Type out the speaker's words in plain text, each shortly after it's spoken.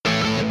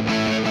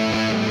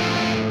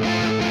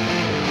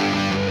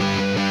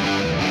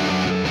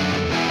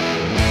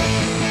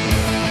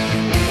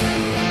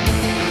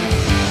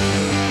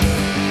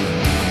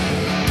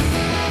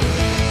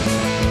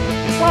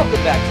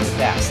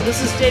Podcast.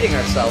 This is Dating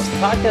Ourselves, the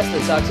podcast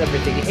that talks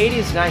everything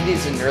 80s,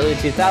 90s, and early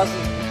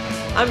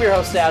 2000s. I'm your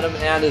host, Adam,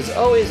 and as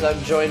always,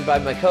 I'm joined by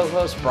my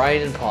co-hosts,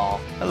 Brian and Paul.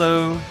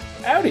 Hello.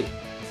 Howdy.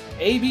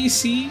 A, B,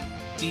 C,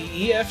 D,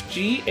 E, F,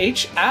 G,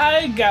 H,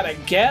 I got a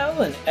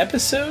gal in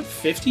episode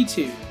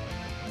 52.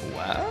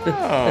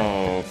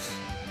 Wow.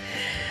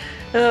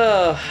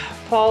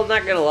 Paul,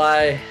 not gonna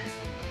lie, I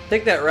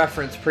think that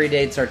reference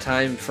predates our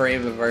time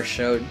frame of our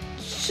show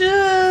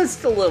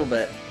just a little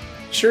bit.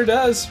 Sure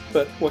does,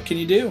 but what can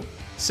you do?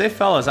 Say,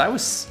 fellas, I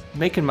was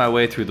making my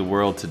way through the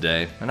world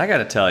today, and I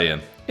gotta tell you,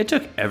 it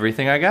took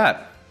everything I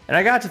got. And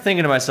I got to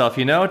thinking to myself,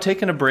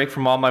 taking a break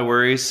from all my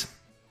worries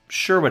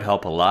sure would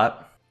help a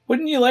lot.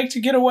 Wouldn't you like to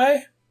get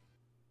away?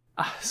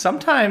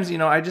 Sometimes,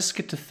 I just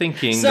get to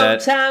thinking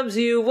Sometimes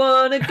you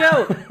wanna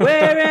go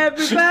where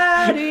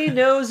everybody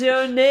knows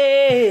your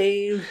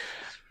name.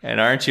 And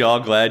aren't you all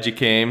glad you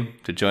came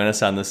to join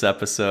us on this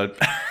episode?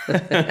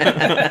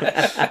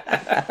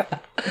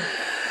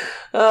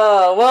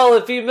 Well,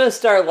 if you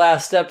missed our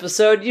last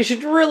episode, you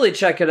should really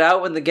check it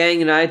out when the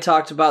gang and I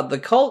talked about the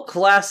cult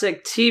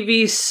classic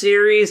TV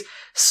series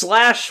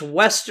 /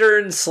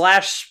 Western /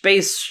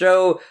 space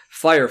show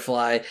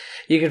Firefly.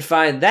 You can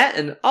find that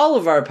and all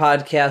of our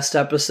podcast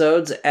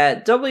episodes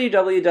at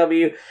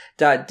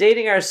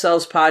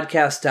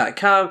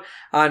www.datingourselvespodcast.com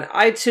on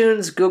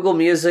iTunes, Google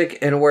Music,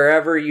 and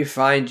wherever you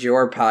find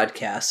your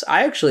podcasts.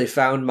 I actually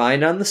found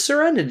mine on the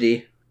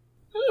Serenity.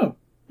 Oh.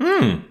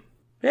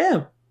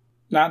 Yeah.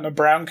 Not in a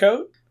brown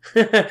coat?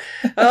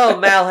 Oh,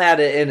 Mal had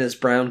it in his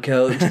brown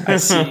coat. I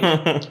see.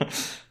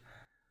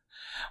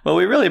 Well,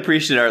 we really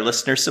appreciate our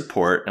listener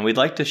support, and we'd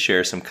like to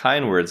share some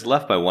kind words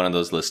left by one of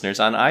those listeners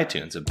on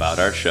iTunes about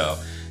our show.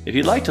 If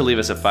you'd like to leave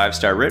us a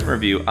 5-star written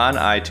review on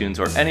iTunes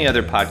or any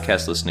other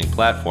podcast listening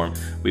platform,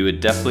 we would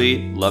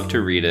definitely love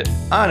to read it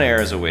on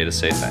air as a way to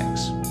say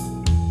thanks.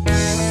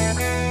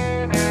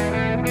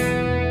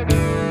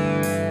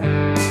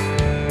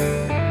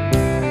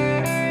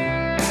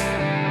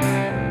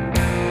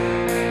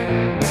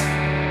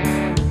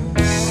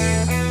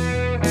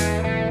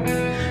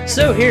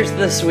 So here's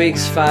this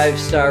week's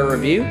 5-star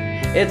review.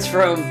 It's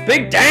from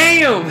Big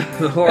Damn!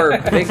 Or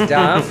Big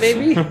Dom,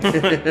 maybe?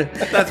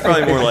 That's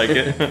probably more like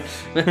it.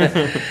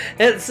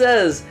 It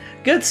says,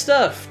 good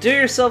stuff. Do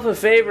yourself a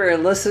favor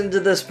and listen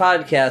to this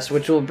podcast,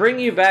 which will bring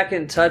you back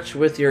in touch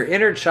with your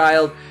inner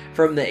child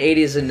from the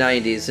 80s and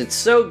 90s. It's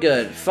so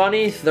good.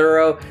 Funny,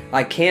 thorough.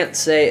 I can't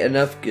say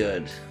enough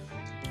good.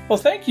 Well,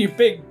 thank you,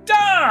 Big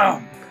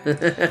Dom!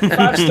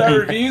 5-star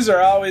reviews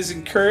are always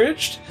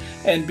encouraged,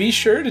 and be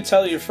sure to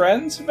tell your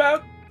friends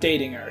about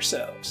Dating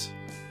Ourselves.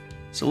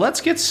 So let's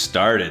get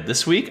started.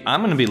 This week, I'm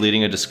going to be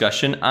leading a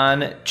discussion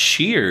on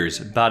Cheers.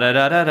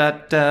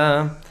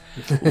 Ba-da-da-da-da-da.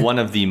 One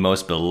of the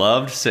most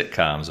beloved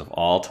sitcoms of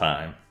all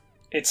time.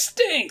 It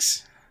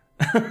stinks!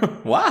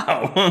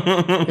 Wow.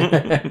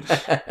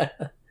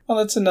 Well,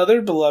 that's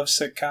another beloved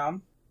sitcom.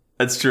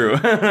 That's true.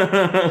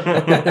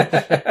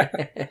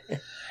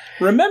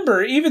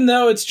 Remember, even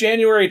though it's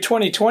January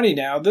 2020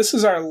 now, this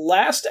is our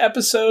last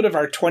episode of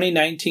our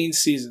 2019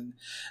 season.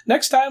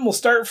 Next time, we'll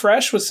start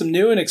fresh with some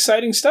new and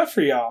exciting stuff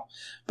for y'all.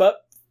 But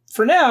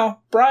for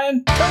now,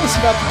 Brian, tell us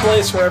about the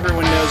place where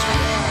everyone knows your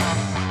name.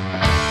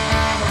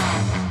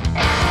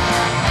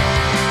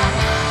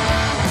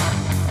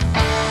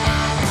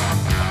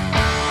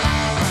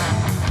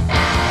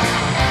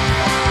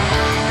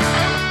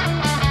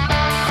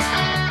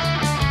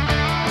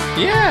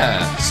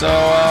 Yeah, so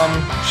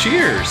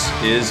Cheers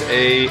is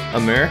a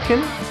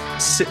American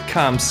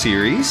sitcom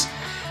series.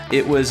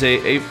 It was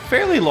a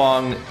fairly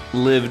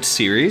long-lived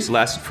series,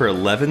 lasted for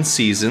 11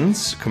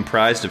 seasons,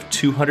 comprised of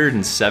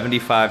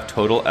 275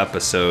 total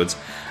episodes,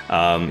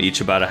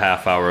 each about a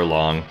half hour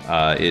long.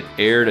 It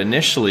aired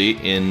initially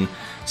in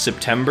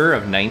September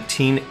of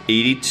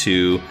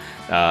 1982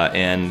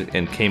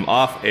 and came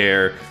off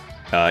air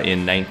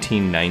in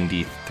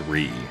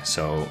 1993.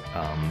 So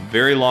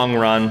very long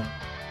run.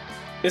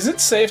 Is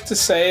it safe to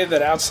say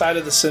that outside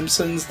of The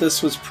Simpsons,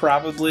 this was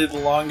probably the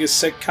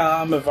longest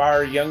sitcom of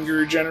our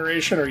younger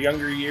generation or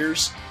younger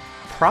years?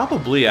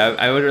 Probably.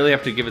 I would really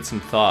have to give it some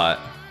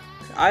thought.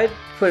 I'd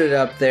put it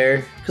up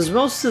there, because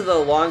most of the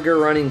longer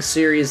running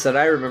series that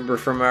I remember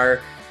from our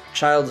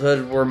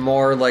childhood were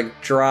more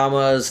like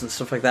dramas and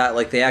stuff like that,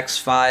 like the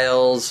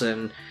X-Files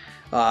and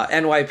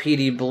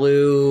NYPD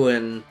Blue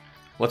and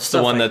what's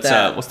the one like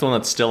that's what's the one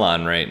that's still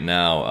on right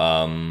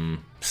now?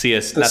 The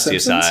not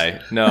Simpsons?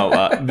 CSI. No,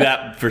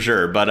 that for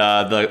sure. But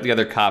the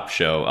other cop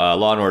show,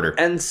 Law and Order.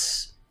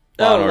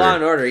 Law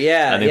and Order.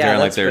 Yeah, I think they're in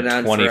like their been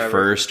on 21st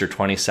forever. or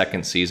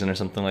 22nd season or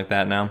something like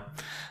that now.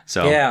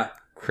 So Yeah.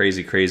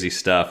 crazy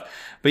stuff.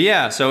 But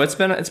yeah, so it's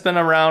been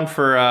around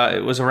for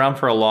it was around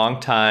for a long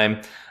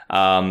time,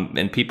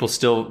 and people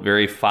still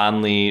very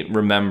fondly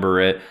remember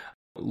it.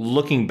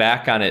 Looking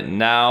back on it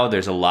now,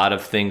 there's a lot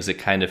of things that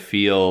kind of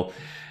feel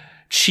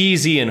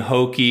cheesy and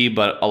hokey,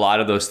 but a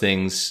lot of those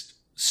things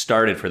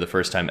started for the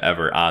first time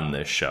ever on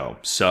this show.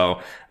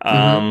 So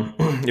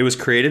it was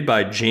created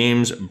by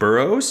James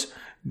Burrows,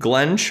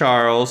 Glenn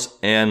Charles,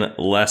 and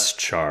Les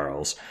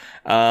Charles.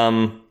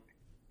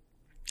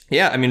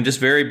 Yeah, I mean, just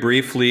very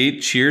briefly,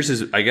 Cheers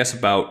is, I guess,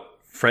 about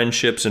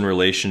friendships and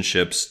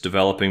relationships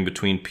developing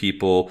between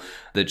people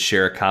that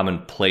share a common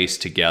place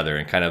together,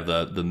 and kind of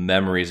the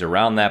memories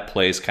around that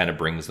place kind of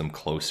brings them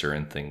closer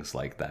and things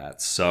like that.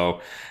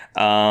 So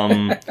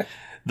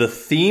the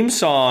theme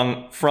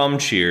song from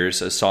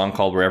Cheers, a song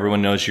called Where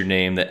Everyone Knows Your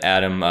Name that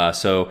Adam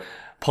so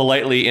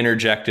politely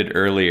interjected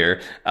earlier,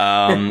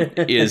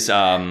 is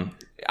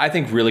I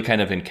think really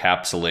kind of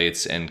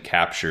encapsulates and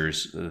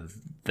captures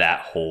that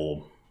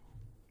whole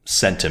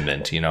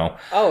sentiment, you know?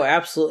 Oh,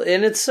 absolutely.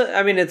 And it's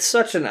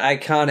such an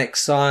iconic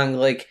song.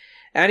 Like,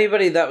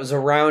 anybody that was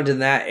around in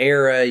that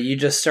era, you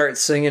just start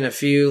singing a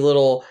few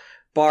little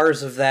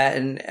bars of that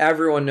and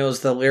everyone knows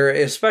the lyric,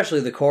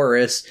 especially the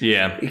chorus.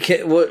 Yeah.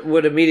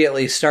 Would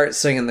immediately start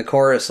singing the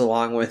chorus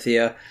along with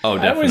you. Oh,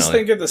 definitely. I always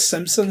think of the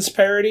Simpsons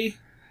parody,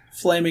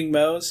 Flaming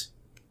Moe's.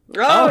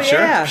 Oh,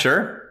 yeah.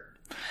 Sure.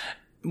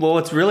 Well,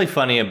 what's really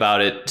funny about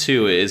it,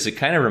 too, is it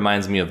kind of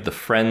reminds me of the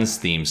Friends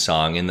theme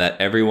song, in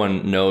that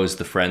everyone knows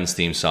the Friends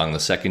theme song the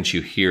second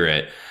you hear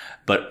it,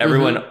 but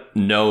everyone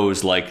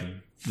knows, like,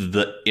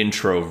 the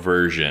intro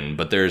version,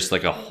 but there's,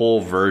 like, a whole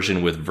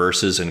version with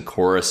verses and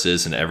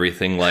choruses and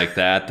everything like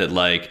that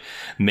like,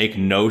 make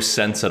no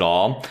sense at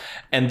all.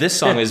 And this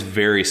song is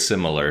very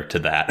similar to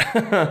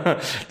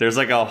that. There's,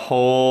 like, a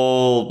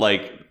whole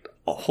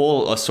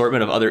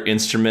assortment of other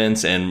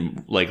instruments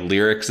and like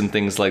lyrics and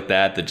things like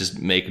that just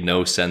make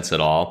no sense at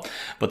all.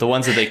 But the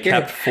ones that they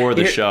kept for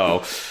the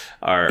show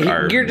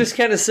are you're just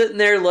kind of sitting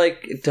there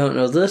like, don't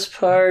know this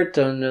part.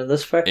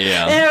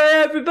 Yeah.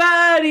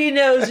 Everybody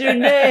knows your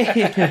name.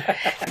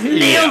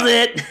 Nailed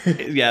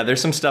it. Yeah,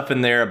 there's some stuff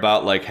in there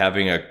about like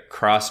having a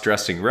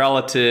cross-dressing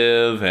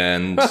relative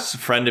and a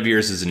friend of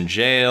yours is in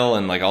jail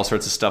and like all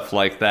sorts of stuff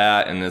like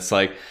that. And it's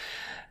like,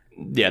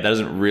 yeah, that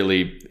isn't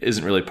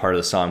really part of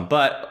the song.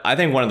 But I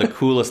think one of the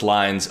coolest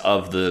lines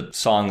of the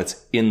song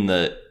that's in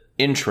the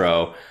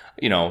intro,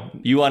 you know,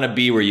 you want to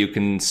be where you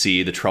can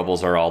see the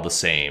troubles are all the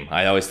same.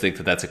 I always think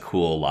that that's a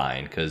cool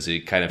line because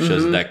it kind of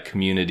shows that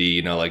community,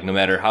 you know, like no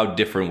matter how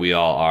different we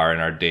all are in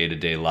our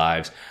day-to-day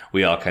lives,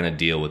 we all kind of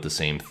deal with the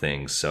same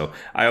things. So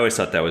I always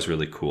thought that was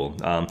really cool.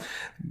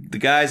 The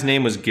guy's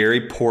name was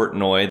Gary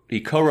Portnoy. He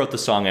co-wrote the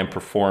song and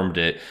performed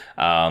it.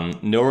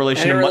 No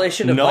relation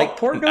to Mike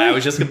Portnoy? I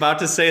was just about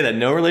to say that.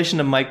 No relation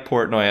to Mike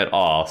Portnoy at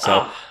all.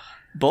 So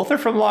both are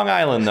from Long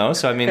Island, though.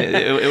 So, I mean,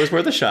 it was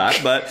worth a shot.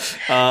 But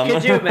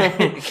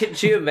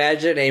could you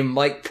imagine a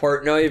Mike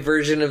Portnoy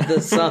version of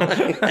this song?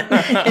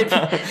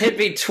 It'd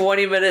be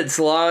 20 minutes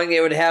long.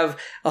 It would have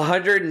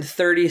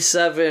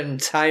 137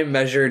 time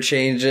measure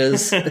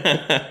changes.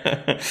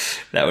 That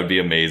would be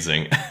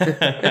amazing.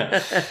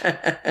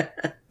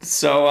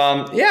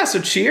 So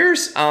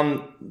Cheers.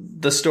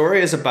 The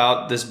story is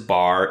about this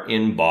bar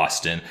in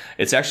Boston.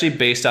 It's actually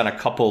based on a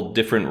couple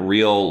different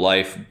real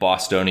life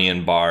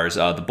Bostonian bars.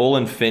 The Bull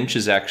and Finch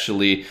is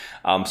actually,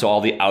 so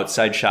all the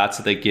outside shots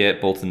that they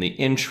get, both in the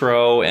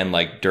intro and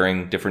like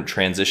during different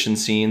transition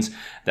scenes,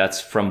 that's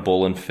from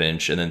Bull and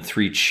Finch. And then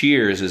Three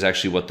Cheers is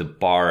actually what the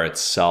bar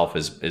itself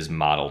is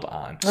modeled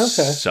on. Okay.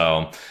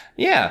 So,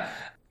 yeah.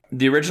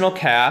 The original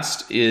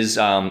cast is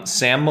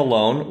Sam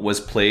Malone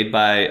was played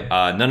by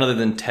none other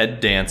than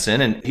Ted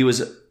Danson, and he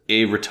was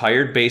a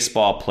retired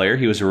baseball player.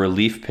 He was a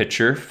relief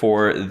pitcher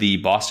for the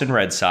Boston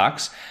Red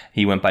Sox.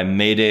 He went by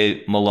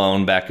Mayday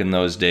Malone back in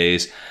those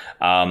days.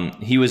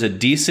 He was a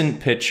decent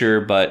pitcher,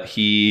 but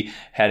he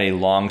had a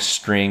long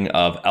string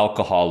of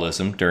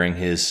alcoholism during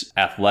his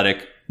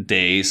athletic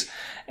days,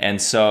 and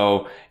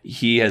so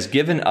he has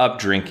given up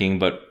drinking,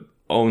 but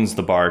owns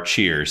the bar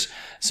Cheers.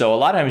 So a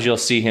lot of times you'll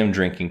see him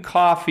drinking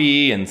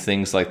coffee and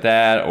things like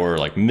that, or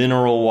like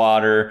mineral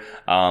water.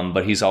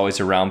 But he's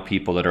always around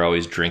people that are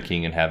always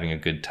drinking and having a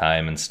good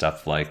time and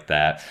stuff like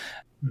that.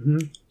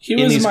 Mm-hmm. He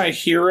was my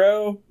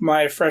hero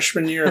my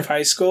freshman year of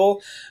high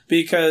school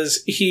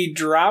because he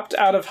dropped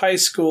out of high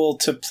school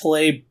to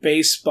play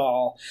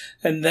baseball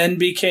and then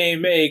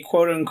became a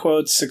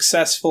quote-unquote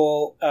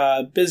successful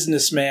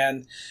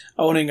businessman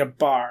owning a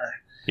bar.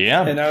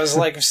 Yeah. And I was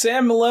like, if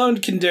Sam Malone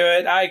can do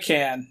it, I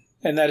can.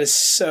 And that is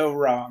so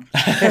wrong.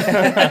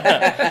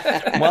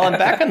 Well, and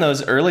back in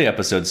those early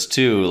episodes,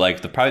 too,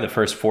 like probably the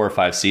first 4 or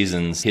 5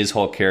 seasons, his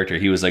whole character,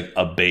 he was like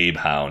a babe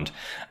hound.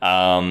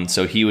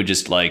 So he would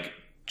just like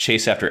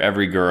chase after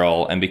every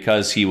girl. And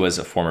because he was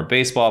a former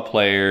baseball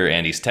player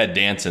and he's Ted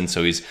Danson,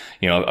 so he's,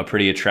 you know, a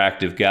pretty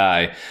attractive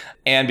guy.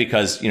 And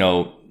because, you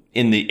know,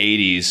 in the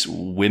 80s,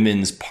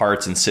 women's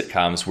parts in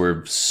sitcoms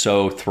were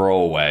so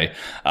throwaway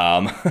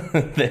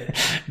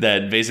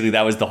that basically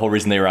that was the whole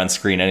reason they were on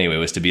screen anyway,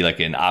 was to be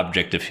like an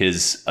object of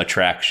his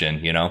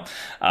attraction, you know?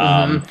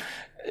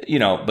 You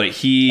know, but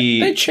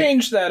they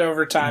changed that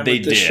over time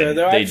with this show,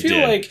 though. I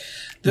feel like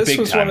this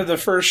was one of the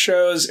first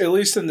shows, at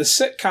least in the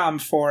sitcom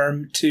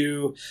form,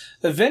 to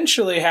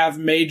eventually have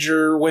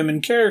major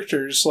women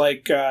characters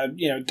like,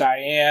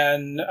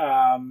 Diane,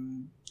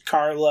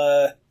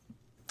 Carla.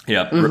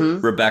 Yeah,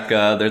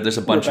 Rebecca. There's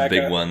a bunch of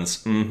big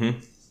ones. Mm-hmm.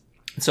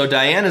 So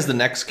Diane is the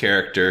next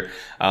character.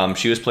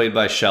 She was played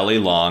by Shelley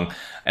Long.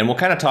 And we'll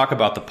kind of talk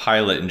about the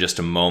pilot in just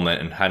a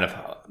moment and kind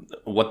of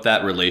what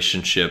that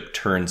relationship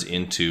turns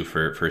into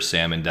for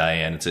Sam and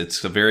Diane.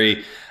 It's a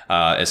very,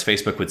 as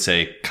Facebook would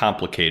say,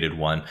 complicated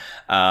one.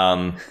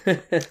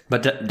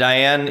 But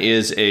Diane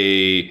is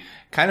a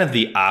kind of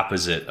the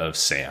opposite of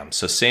Sam.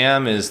 So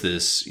Sam is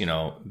this,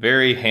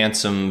 very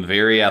handsome,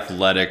 very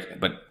athletic,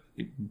 but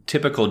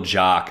typical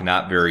jock,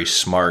 not very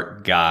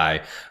smart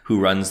guy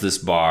who runs this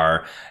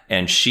bar.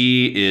 And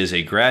she is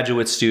a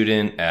graduate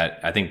student at,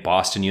 I think,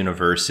 Boston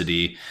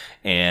University.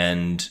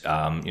 And,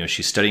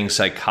 she's studying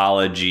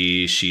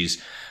psychology. She's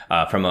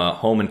from a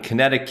home in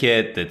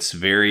Connecticut that's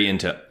very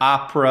into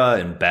opera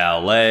and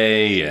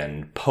ballet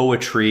and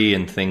poetry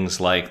and things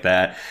like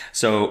that.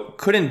 So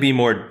couldn't be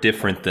more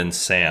different than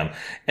Sam.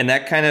 And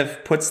that kind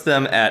of puts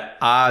them at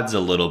odds a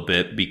little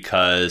bit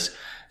because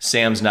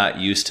Sam's not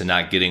used to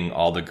not getting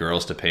all the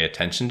girls to pay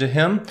attention to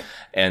him.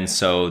 And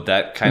so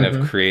that kind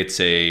of creates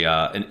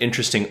an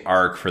interesting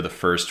arc for the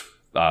first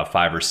 5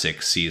 or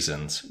 6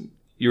 seasons.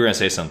 You were going to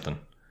say something.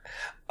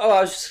 Oh,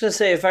 I was just going to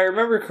say, if I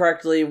remember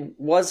correctly,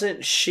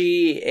 wasn't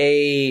she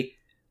a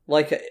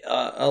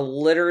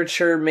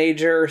literature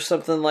major or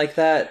something like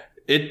that?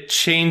 It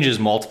changes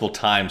multiple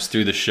times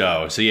through the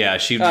show. So yeah,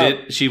 she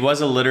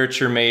was a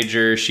literature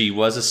major. She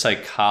was a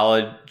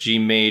psychology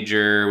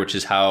major, which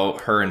is how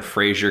her and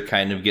Frasier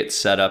kind of get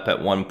set up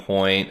at one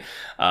point.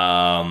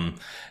 Then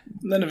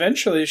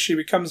eventually she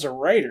becomes a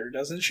writer,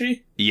 doesn't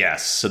she?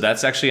 Yes. So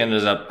that's actually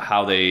ended up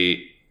how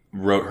they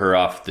wrote her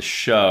off the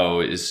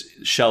show. Is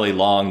Shelley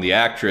Long, the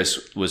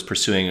actress, was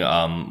pursuing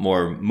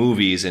more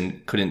movies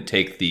and couldn't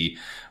take the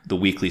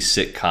weekly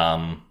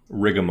sitcom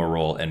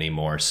rigmarole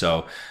anymore.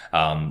 So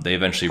they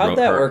eventually How'd wrote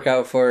that her. work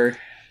out for her?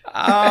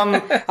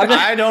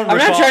 I don't. I'm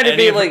not trying to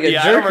be like a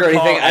jerk or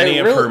anything. Any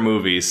of her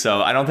movies,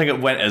 so I don't think it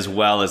went as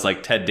well as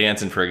like Ted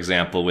Danson, for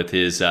example, with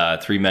his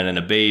 3 Men and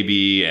a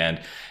Baby, and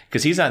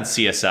because he's on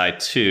CSI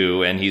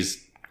too, and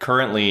he's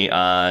currently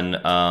on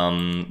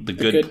The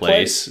Good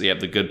Place. Yep,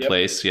 The Good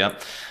Place.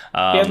 Yep. He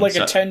had like a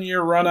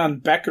 10-year run on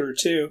Becker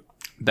too.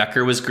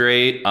 Becker was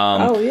great.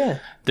 Oh yeah.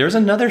 There's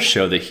another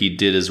show that he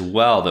did as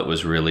well that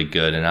was really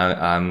good, and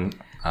I'm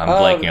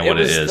blanking on what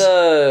it is.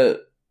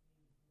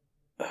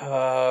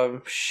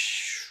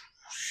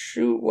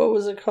 Shoot, what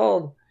was it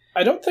called?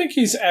 I don't think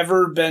he's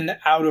ever been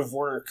out of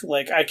work.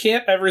 Like, I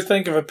can't ever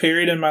think of a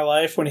period in my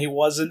life when he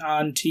wasn't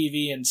on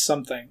TV in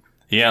something.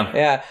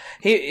 Yeah.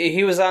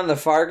 He was on the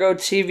Fargo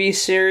TV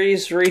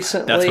series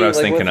recently. That's what I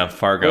was thinking of,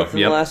 Fargo.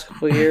 Within the last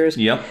couple of years.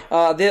 Yep.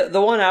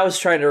 The one I was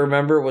trying to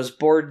remember was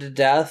Bored to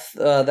Death,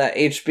 that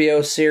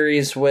HBO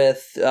series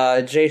with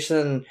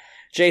Jason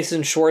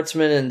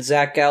Schwartzman and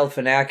Zach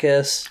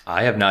Galifianakis.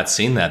 I have not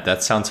seen that.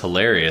 That sounds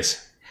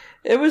hilarious.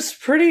 It was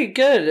pretty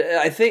good.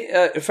 I think,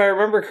 if I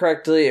remember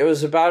correctly, it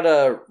was about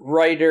a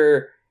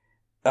writer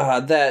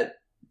that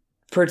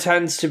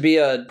pretends to be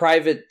a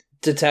private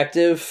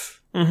detective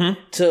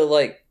to,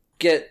 like,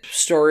 get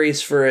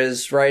stories for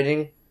his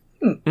writing.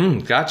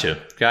 Gotcha.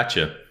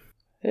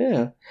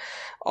 Yeah.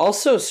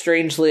 Also,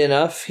 strangely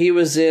enough, he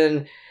was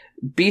in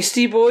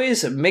Beastie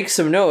Boys, Make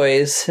Some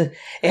Noise,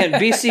 and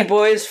Beastie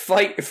Boys,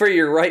 Fight for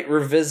Your Right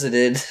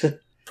Revisited.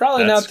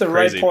 Probably That's not the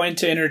crazy. Right point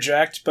to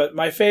interject, but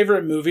my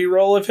favorite movie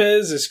role of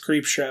his is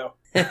Creepshow.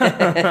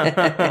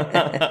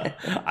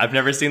 I've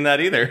never seen that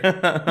either.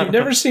 You've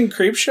never seen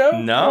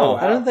Creepshow? No. Oh, wow.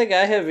 I don't think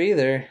I have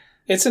either.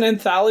 It's an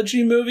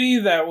anthology movie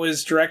that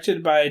was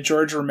directed by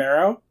George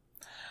Romero.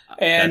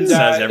 And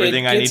that says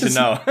everything I need to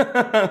know.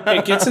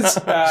 It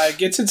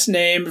gets its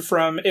name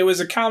from, it was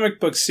a comic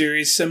book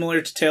series similar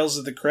to Tales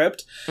of the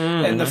Crypt.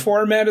 Mm-hmm. And the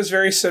format is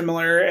very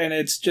similar, and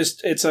it's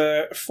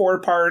a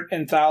 4-part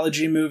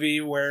anthology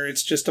movie where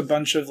it's just a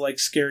bunch of like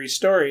scary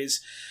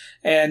stories.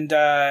 And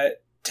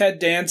Ted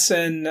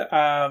Danson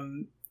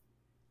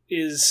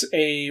is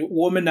a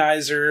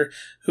womanizer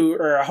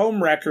or a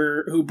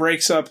homewrecker who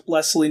breaks up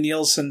Leslie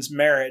Nielsen's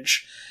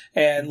marriage.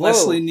 And Whoa.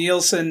 Leslie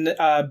Nielsen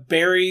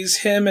buries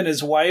him and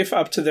his wife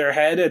up to their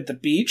head at the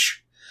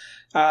beach,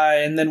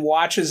 and then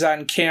watches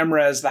on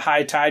camera as the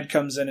high tide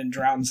comes in and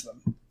drowns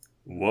them.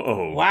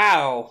 Whoa!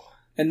 Wow!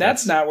 And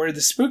that's not where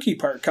the spooky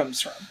part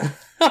comes from.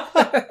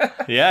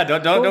 Yeah,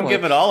 don't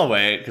give it all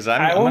away, because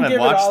I'm going to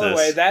watch this.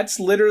 Away. That's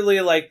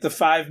literally like the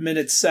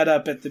 5-minute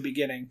setup at the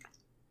beginning.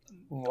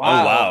 Wow!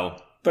 Oh,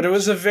 wow! But it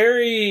was a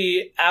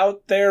very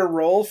out there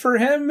role for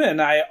him, and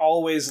I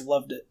always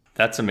loved it.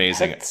 That's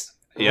amazing.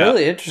 Yeah.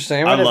 Really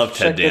interesting. I love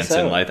Ted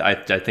Danson. I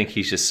think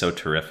he's just so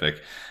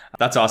terrific.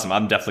 That's awesome.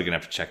 I'm definitely going to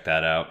have to check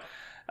that out.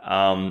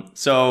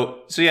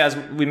 So yeah, as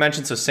we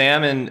mentioned, so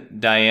Sam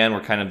and Diane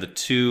were kind of the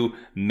two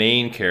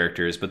main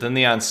characters, but then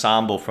the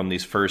ensemble from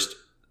these first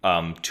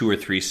 2 or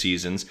 3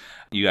 seasons,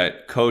 you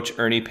got Coach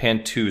Ernie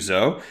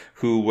Pantuzzo,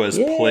 who was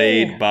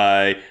played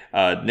by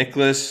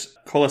Nicholas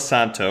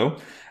Colasanto,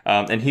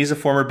 and he's a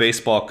former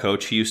baseball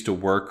coach. He used to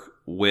work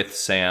with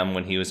Sam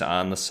when he was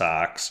on the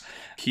Sox.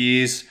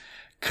 He's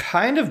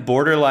kind of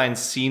borderline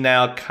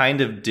senile,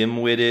 kind of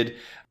dim-witted.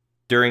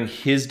 During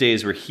his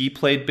days where he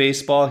played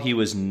baseball, he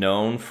was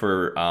known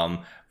for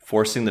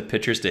forcing the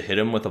pitchers to hit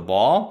him with a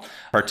ball,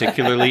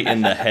 particularly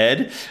in the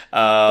head.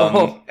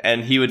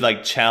 And he would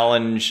like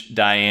challenge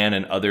Diane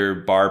and other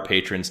bar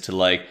patrons to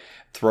like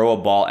throw a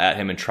ball at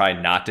him and try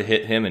not to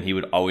hit him, and he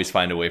would always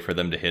find a way for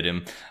them to hit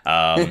him.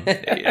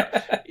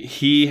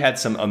 He had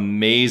some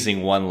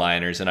amazing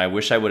one-liners, and I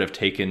wish I would have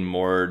taken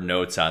more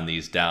notes on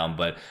these down,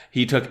 but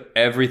he took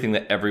everything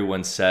that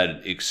everyone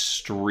said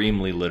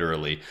extremely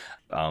literally.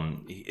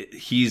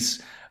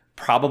 He's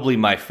probably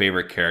my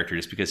favorite character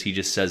just because he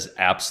just says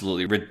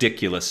absolutely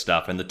ridiculous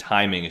stuff, and the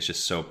timing is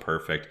just so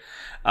perfect.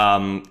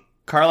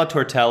 Carla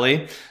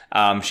Tortelli,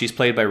 she's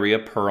played by Rhea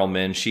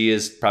Perlman. She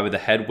is probably the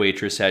head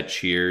waitress at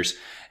Cheers,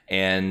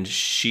 and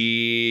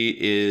she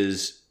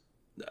is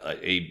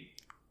a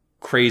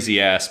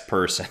crazy-ass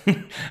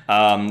person.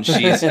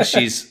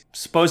 She's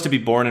supposed to be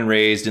born and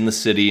raised in the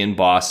city in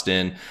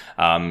Boston.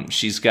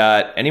 She's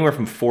got anywhere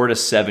from 4 to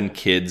 7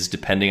 kids,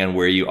 depending on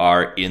where you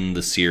are in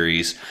the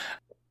series.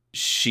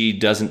 She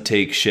doesn't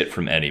take shit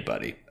from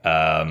anybody.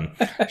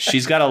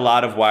 She's got a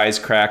lot of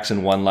wisecracks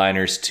and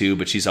one-liners too,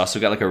 but she's also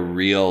got like a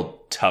real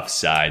tough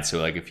side. So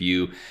like if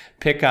you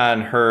pick on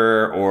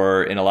her,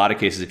 or in a lot of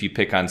cases, if you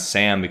pick on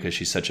Sam because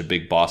she's such a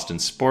big Boston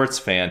sports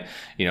fan,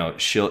 you know,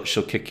 she'll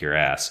kick your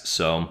ass.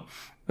 So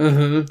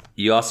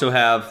you also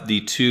have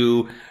the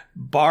 2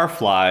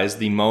 barflies,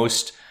 the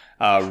most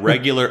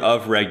regular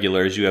of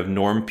regulars. You have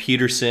Norm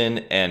Peterson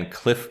and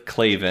Cliff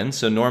Clavin.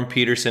 So Norm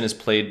Peterson is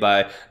played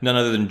by none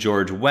other than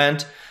George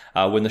Wendt.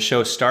 When the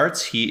show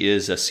starts, he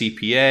is a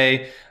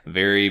CPA,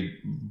 very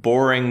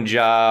boring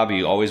job.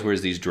 He always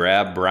wears these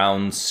drab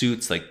brown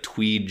suits, like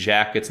tweed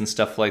jackets and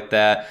stuff like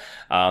that.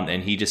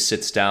 And he just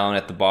sits down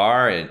at the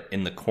bar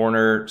in the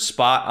corner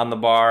spot on the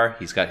bar.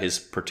 He's got his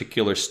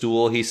particular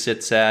stool he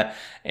sits at,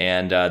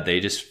 and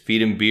they just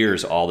feed him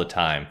beers all the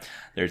time.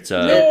 There's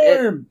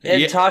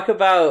talk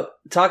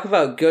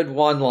about good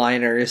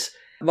one-liners.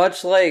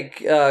 Much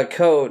like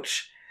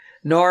Coach,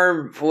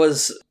 Norm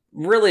was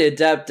really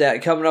adept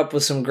at coming up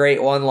with some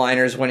great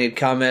one-liners when he'd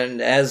come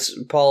in. As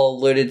Paul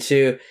alluded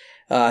to,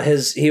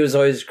 he was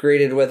always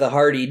greeted with a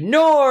hearty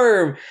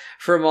 "Norm"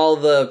 from all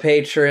the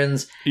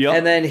patrons. Yep.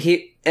 And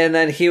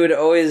then he would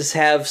always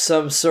have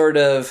some sort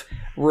of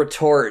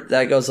retort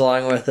that goes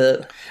along with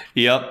it.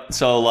 Yep.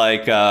 So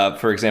like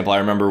for example, I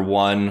remember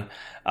one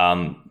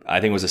I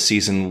think it was a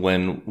season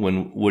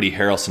when Woody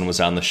Harrelson was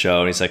on the show,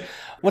 and he's like,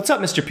 "What's up,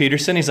 Mr.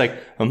 Peterson?" He's like,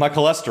 "Well, my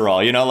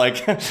cholesterol," you know,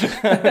 like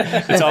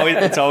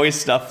it's always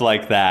stuff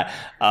like that.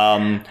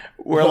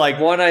 We're like,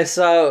 one I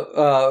saw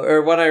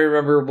or one I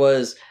remember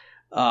was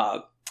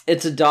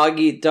it's a dog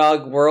eat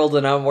dog world,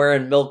 and I'm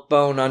wearing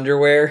Milk-Bone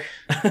underwear.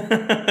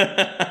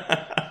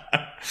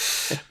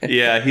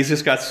 Yeah, he's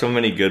just got so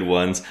many good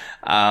ones.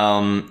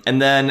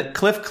 And then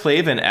Cliff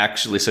Clavin,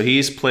 actually, so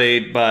he's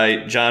played by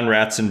John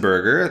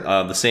Ratzenberger,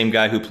 the same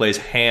guy who plays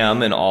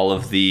Ham in all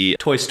of the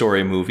Toy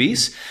Story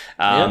movies.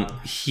 Yep.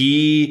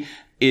 He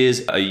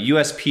is a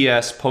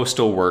USPS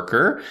postal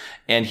worker,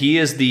 and he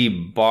is the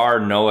bar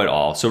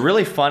know-it-all. So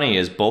really funny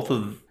is both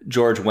of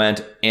George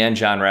Wendt and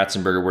John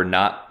Ratzenberger were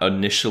not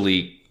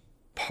initially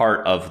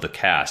part of the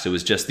cast. It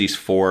was just these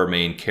 4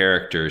 main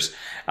characters,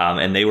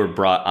 and they were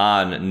brought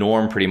on.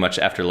 Norm pretty much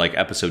after like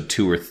episode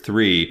 2 or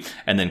 3,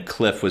 and then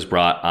Cliff was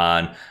brought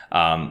on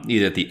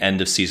either at the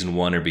end of season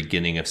 1 or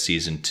beginning of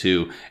season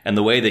 2. And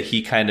the way that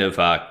he kind of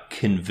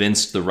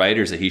convinced the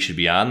writers that he should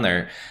be on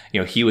there, you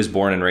know, he was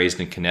born and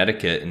raised in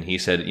Connecticut, and he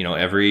said, you know,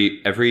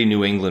 every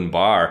New England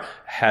bar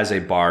has a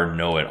bar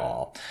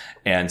know-it-all.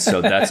 And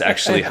so that's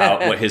actually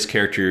what his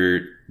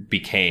character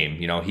became.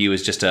 You know, he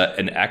was just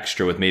an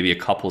extra with maybe a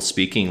couple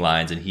speaking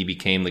lines, and he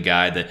became the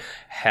guy that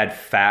had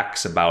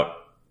facts about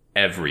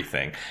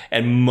everything.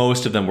 And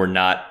most of them were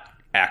not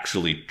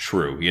actually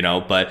true, you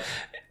know, but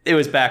it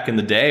was back in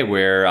the day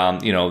where,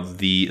 you know,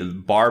 the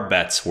bar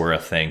bets were a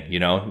thing, you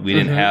know, we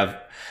didn't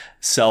have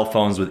cell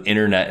phones with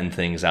internet and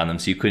things on them.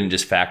 So you couldn't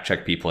just fact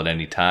check people at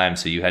any time.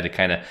 So you had to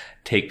kind of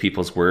take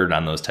people's word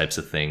on those types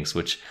of things,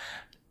 which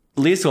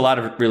leads to a lot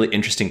of really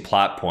interesting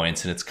plot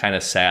points, and it's kind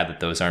of sad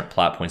that those aren't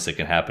plot points that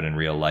can happen in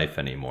real life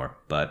anymore.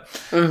 But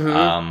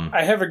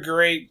I have a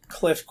great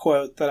Cliff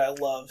quote that I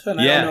love,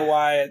 and I don't know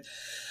why.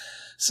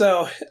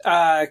 So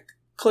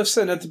Cliff's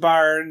sitting at the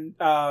bar, and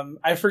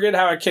I forget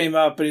how it came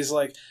up, but he's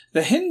like,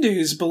 "The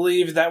Hindus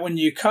believe that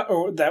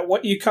that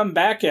what you come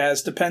back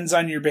as depends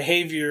on your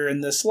behavior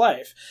in this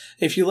life.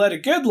 If you led a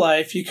good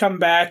life, you come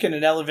back in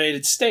an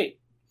elevated state."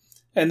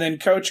 And then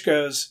Coach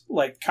goes,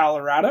 "Like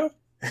Colorado?"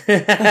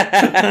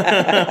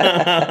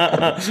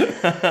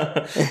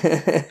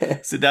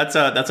 So that's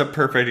a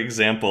perfect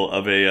example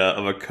of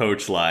a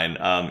Coach line.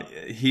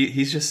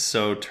 He's just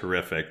so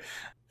terrific.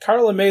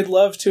 Carla made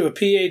love to a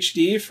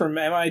PhD from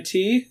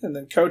MIT, and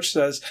then Coach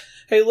says,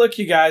 "Hey, look,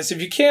 you guys, if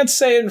you can't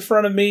say it in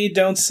front of me,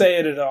 don't say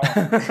it at all."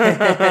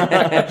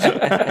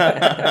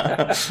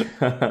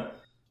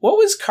 What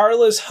was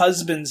Carla's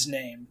husband's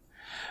name?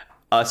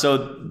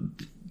 So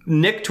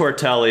Nick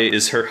Tortelli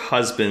is her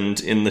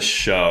husband in the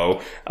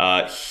show.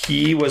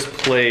 He was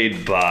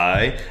played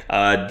by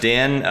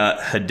Dan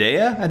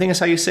Hedaya, I think is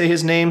how you say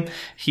his name.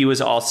 He was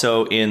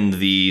also in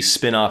the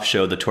spin-off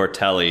show The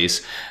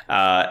Tortellis,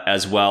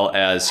 as well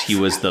as he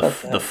was the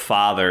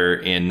father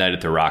in Night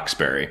at the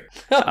Roxbury.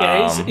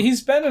 Yeah,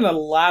 he's been in a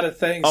lot of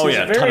things. Oh,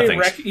 yeah, a ton of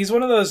things. He's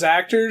one of those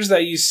actors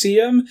that you see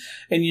him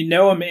and you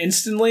know him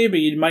instantly, but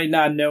you might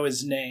not know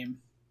his name.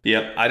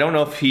 Yep. I don't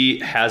know if he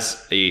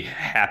has a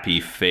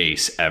happy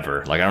face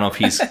ever. Like, I don't know if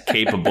he's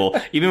capable.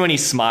 Even when he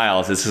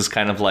smiles, this is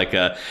kind of like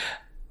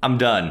I'm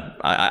done.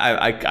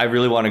 I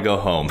really want to go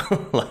home.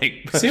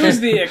 Like, so he was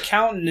the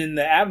accountant in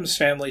the Addams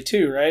Family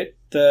too, right?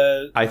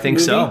 I think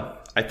movie? So.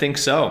 I think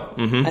so.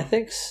 Mm-hmm. I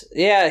think so.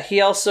 Yeah,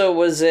 he also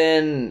was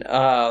in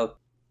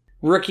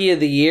Rookie of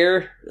the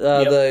Year,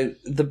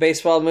 the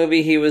baseball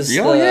movie. He was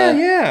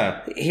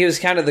yeah. He was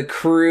kind of the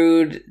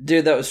crude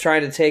dude that was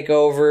trying to take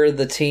over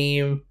the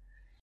team.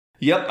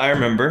 Yep, I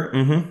remember.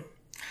 Mm-hmm.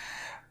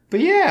 But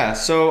yeah,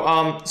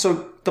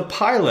 so the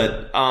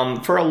pilot,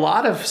 for a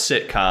lot of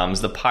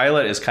sitcoms, the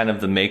pilot is kind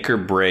of the make or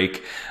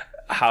break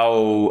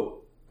how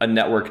a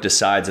network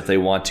decides if they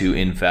want to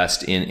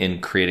invest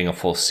in creating a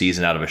full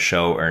season out of a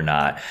show or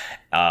not.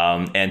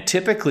 And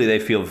typically they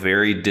feel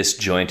very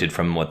disjointed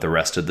from what the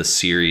rest of the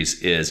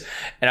series is.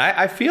 And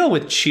I feel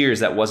with Cheers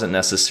that wasn't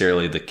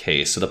necessarily the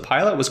case. So the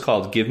pilot was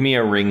called Give Me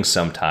a Ring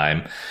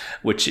Sometime,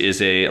 which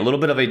is a little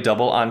bit of a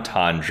double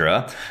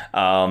entendre,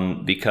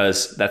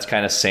 because that's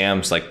kind of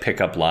Sam's like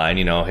pickup line,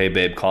 you know, hey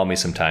babe, call me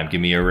sometime,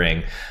 give me a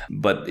ring.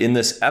 But in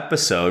this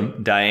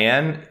episode,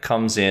 Diane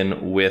comes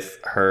in with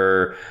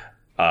her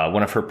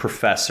one of her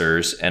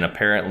professors, and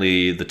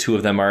apparently the two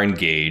of them are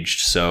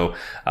engaged. So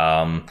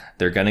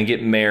they're going to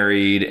get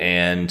married,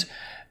 and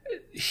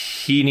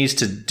he needs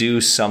to do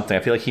something. I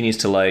feel like he needs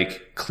to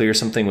like clear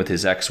something with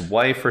his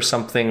ex-wife or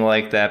something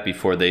like that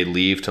before they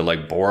leave to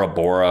like Bora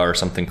Bora or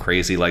something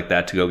crazy like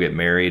that to go get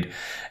married.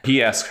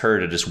 He asks her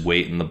to just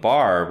wait in the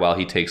bar while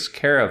he takes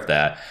care of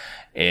that,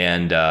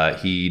 and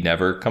he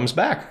never comes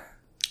back.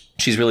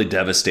 She's really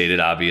devastated,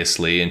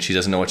 obviously, and she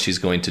doesn't know what she's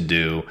going to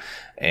do.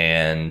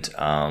 And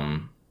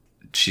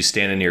she's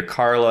standing near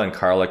Carla, and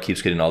Carla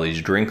keeps getting all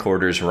these drink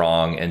orders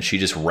wrong, and she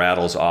just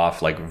rattles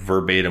off like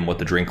verbatim what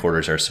the drink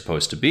orders are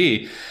supposed to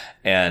be.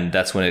 And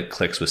that's when it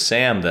clicks with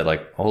Sam that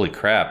like, holy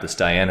crap, this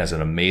Diane has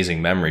an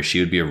amazing memory. She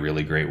would be a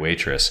really great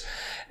waitress.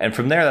 And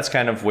from there, that's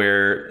kind of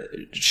where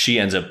she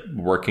ends up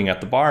working at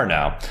the bar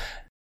now.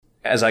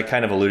 As I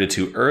kind of alluded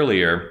to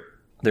earlier,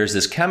 there's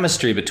this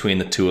chemistry between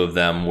the two of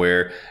them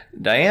where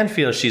Diane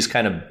feels she's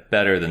kind of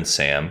better than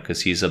Sam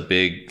because he's a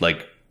big,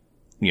 like,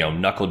 you know,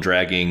 knuckle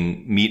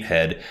dragging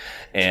meathead,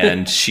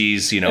 and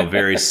she's, you know,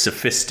 very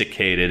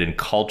sophisticated and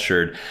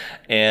cultured.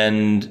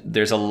 And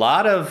there's a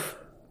lot of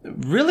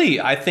really,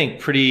 I think,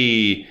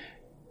 pretty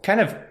kind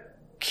of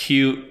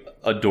cute,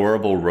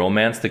 adorable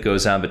romance that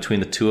goes on between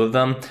the two of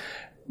them.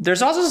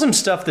 There's also some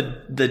stuff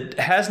that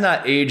has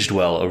not aged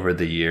well over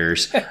the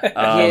years.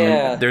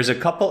 Yeah. There's a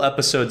couple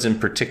episodes in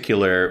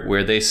particular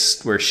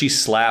where she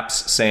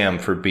slaps Sam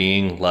for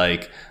being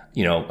like,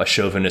 you know, a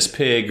chauvinist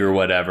pig or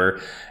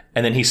whatever.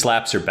 And then he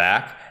slaps her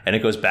back, and it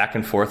goes back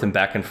and forth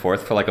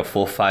for like a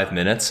full 5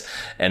 minutes.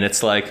 And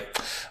it's like,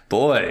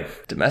 boy,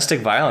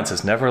 domestic violence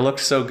has never looked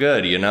so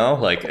good, you know?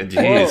 Like,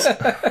 geez.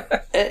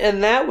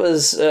 And that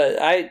was,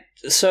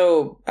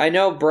 so I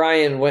know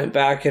Brian went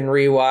back and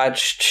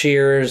rewatched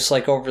Cheers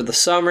like over the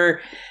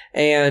summer.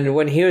 And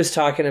when he was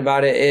talking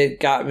about it, it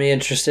got me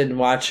interested in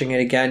watching it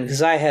again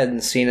because I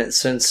hadn't seen it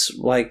since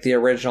like the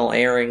original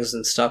airings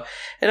and stuff.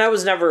 And I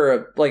was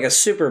never a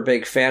super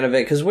big fan of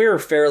it because we were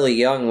fairly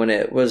young when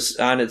it was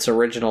on its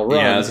original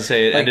run. Yeah, I was going to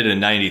say it ended in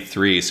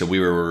 93, so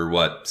we were,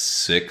 what,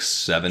 6,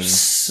 7?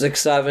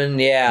 6, 7,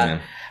 yeah.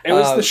 It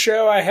was the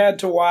show I had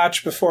to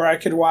watch before I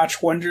could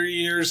watch Wonder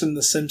Years and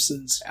The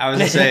Simpsons. I was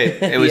going to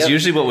say, it was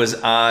usually what was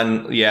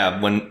on,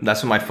 when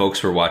that's what my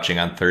folks were watching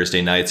on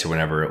Thursday nights or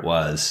whenever it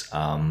was.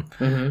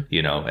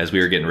 You know, as we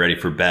were getting ready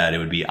for bed, it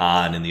would be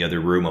on in the other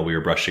room while we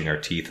were brushing our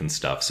teeth and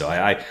stuff. So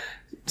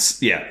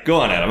yeah, go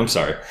on, Adam. I'm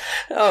sorry.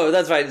 Oh,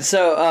 that's fine.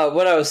 So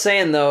what I was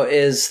saying, though,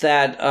 is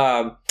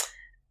that,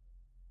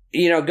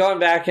 you know, going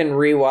back and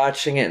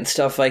rewatching it and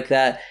stuff like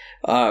that,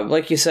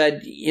 like you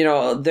said, you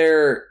know,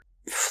 their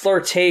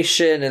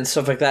flirtation and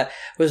stuff like that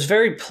was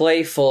very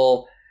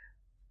playful,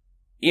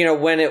 you know,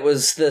 when it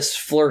was this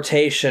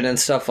flirtation and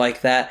stuff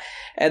like that.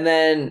 And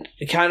then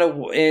kind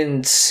of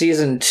in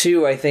season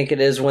 2, I think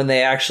it is when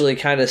they actually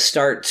kind of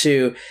start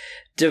to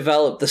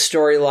develop the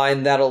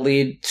storyline that'll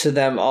lead to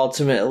them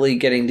ultimately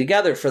getting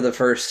together for the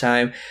first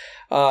time.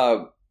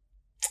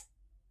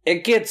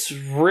 It gets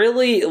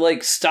really,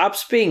 like,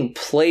 stops being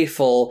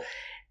playful,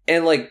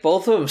 and, like,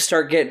 both of them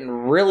start getting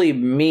really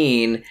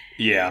mean.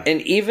 Yeah.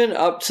 And even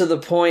up to the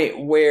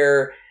point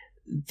where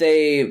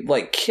they,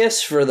 like,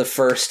 kiss for the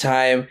first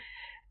time,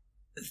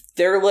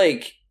 they're,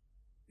 like,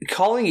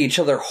 calling each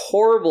other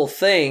horrible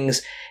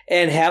things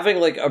and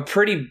having, like, a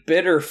pretty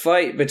bitter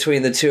fight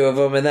between the two of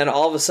them. And then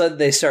all of a sudden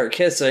they start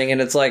kissing,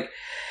 and it's like,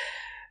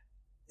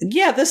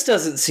 yeah, this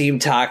doesn't seem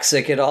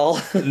toxic at all.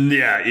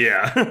 Yeah.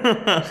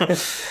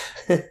 Yes.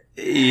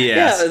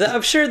 Yeah,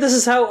 I'm sure this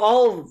is how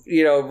all,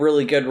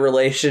 really good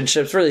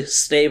relationships, really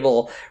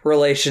stable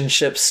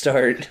relationships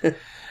start.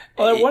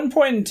 Well, at one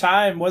point in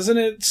time, wasn't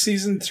it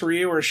season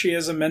 3 where she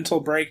has a mental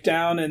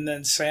breakdown and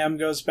then Sam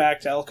goes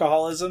back to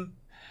alcoholism?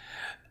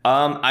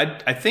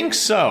 I think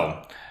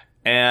so.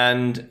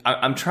 And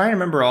I'm trying to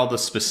remember all the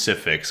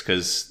specifics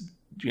because,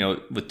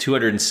 with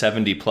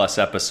 270 plus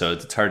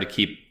episodes, it's hard to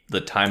keep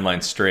the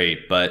timeline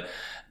straight. But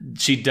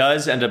she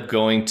does end up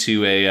going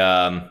to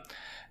a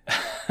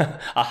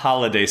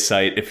holiday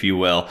site, if you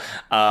will.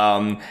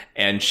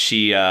 And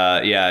she,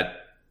 that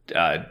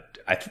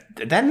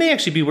may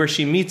actually be where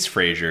she meets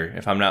Frasier,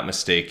 if I'm not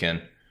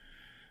mistaken.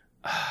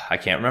 I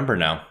can't remember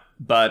now.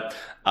 But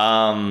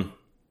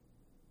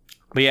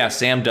yeah,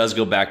 Sam does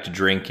go back to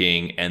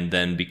drinking, and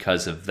then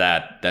because of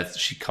that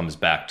she comes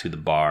back to the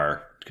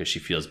bar because she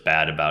feels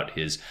bad about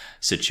his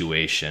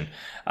situation.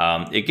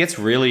 It gets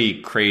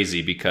really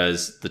crazy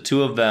because the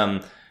two of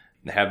them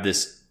have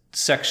this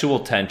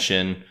sexual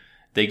tension.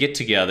 They get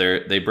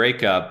together, they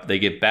break up, they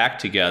get back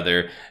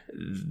together.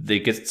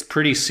 It gets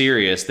pretty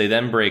serious. They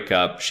then break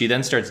up. She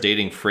then starts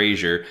dating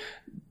Frasier.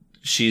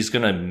 She's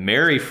going to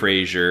marry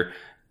Frasier,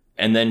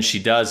 and then she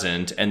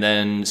doesn't. And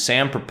then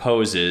Sam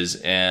proposes,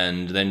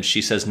 and then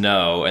she says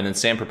no. And then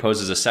Sam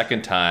proposes a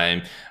second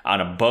time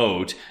on a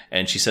boat,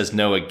 and she says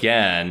no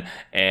again.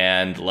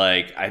 And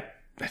I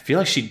feel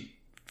like she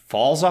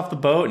falls off the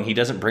boat and he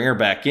doesn't bring her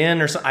back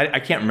in or something. I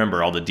can't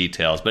remember all the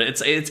details, but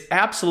it's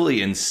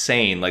absolutely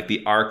insane, like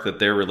the arc that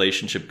their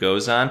relationship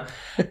goes on.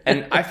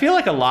 And I feel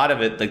like a lot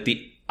of it, like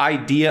the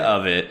idea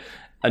of it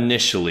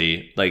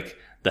initially, like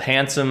the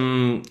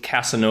handsome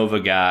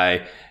Casanova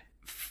guy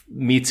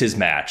meets his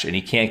match and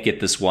he can't get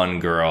this one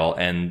girl,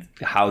 and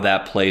how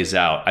that plays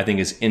out I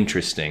think is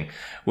interesting.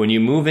 When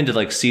you move into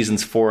like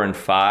seasons 4 and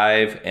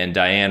 5 and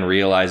Diane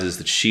realizes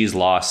that she's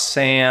lost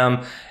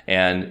Sam,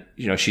 and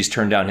she's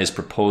turned down his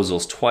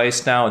proposals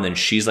twice now, and then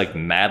she's like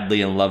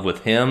madly in love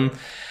with him,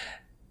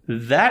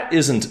 that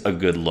isn't a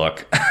good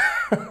look.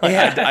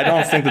 I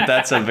don't think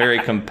that's a very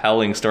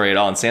compelling story at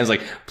all. And Sam's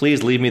like,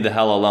 please leave me the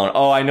hell alone.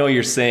 Oh, I know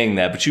you're saying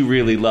that, but you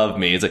really love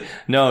me. It's like,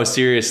 no,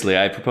 seriously,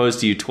 I proposed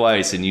to you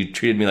twice and you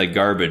treated me like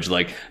garbage.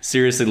 Like,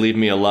 seriously, leave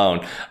me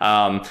alone.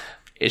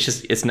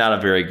 It's not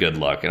a very good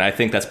look. And I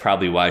think that's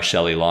probably why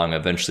Shelley Long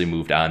eventually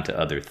moved on to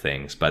other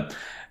things. But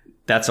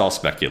that's all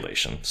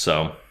speculation.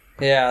 So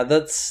yeah,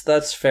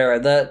 that's fair.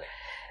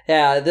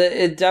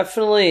 It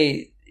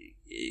definitely,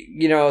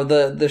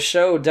 the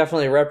show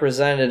definitely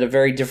represented a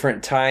very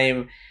different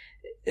time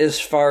as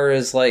far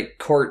as like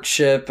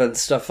courtship and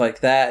stuff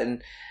like that.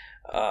 And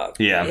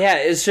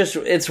it's just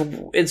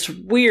it's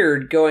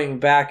weird going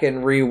back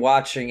and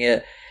rewatching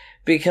it,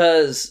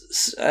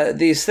 because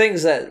these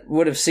things that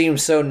would have seemed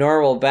so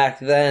normal back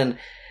then,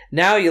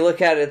 now you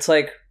look at it, it's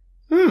like,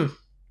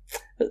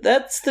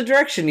 that's the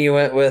direction you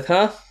went with,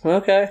 huh?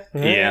 Okay.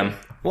 Yeah.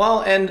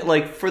 Well, and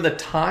like for the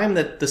time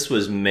that this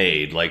was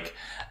made, like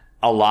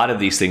a lot of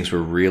these things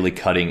were really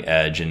cutting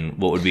edge and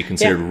what would be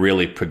considered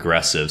really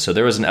progressive. So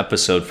there was an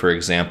episode, for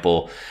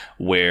example,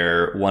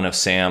 where one of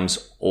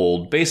Sam's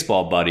old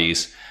baseball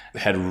buddies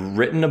had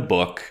written a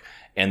book,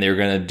 and they were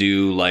going to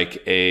do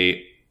like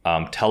a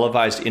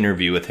televised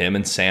interview with him,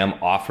 and Sam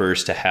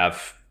offers to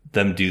have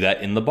them do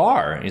that in the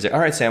bar. And he's like, all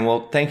right, Sam,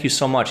 well, thank you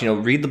so much.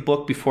 Read the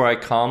book before I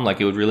come. Like,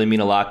 it would really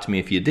mean a lot to me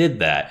if you did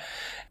that.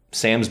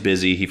 Sam's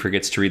busy. He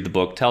forgets to read the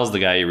book, tells the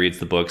guy he reads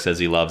the book, says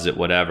he loves it,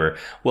 whatever.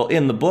 Well,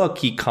 in the book,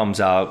 he comes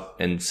out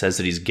and says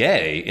that he's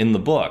gay in the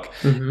book.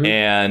 Mm-hmm.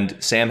 And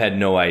Sam had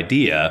no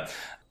idea.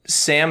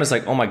 Sam is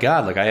like, oh my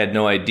God, like I had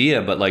no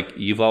idea, but like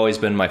you've always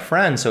been my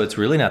friend, so it's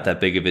really not that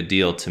big of a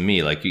deal to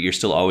me. Like you're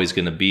still always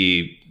going to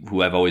be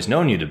who I've always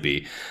known you to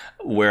be.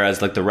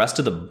 Whereas like the rest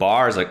of the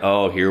bar is like,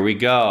 oh, here we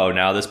go.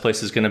 Now this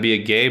place is going to be a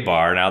gay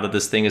bar. Now that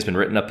this thing has been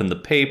written up in the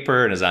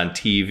paper and is on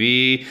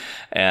TV,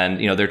 and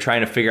they're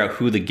trying to figure out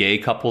who the gay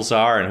couples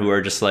are and who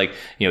are just like,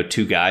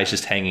 two guys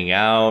just hanging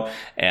out.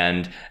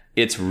 And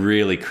it's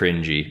really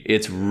cringy.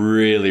 It's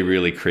really,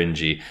 really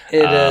cringy.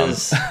 It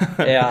is.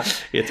 Yeah.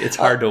 It's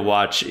hard to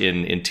watch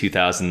in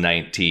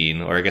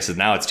 2019, or I guess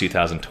now it's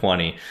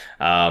 2020.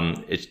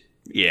 It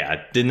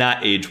did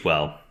not age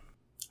well.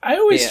 I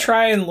always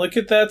try and look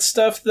at that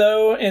stuff,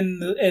 though, in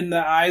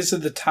the eyes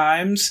of the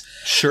times.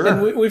 Sure.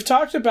 And we've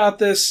talked about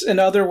this in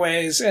other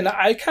ways, and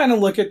I kind of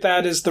look at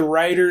that as the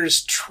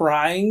writers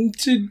trying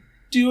to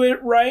do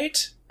it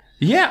right.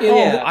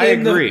 Yeah, I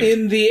agree.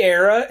 In the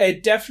era,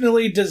 it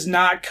definitely does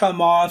not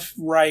come off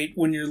right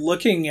when you're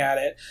looking at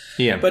it.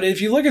 Yeah. But if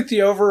you look at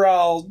the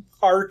overall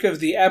arc of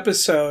the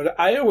episode,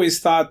 I always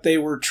thought they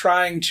were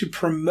trying to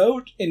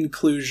promote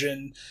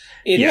inclusion.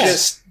 It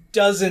just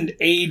doesn't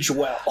age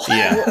well.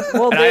 Yeah.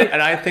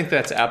 And I think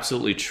that's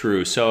absolutely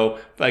true. So,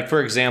 like,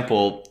 for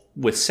example,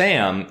 with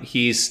Sam,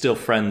 he's still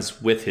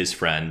friends with his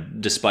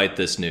friend, despite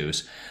this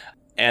news.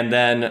 And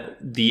then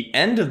the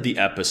end of the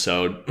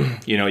episode,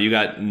 you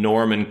got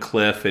Norm and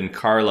Cliff and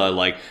Carla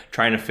like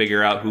trying to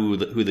figure out who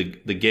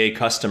the gay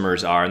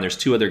customers are. And there's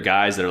two other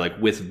guys that are like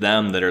with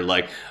them that are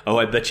like, oh,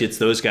 I bet you it's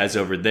those guys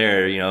over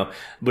there,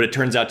 But it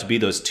turns out to be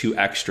those two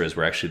extras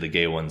were actually the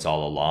gay ones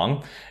all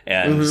along.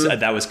 And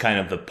that was kind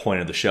of the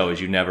point of the show, is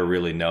you never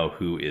really know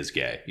who is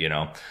gay,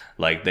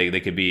 Like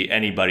they could be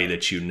anybody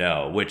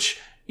that which...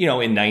 in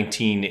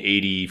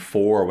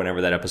 1984,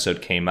 whenever that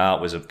episode came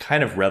out, was a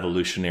kind of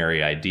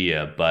revolutionary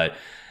idea. But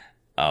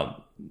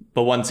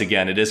once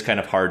again, it is kind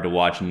of hard to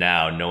watch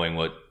now, knowing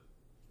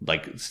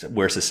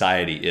where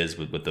society is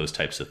with those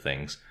types of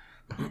things.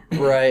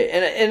 Right.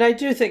 And I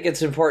do think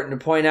it's important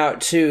to point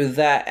out, too,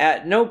 that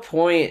at no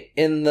point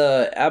in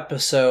the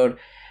episode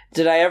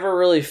did I ever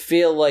really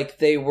feel like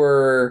they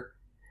were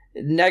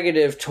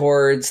negative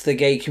towards the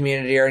gay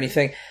community or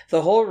anything.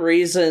 The whole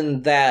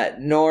reason that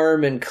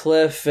Norm and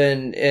Cliff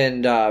and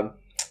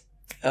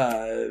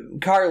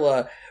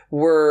Carla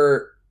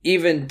were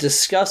even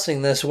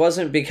discussing this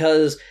wasn't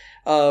because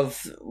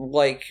of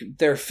like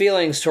their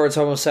feelings towards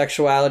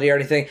homosexuality or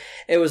anything.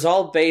 It was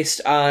all based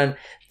on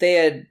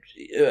they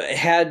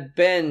had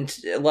been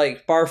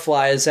like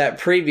barflies at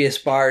previous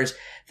bars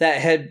that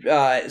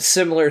had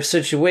similar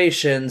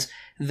situations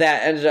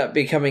that ended up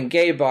becoming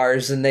gay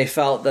bars, and they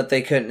felt that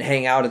they couldn't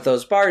hang out at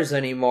those bars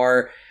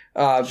anymore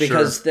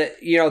because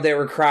they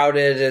were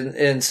crowded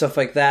and stuff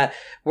like that.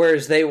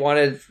 Whereas they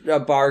wanted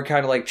a bar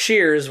kind of like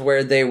Cheers,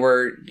 where they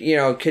were,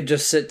 could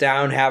just sit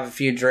down, have a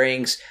few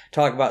drinks,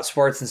 talk about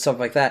sports and stuff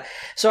like that.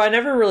 So I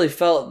never really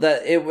felt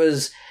that it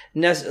was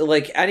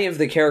like any of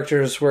the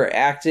characters were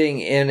acting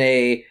in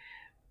a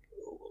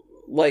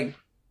like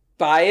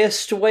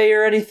biased way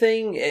or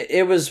anything.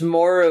 It was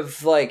more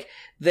of like,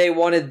 they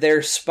wanted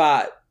their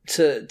spot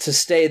to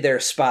stay their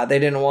spot. They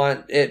didn't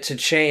want it to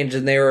change,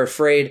 and they were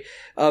afraid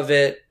of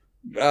it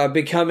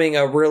becoming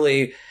a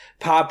really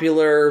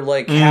popular,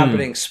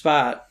 happening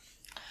spot.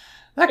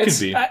 That could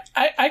be.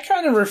 I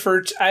kind of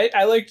refer to...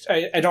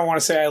 I don't want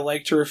to say I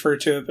like to refer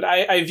to it, but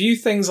I view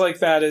things like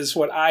that as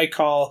what I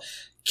call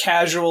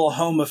casual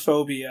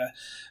homophobia,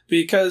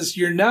 because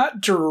you're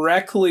not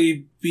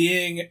directly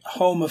being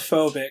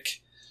homophobic.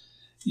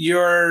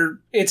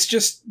 It's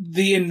just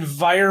the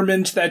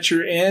environment that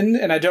you're in,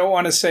 and I don't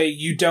want to say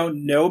you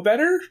don't know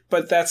better,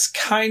 but that's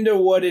kind of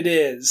what it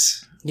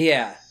is.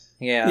 Yeah.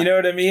 You know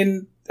what I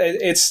mean?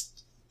 This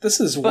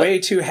is way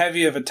too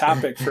heavy of a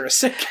topic for a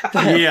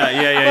sitcom.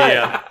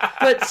 Yeah.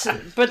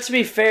 But to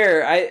be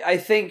fair, I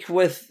think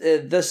with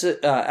this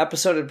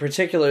episode in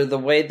particular, the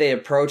way they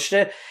approached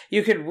it,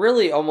 you could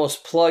really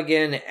almost plug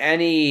in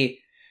any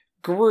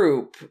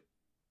group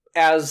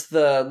as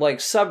the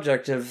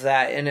subject of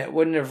that, and it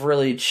wouldn't have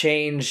really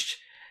changed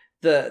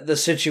the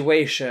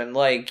situation.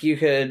 Like you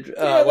could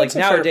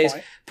nowadays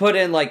put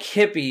in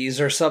hippies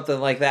or something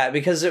like that,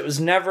 because it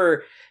was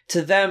never,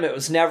 to them, it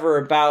was never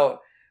about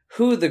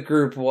who the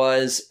group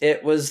was.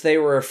 It was they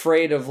were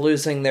afraid of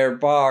losing their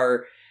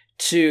bar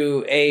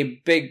to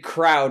a big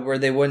crowd where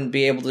they wouldn't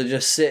be able to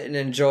just sit and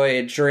enjoy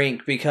a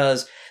drink,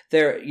 because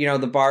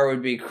the bar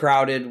would be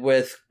crowded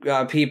with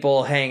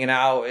people hanging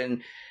out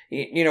and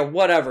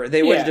whatever.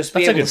 They wouldn't just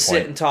be able to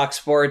sit and talk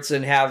sports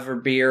and have a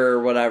beer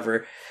or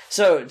whatever.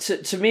 So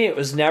to me, it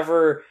was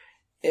never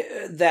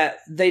that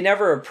they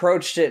never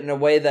approached it in a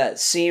way that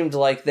seemed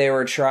like they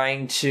were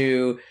trying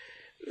to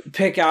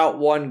pick out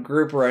one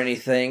group or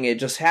anything. It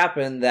just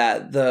happened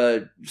that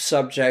the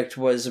subject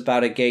was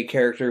about a gay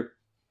character,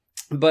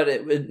 but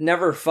it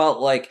never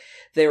felt like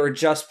they were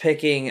just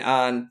picking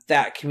on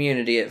that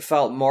community. It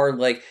felt more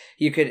like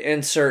you could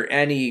insert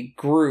any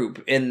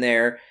group in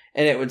there,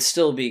 and it would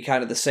still be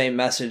kind of the same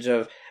message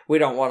of, we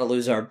don't want to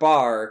lose our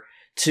bar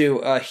to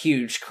a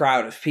huge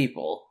crowd of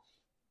people.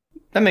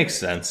 That makes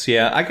sense.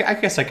 Yeah, I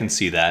guess I can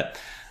see that.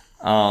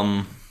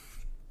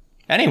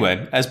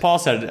 Anyway, as Paul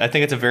said, I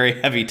think it's a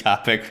very heavy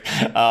topic.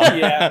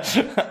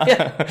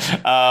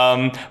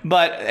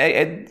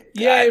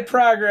 Yay,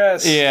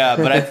 progress.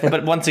 Yeah,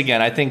 but once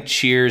again, I think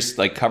Cheers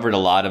covered a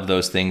lot of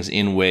those things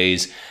in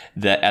ways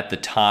that at the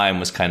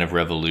time was kind of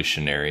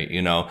revolutionary.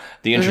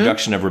 The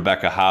introduction of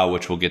Rebecca Howe,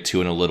 which we'll get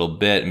to in a little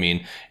bit. I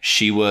mean,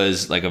 she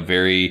was a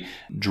very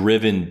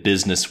driven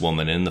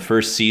businesswoman. In the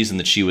first season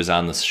that she was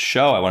on the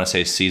show, I want to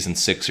say season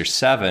 6 or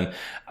 7,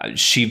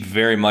 she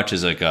very much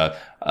is a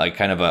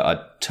kind of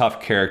a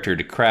tough character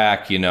to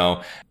crack,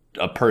 a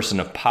person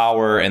of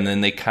power. And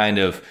then they kind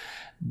of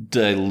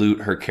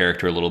dilute her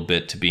character a little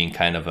bit to being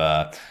kind of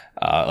a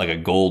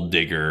gold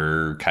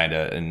digger kind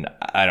of, and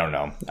I don't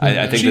know.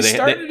 I think she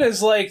started as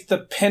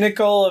the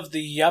pinnacle of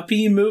the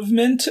yuppie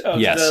movement of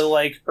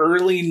the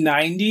early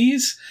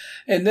 90s,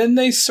 and then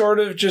they sort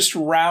of just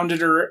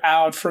rounded her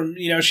out from,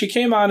 she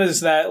came on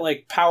as that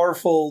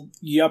powerful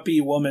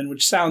yuppie woman,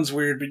 which sounds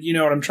weird, but you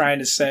know what I'm trying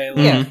to say.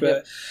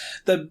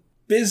 The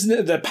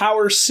business, the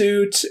power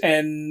suit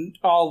and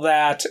all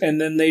that,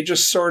 and then they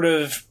just sort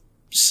of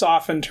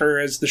softened her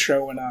as the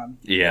show went on.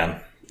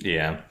 Yeah,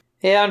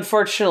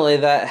 unfortunately,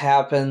 that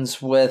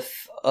happens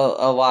with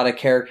a lot of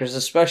characters,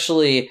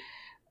 especially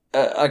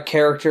a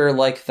character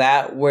like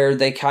that where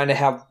they kind of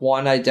have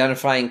one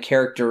identifying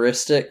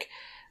characteristic.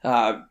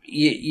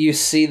 You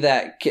see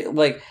that,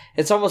 like,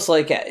 it's almost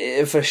like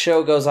if a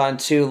show goes on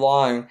too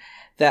long,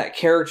 that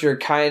character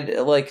kind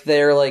of, like,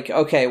 they're like,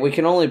 okay, we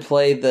can only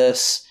play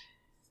this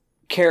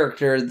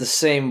character the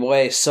same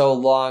way so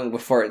long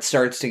before it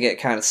starts to get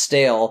kind of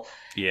stale.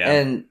 Yeah.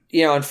 And,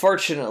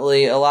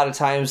 unfortunately, a lot of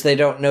times they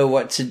don't know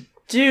what to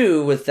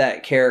do with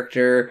that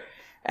character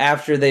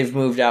after they've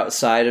moved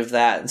outside of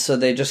that. And so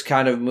they just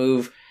kind of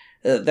move,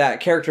 that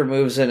character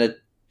moves in a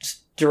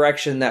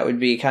direction that would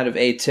be kind of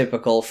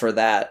atypical for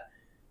that,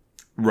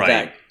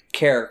 that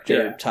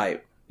character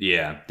type.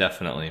 Yeah,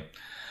 definitely.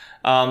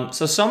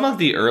 So some of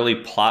the early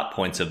plot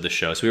points of the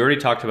show. So we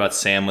already talked about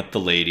Sam with the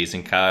ladies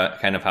and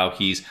kind of how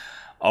he's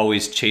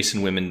always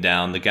chasing women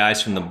down. The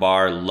guys from the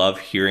bar love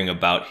hearing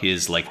about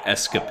his like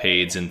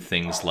escapades and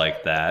things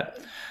like that.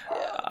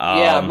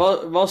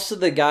 Most of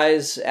the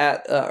guys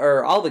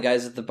or all the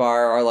guys at the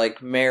bar are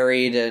like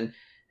married and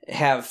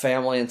have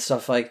family and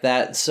stuff like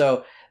that.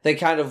 So they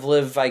kind of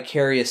live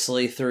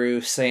vicariously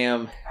through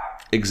Sam.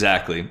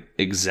 Exactly.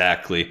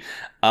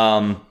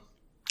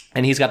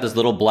 And he's got this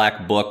little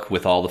black book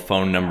with all the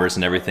phone numbers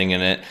and everything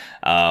in it.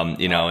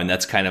 And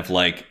that's kind of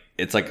like,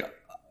 it's like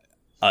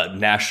a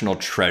national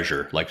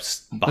treasure, like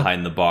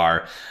behind the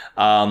bar.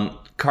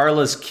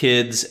 Carla's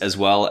kids, as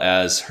well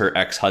as her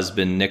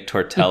ex-husband, Nick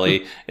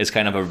Tortelli, is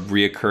kind of a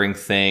reoccurring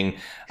thing.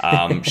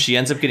 She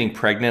ends up getting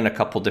pregnant a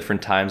couple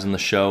different times in the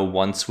show,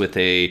 once with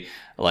a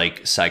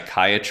like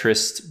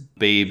psychiatrist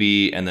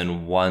baby, and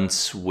then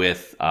once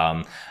with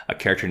a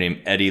character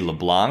named Eddie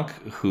LeBlanc,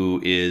 who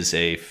is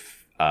a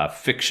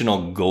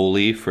fictional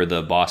goalie for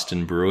the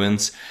Boston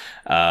Bruins.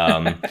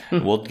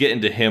 We'll get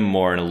into him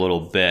more in a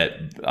little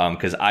bit,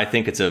 because I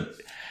think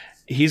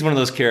he's one of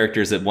those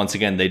characters that, once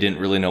again, they didn't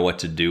really know what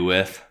to do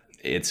with.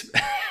 It's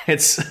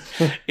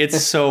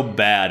so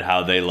bad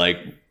how they like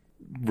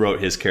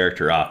wrote his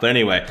character off. But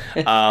anyway,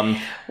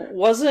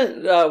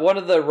 wasn't one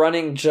of the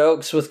running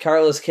jokes with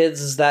Carla's kids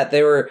is that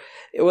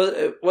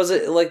was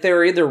it like they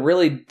were either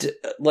really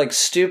like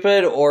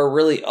stupid or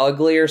really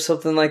ugly or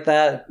something like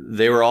that?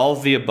 They were all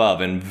of the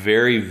above and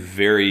very,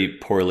 very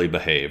poorly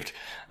behaved.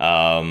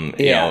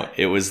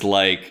 It was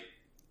like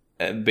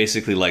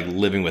basically like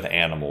living with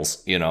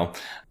animals,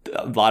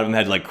 A lot of them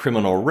had like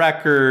criminal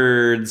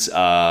records. It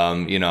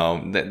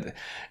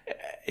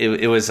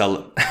was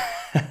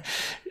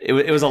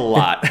it was a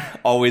lot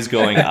always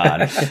going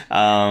on.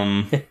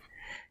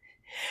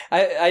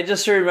 I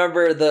just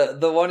remember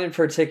the one in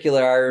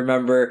particular I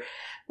remember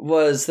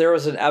was there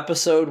was an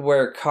episode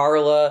where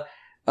Carla,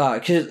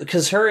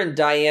 because her and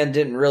Diane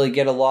didn't really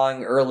get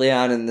along early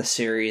on in the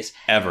series.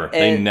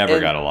 They never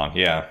got along,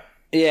 yeah.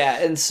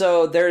 Yeah, and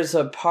so there's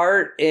a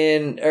part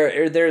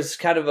or there's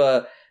kind of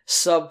a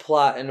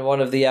subplot in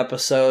one of the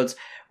episodes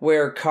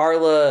where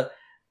Carla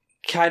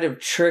kind of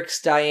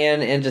tricks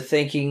Diane into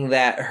thinking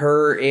that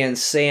her and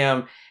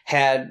Sam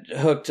had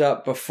hooked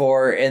up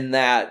before and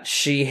that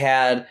she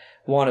had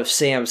one of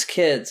Sam's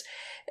kids.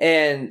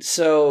 And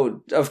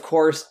so, of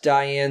course,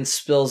 Diane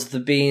spills the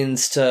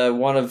beans to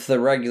one of the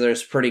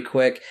regulars pretty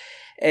quick.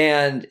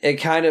 And it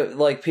kind of,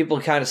 like,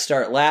 people kind of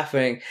start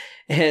laughing,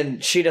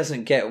 and she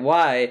doesn't get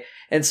why.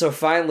 And so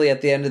finally,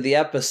 at the end of the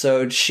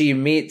episode, she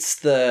meets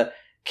the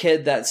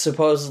kid that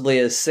supposedly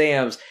is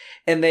Sam's,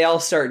 and they all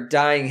start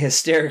dying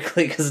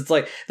hysterically because it's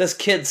like, this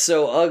kid's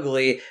so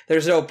ugly,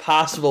 there's no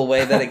possible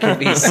way that it can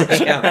be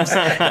Sam's.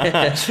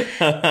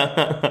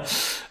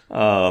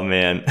 Oh,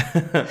 man.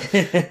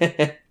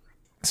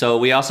 So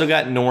we also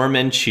got Norm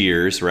and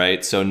Cheers,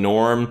 right? So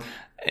Norm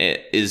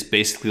is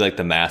basically like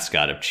the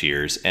mascot of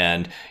Cheers,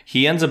 and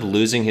he ends up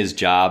losing his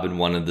job in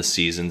one of the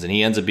seasons, and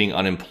he ends up being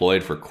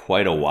unemployed for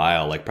quite a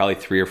while, like probably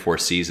 3 or 4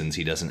 seasons.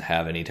 He doesn't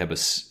have any type of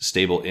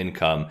stable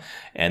income,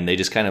 and they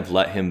just kind of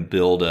let him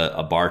build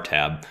a bar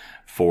tab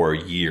for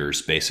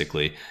years,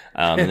 basically.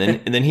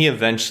 And then he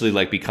eventually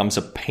like becomes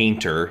a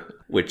painter,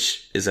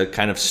 which is a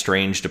kind of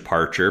strange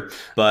departure,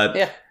 but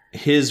yeah.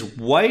 His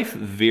wife,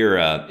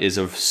 Vera, is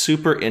a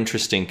super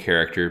interesting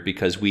character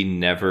because we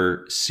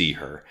never see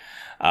her.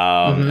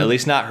 At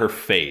least not her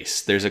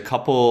face. There's a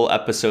couple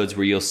episodes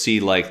where you'll see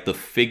like the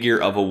figure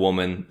of a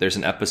woman. There's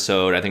an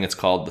episode, I think it's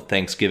called The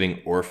Thanksgiving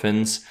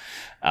Orphans.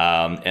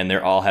 And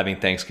they're all having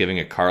Thanksgiving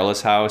at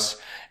Carla's house.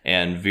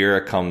 And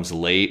Vera comes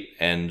late,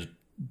 and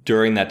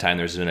during that time,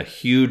 there's been a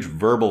huge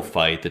verbal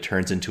fight that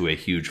turns into a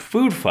huge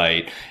food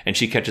fight, and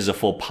she catches a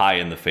full pie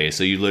in the face.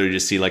 So you literally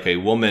just see like a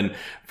woman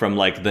from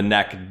like the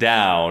neck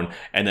down,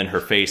 and then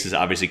her face is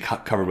obviously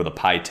covered with a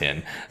pie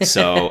tin.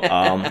 So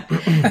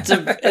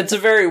it's a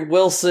very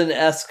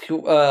Wilson-esque,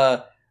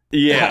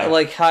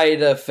 like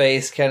hide a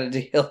face kind of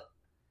deal.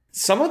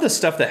 Some of the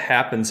stuff that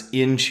happens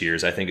in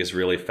Cheers, I think, is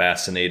really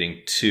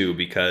fascinating too,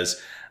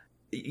 because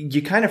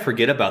you kind of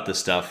forget about this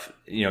stuff,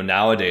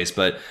 nowadays,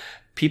 but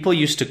people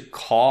used to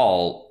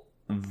call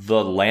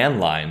the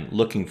landline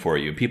looking for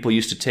you. People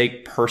used to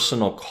take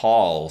personal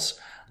calls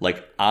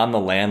like on the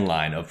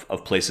landline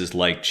of places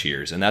like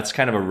Cheers. And that's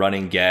kind of a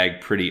running gag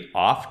pretty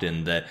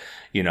often that,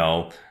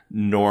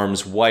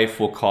 Norm's wife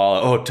will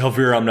call, oh, tell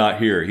Vera I'm not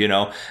here.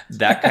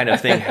 That kind of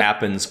thing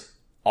happens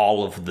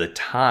all of the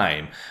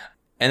time.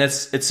 And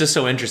it's just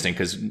so interesting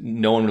because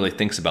no one really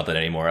thinks about that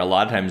anymore. A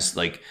lot of times,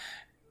 like,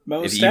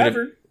 Moe's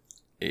Tavern.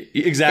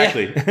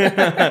 Exactly.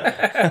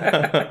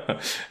 Yeah.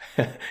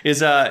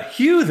 Is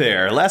Hugh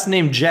there? Last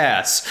name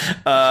Jass.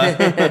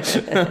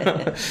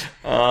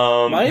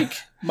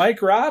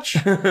 Mike Roch?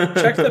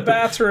 Check the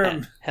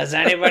bathroom. Has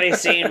anybody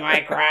seen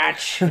Mike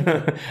Roch?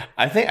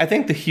 I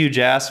think the Hugh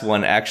Jass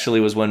one actually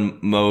was when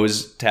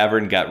Moe's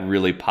Tavern got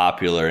really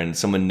popular, and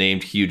someone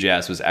named Hugh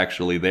Jass was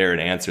actually there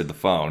and answered the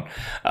phone.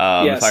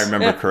 Yes. If I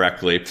remember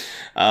correctly.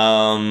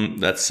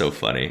 That's so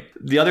funny.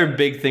 The other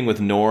big thing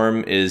with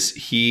Norm is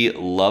he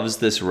loves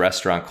this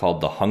restaurant called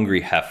the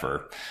Hungry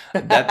Heifer.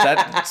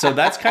 So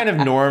that's kind of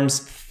Norm's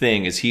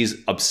thing. Is he's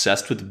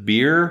obsessed with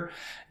beer.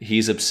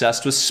 He's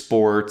obsessed with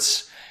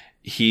sports.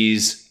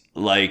 He's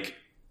like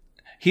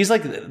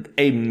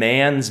a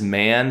man's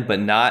man, but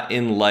not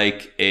in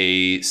like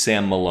a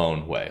Sam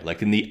Malone way,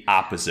 like in the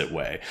opposite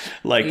way.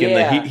 Like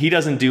he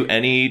doesn't do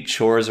any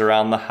chores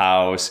around the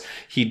house.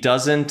 He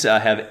doesn't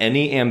have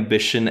any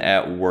ambition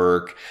at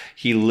work.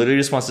 He literally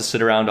just wants to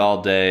sit around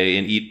all day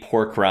and eat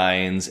pork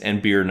rinds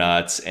and beer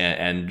nuts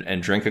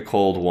and drink a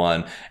cold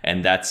one,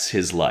 and that's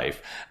his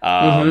life.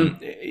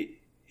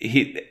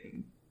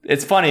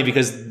 It's funny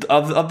because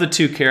of the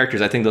two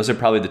characters, I think those are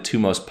probably the two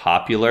most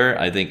popular.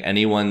 I think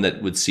anyone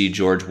that would see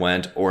George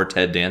Wendt or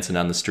Ted Danson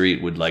on the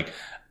street would like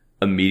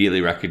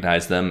immediately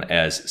recognize them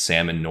as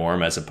Sam and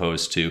Norm, as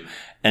opposed to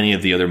any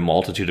of the other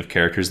multitude of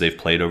characters they've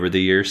played over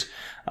the years.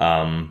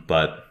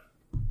 But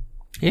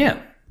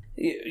yeah,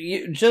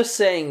 you just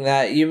saying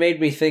that, you made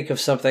me think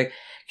of something.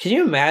 Can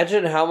you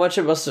imagine how much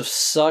it must have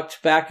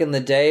sucked back in the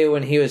day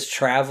when he was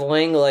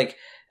traveling? Like,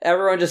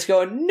 everyone just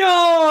going,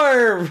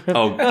 Norm!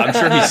 Oh, I'm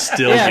sure he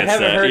still gets that. I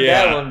haven't heard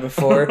that one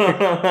before.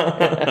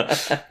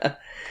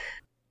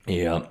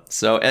 Yeah.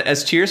 So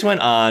as Cheers went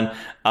on,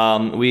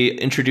 we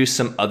introduced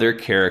some other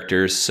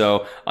characters.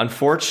 So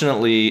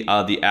unfortunately,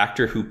 the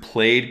actor who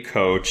played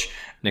Coach,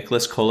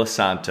 Nicholas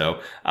Colasanto,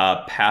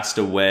 passed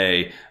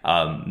away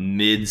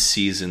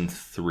mid-season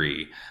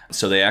 3.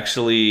 So they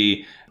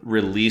actually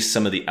released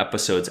some of the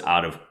episodes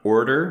out of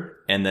order,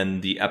 and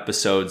then the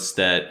episodes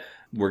that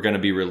were going to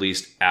be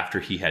released after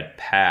he had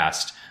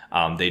passed,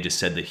 they just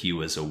said that he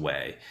was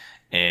away.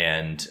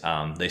 And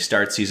they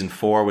start season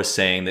 4 with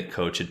saying that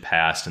Coach had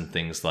passed and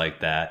things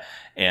like that.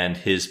 And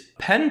his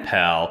pen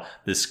pal,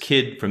 this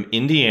kid from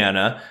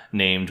Indiana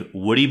named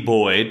Woody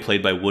Boyd,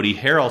 played by Woody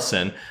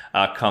Harrelson,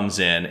 comes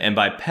in. And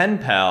by pen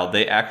pal,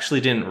 they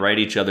actually didn't write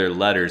each other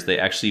letters. They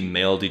actually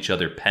mailed each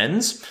other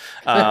pens,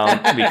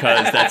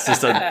 because that's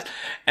just a...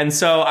 And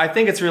so I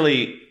think it's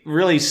really,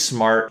 really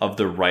smart of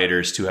the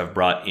writers to have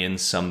brought in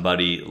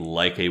somebody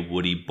like a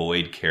Woody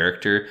Boyd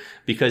character,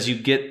 because you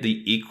get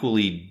the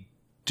equally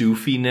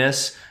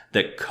doofiness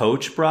that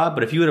Coach brought.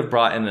 But if you would have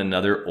brought in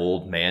another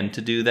old man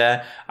to do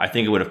that, I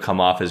think it would have come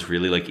off as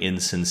really like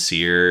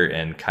insincere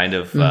and kind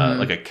of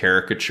like a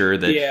caricature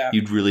that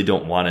you really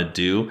don't want to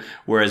do.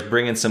 Whereas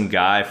bringing some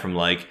guy from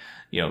like,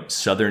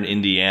 Southern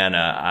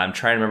Indiana, I'm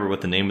trying to remember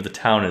what the name of the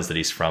town is that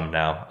he's from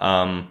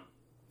now.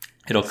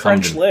 It'll come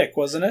French Lick,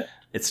 wasn't it?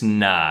 It's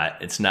not.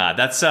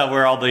 That's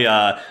where all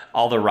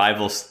the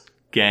rivals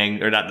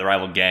gang, or not the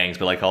rival gangs,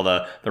 but like all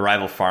the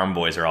rival farm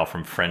boys are all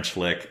from French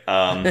Lick.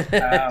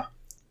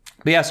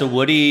 But yeah, so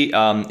Woody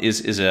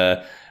is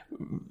a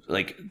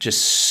like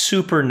just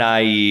super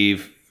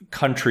naive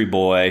country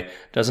boy,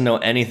 doesn't know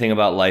anything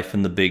about life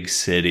in the big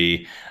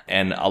city,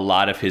 and a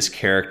lot of his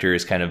character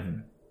is kind of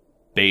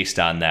based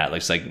on that. Like,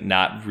 it's like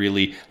not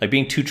really like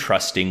being too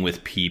trusting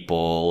with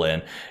people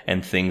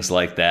and things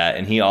like that.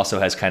 And he also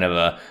has kind of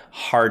a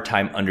hard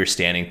time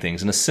understanding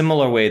things in a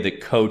similar way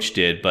that Coach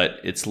did, but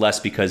it's less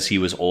because he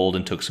was old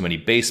and took so many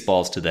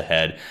baseballs to the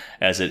head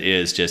as it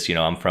is just,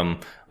 I'm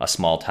from a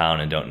small town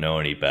and don't know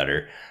any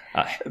better.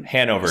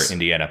 Hanover,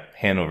 Indiana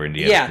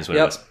is what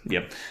it was.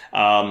 Yep.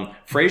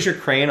 Fraser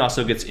Crane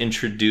also gets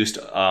introduced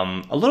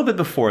a little bit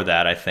before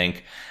that, I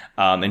think.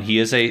 And he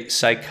is a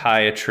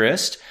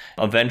psychiatrist.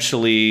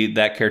 Eventually,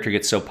 that character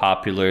gets so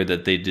popular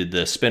that they did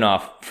the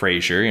spin-off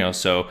Frasier,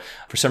 so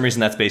for some reason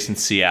that's based in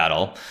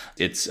Seattle.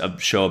 It's a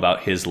show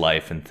about his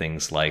life and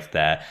things like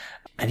that.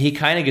 And he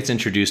kind of gets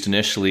introduced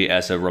initially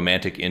as a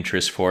romantic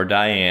interest for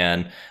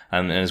Diane.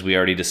 And as we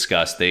already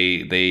discussed,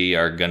 they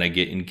are going to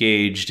get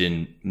engaged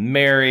and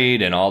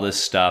married and all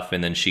this stuff.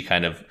 And then she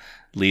kind of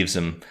leaves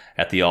him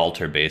at the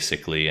altar,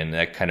 basically. And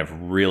that kind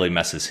of really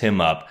messes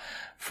him up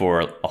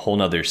for a whole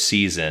nother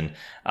season.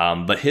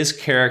 But his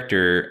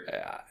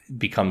character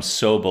becomes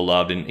so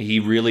beloved, and he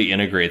really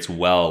integrates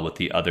well with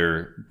the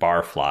other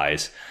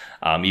barflies,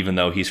 even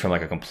though he's from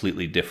like a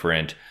completely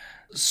different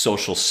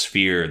social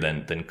sphere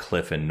than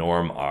Cliff and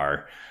Norm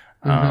are.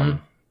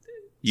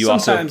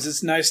 Sometimes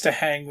it's nice to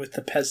hang with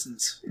the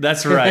peasants.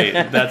 That's right.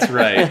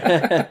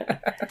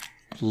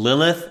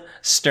 Lilith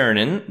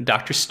Sternin,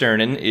 Dr.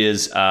 Sternin,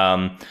 is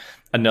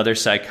another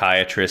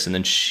psychiatrist, and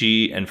then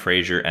she and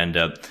Frasier end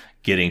up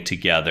getting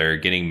together,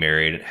 getting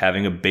married,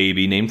 having a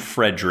baby named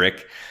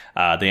Frederick.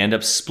 They end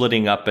up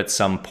splitting up at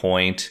some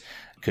point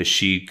because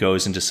she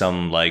goes into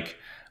some like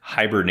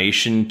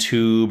hibernation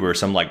tube or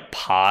some like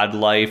pod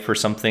life or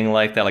something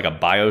like that, like a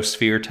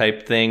biosphere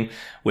type thing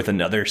with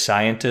another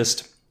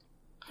scientist.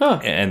 Huh.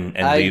 And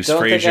leaves I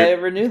don't Frasier. think I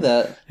ever knew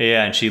that.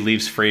 Yeah, and she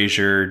leaves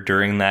Frasier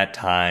during that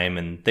time,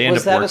 and they end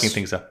up working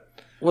things up.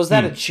 Was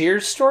that a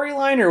Cheers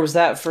storyline, or was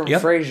that from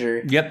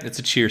Frasier? Yep, it's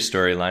a Cheers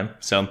storyline.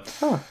 So,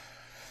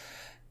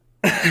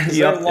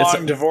 they're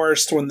long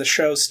divorced when the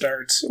show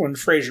starts, when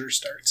Frasier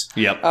starts.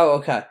 Yep. Oh,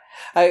 okay.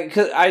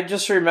 I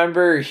just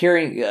remember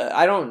hearing.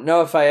 I don't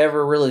know if I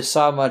ever really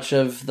saw much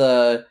of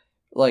the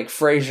like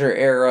Frasier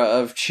era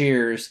of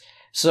Cheers.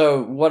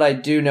 So what I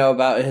do know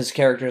about his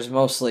character is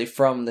mostly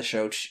from the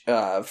show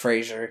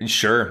Frasier.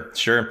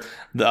 Sure.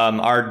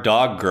 Our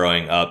dog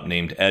growing up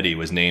named Eddie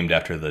was named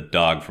after the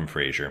dog from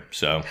Frasier.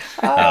 So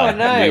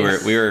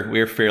nice. we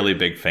were fairly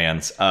big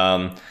fans.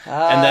 And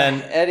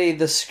then Eddie,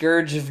 the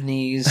scourge of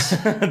knees.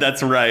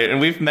 That's right.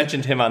 And we've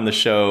mentioned him on the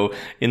show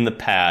in the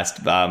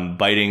past,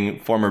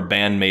 biting former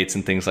bandmates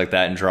and things like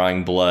that and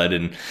drawing blood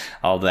and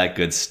all that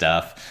good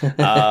stuff.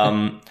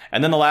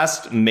 And then the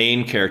last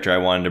main character I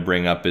wanted to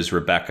bring up is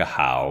Rebecca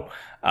Howe.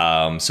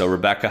 So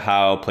Rebecca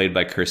Howe, played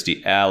by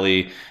Kirstie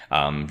Alley,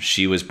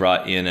 she was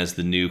brought in as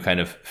the new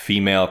kind of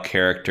female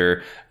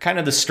character, kind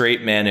of the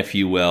straight man, if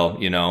you will,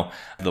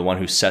 the one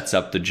who sets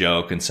up the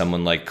joke, and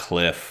someone like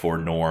Cliff or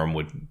Norm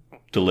would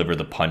deliver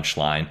the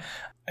punchline.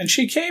 And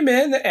she came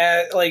in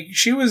at,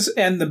 she was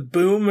in the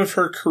boom of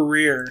her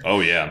career.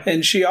 Oh, yeah.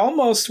 And she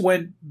almost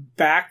went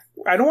back.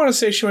 I don't want to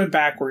say she went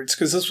backwards,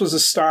 because this was a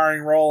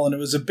starring role and it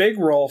was a big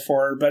role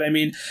for her. But I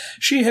mean,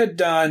 she had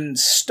done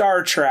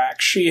Star Trek.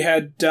 She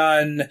had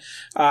done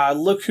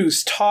Look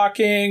Who's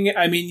Talking.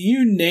 I mean,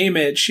 you name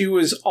it. She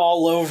was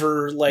all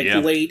over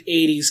late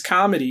 80s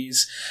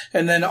comedies.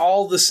 And then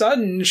all of a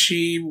sudden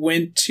she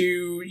went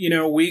to,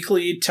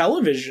 weekly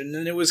television,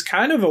 and it was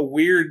kind of a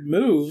weird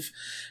move.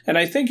 And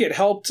I think it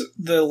helped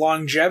the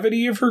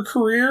longevity of her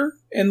career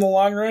in the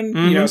long run,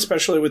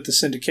 especially with the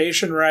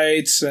syndication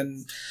rights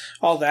and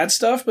all that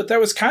stuff. But that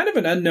was kind of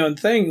an unknown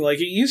thing. Like,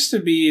 it used to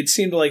be, it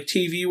seemed like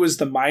TV was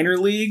the minor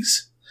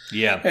leagues.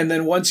 Yeah. And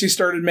then once you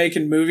started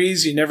making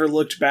movies, you never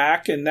looked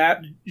back. And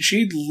that,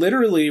 she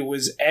literally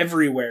was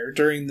everywhere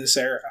during this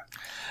era.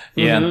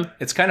 Yeah.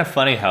 It's kind of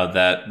funny how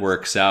that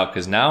works out,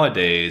 because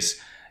nowadays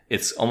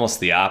it's almost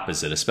the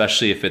opposite,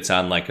 especially if it's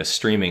on like a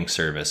streaming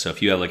service. So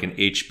if you have like an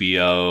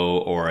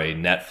HBO or a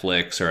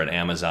Netflix or an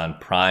Amazon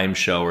Prime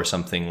show or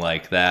something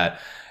like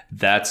that,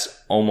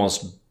 that's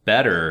almost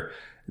better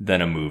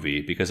than a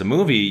movie, because a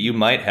movie, you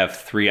might have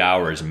 3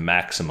 hours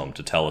maximum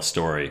to tell a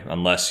story,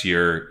 unless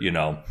you're,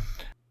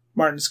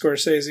 Martin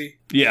Scorsese.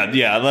 Yeah,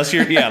 unless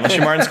you're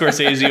Martin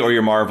Scorsese or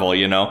you're Marvel,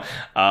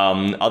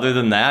 Other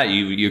than that,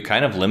 you're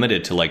kind of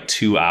limited to like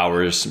 2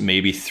 hours,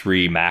 maybe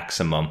 3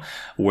 maximum.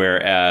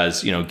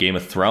 Whereas, Game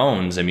of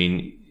Thrones, I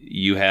mean,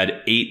 you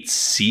had 8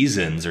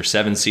 seasons or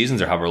 7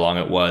 seasons or however long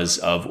it was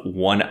of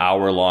 1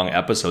 hour long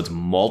episodes,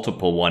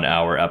 multiple 1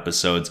 hour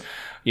episodes,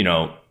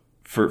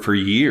 for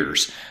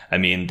years. I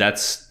mean,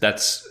 that's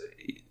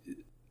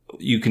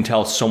you can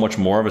tell so much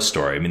more of a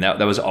story. I mean, that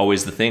was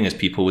always the thing, is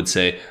people would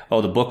say,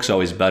 oh, the book's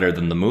always better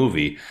than the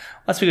movie.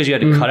 That's because you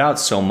had to cut out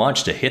so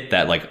much to hit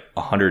that like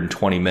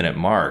 120-minute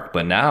mark.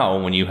 But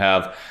now when you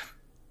have,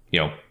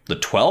 the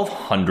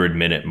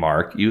 1,200-minute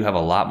mark, you have a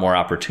lot more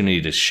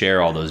opportunity to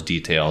share all those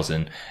details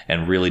and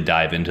really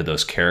dive into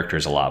those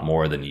characters a lot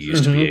more than you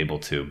used to be able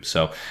to.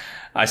 So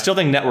I still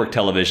think network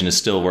television is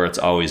still where it's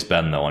always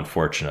been, though,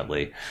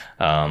 unfortunately.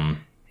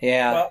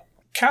 Yeah. Well,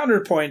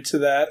 counterpoint to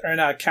that, or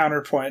not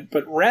counterpoint,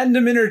 but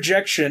random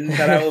interjection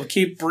that I will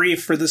keep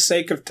brief for the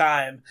sake of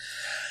time.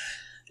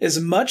 As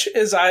much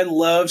as I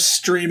love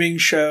streaming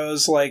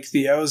shows like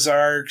The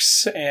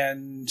Ozarks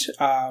and,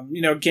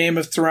 Game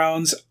of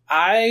Thrones,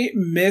 I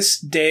miss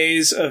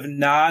days of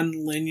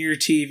non-linear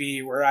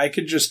TV where I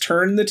could just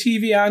turn the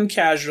TV on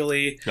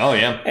casually. Oh,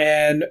 yeah.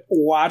 And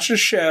watch a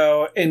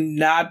show and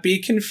not be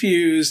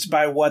confused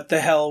by what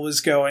the hell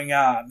was going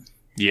on.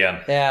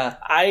 Yeah.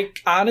 I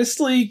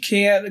honestly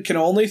can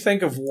only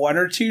think of 1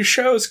 or 2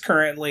 shows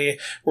currently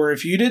where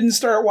if you didn't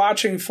start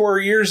watching 4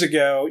 years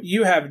ago,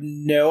 you have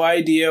no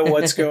idea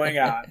what's going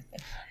on.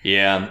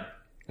 Yeah.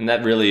 And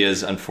that really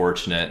is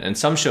unfortunate. And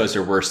some shows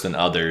are worse than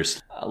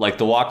others. Like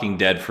The Walking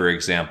Dead, for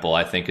example,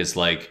 I think is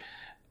like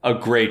a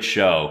great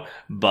show,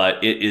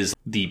 but it is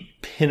the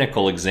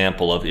pinnacle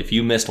example of, if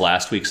you missed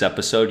last week's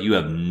episode, you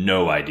have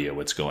no idea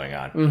what's going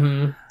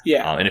on.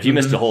 Yeah. And if you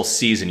missed the whole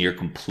season, you're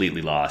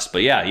completely lost.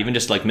 But yeah, even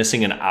just like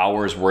missing an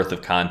hour's worth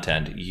of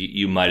content,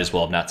 you might as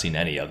well have not seen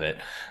any of it.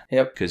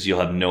 Yep. Because you'll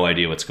have no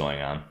idea what's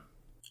going on.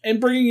 And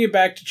bringing it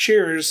back to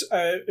Cheers,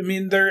 I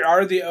mean, there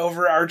are the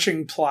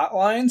overarching plot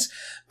lines,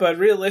 but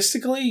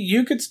realistically,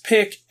 you could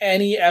pick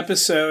any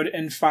episode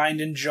and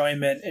find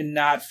enjoyment and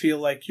not feel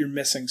like you're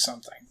missing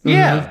something.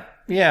 Yeah.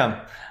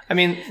 I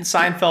mean,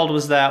 Seinfeld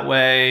was that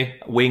way.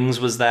 Wings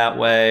was that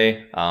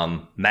way.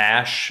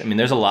 MASH. I mean,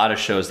 there's a lot of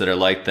shows that are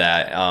like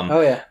that.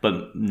 Yeah.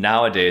 But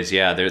nowadays,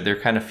 they're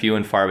kind of few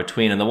and far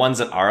between. And the ones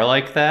that are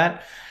like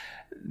that,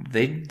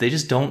 they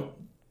just don't.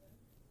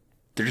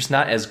 They're just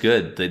not as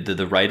good.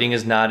 The writing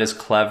is not as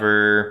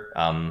clever.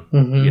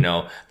 You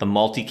know, the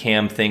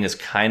multicam thing is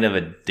kind of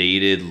a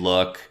dated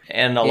look.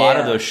 And a lot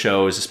of those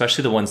shows,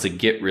 especially the ones that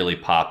get really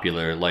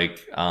popular,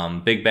 like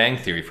Big Bang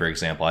Theory, for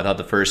example, I thought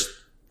the first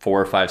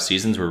 4 or 5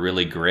 seasons were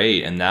really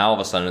great. And now all of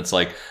a sudden it's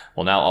like,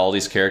 well, now all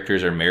these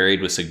characters are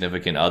married with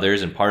significant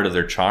others. And part of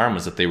their charm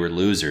was that they were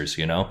losers,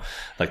 you know,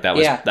 like that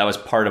was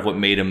part of what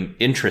made them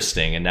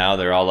interesting. And now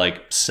they're all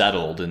like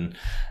settled, and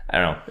I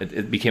don't know,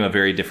 it became a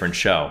very different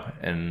show.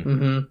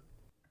 And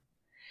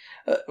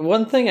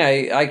one thing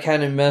I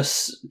kind of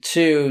miss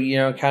too, you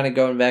know, kind of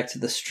going back to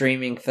the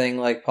streaming thing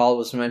like Paul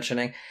was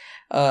mentioning,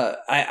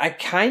 I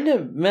kind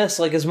of miss,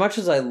 like, as much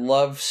as I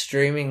love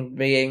streaming,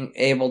 being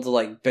able to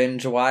like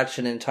binge watch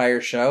an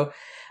entire show,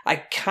 I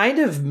kind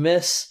of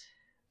miss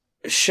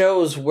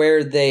shows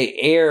where they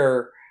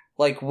air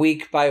like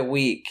week by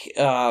week,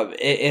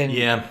 and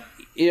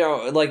you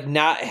know, like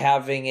not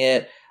having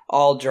it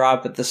all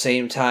drop at the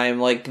same time.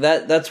 Like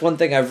that's one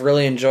thing I've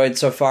really enjoyed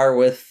so far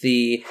with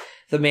the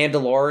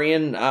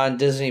Mandalorian on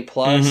Disney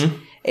Plus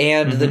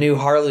and the new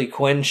Harley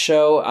Quinn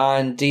show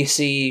on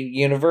DC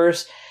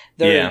Universe.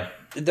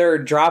 They're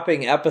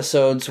dropping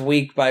episodes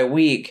week by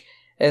week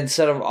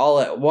instead of all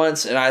at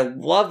once, and I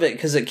love it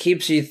because it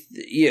keeps you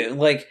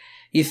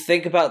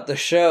think about the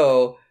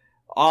show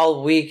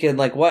all week and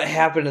like what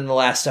happened in the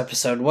last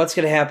episode, what's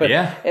going to happen.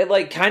 It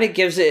like kind of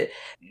gives it,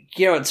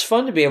 you know, it's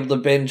fun to be able to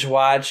binge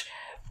watch,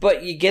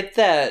 but you get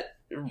that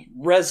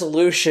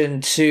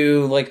resolution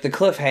to like the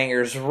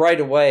cliffhangers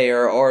right away,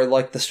 or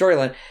like the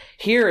storyline.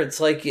 Here it's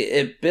like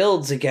it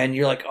builds again.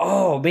 You're like,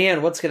 oh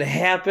man, what's going to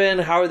happen?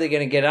 How are they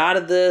going to get out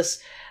of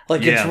this?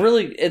 Like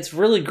it's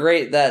really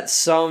great that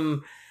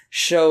some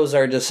shows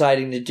are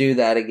deciding to do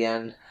that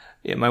again.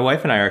 Yeah, my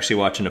wife and I are actually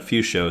watching a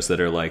few shows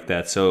that are like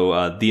that.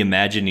 So The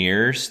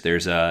Imagineers,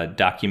 there's a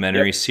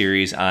documentary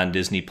series on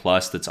Disney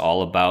Plus that's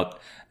all about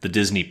the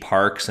Disney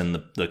parks and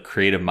the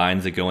creative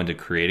minds that go into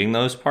creating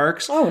those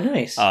parks. Oh,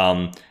 nice.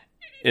 And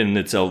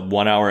it's a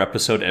 1-hour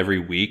episode every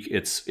week.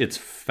 It's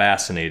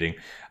fascinating.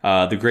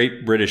 The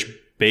Great British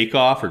Bake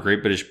Off or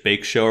Great British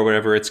Bake Show or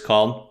whatever it's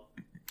called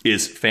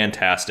is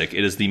fantastic.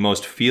 It is the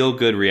most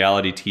feel-good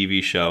reality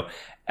TV show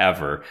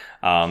ever.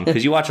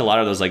 Because you watch a lot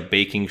of those like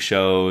baking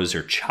shows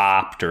or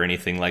Chopped or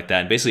anything like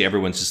that. And basically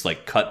everyone's just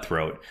like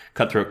cutthroat.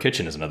 Cutthroat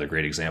Kitchen is another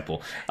great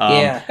example.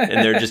 And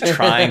they're just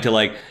trying to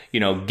like,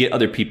 you know, get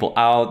other people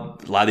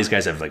out. A lot of these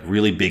guys have like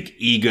really big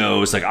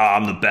egos. Like, oh,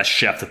 I'm the best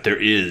chef that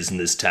there is in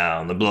this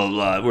town. The blah,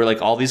 blah. Where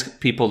like all these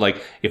people,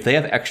 like if they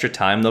have extra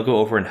time, they'll go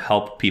over and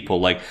help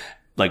people like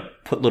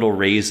put little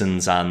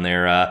raisins on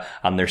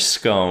their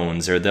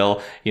scones, or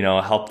they'll, you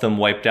know, help them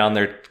wipe down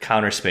their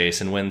counter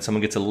space. And when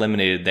someone gets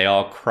eliminated, they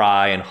all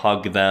cry and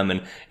hug them.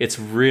 And it's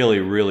really,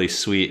 really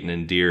sweet and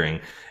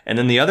endearing. And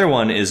then the other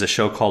one is a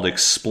show called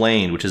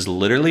Explained, which is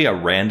literally a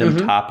random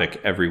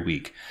topic every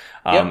week.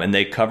 And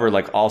they cover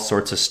like all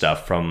sorts of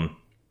stuff from,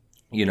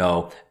 you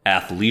know,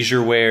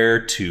 athleisure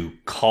wear to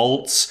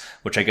cults,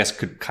 which I guess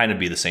could kind of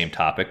be the same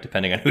topic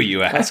depending on who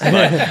you ask.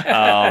 But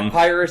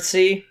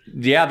piracy.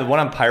 Yeah, the one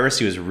on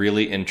piracy was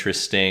really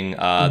interesting.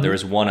 There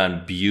was one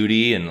on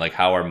beauty and like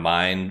how our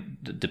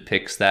mind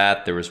depicts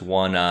that. There was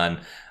one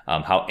on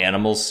how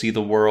animals see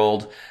the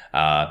world.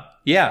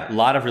 Yeah, a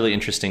lot of really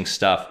interesting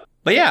stuff.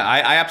 But yeah,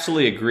 I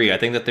absolutely agree. I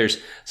think that there's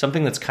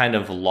something that's kind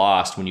of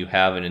lost when you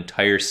have an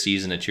entire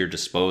season at your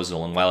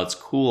disposal. And while it's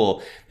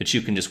cool that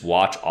you can just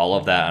watch all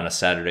of that on a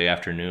Saturday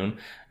afternoon,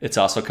 it's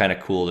also kind of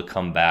cool to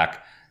come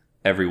back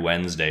every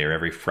Wednesday or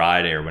every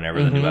Friday or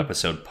whenever the new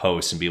episode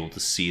posts and be able to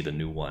see the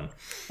new one.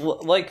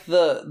 Like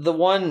the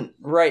one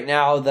right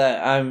now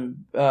that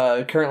I'm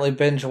currently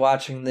binge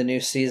watching the new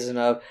season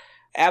of,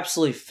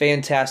 absolutely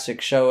fantastic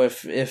show.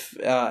 If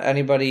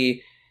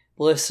anybody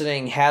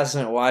listening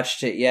hasn't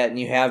watched it yet and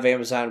you have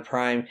Amazon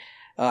Prime,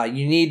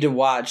 you need to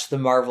watch The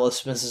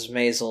Marvelous Mrs.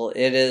 Maisel.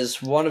 It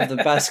is one of the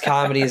best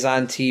comedies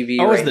on TV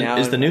now.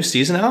 Is the new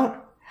season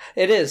out?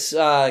 It is.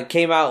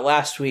 Came out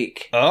last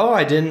week. Oh,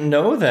 I didn't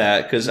know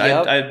that because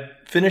I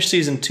finished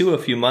season 2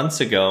 a few months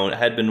ago and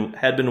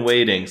had been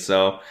waiting.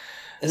 So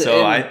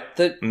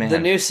the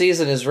new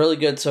season is really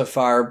good so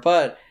far,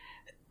 but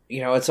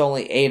you know it's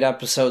only 8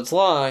 episodes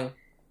long.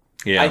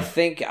 Yeah. I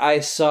think I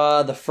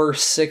saw the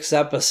first 6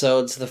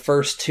 episodes the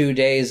first 2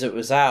 days it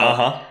was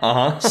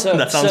out. So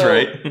that sounds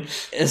right.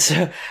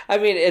 So, I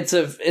mean, it's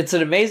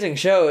an amazing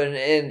show, and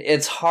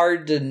it's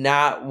hard to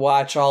not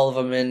watch all of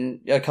them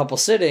in a couple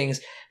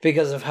sittings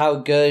because of how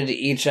good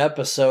each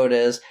episode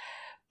is.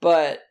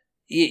 But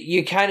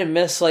you kind of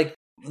miss, like,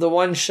 the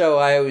one show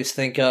I always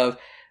think of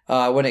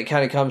when it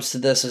kind of comes to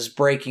this is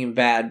Breaking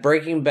Bad.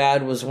 Breaking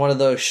Bad was one of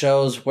those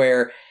shows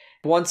where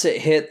once it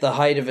hit the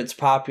height of its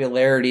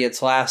popularity,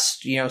 its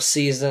last,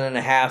 season and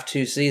a half,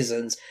 2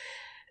 seasons,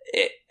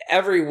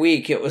 every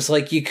week it was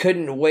like you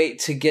couldn't wait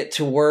to get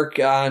to work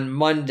on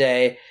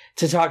Monday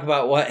to talk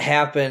about what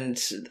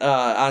happened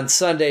on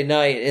Sunday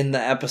night in the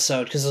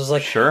episode. Because it was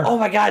like, sure. Oh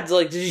my God,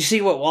 like, did you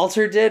see what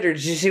Walter did? Or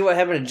did you see what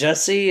happened to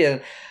Jesse?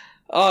 And it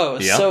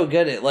was so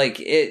good.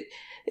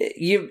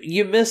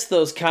 you miss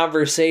those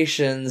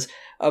conversations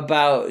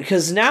about,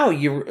 because now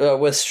you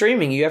with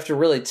streaming you have to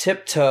really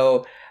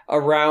tiptoe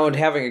around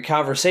having a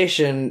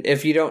conversation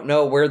if you don't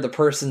know where the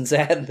person's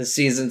at in the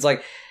season. It's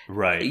like,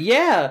 right,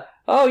 yeah,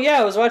 oh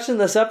yeah, I was watching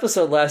this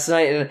episode last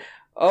night and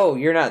oh,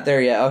 you're not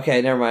there yet.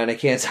 Okay, never mind. I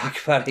can't talk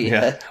about it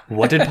yet.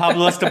 What did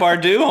Pablo Escobar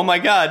do? Oh my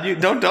God! You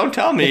don't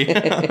tell me.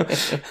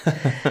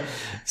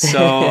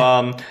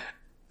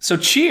 So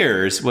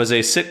Cheers was a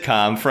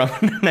sitcom from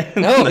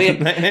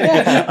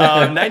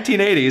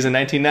 1980s and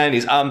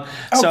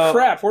 1990s.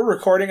 Crap! We're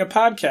recording a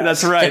podcast.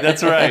 That's right.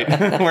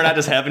 We're not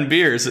just having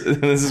beers.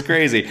 This is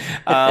crazy.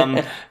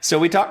 So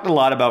we talked a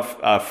lot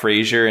about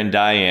Frasier and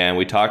Diane.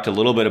 We talked a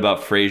little bit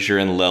about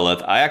Frasier and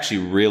Lilith. I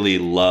actually really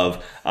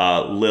love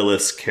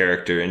Lilith's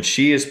character, and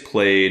she is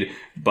played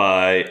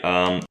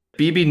by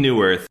Bebe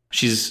Neuwirth.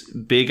 She's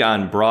big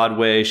on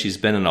Broadway. She's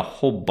been in a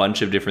whole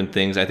bunch of different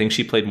things. I think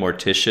she played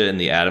Morticia in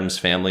The Addams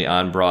Family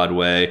on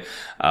Broadway.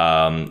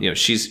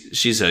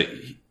 She's a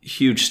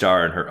huge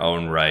star in her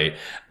own right.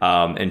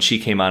 And she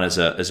came on as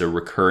a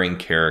recurring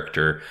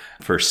character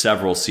for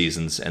several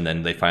seasons, and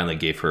then they finally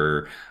gave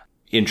her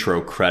intro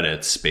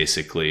credits,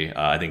 basically,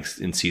 I think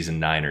in season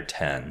 9 or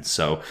 10.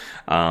 So,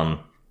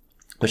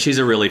 but she's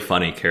a really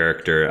funny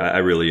character. I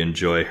really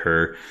enjoy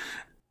her.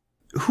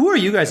 Who are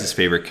you guys'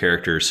 favorite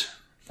characters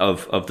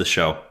of the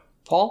show?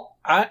 Paul?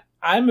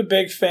 I'm a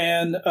big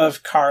fan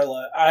of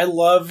Carla. I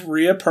love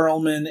Rhea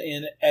Perlman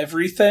in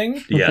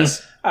everything.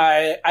 Yes.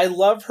 I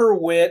love her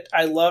wit.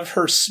 I love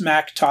her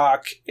smack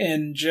talk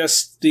and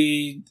just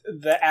the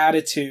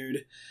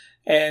attitude.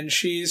 And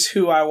she's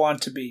who I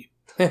want to be.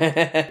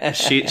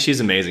 She's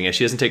amazing. Yeah,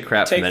 she doesn't take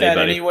crap from anybody. Take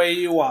that any way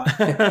you want.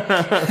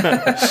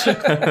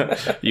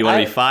 You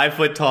want to be 5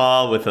 foot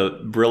tall with a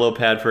Brillo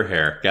pad for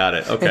hair. Got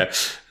it. Okay.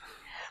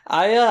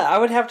 I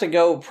would have to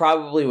go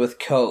probably with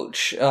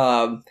Coach.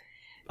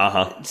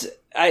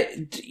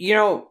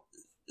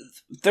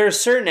 There's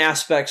certain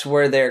aspects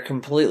where they're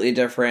completely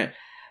different,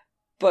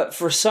 but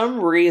for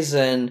some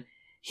reason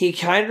he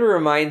kind of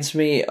reminds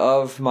me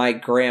of my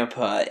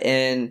grandpa,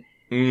 and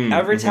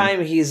every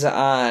time he's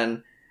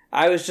on,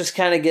 I was just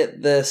kind of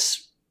get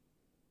this,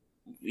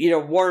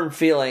 warm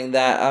feeling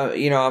that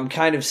I'm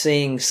kind of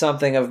seeing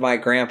something of my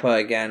grandpa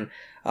again,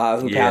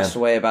 who passed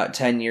away about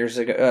 10 years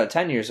ago.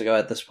 10 years ago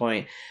at this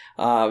point.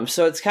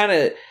 So it's kind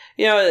of,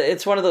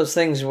 it's one of those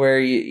things where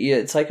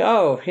it's like,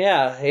 oh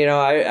yeah,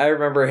 I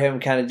remember him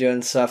kind of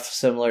doing stuff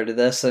similar to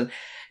this, and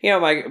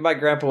my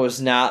grandpa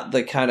was not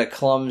the kind of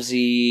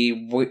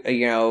clumsy,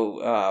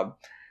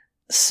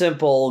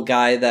 simple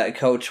guy that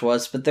Coach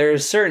was, but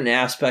there's certain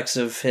aspects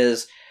of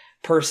his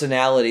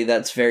personality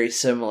that's very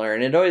similar,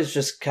 and it always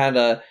just kind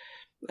of,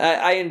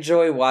 I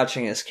enjoy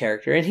watching his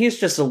character, and he's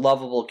just a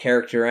lovable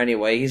character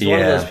anyway. He's one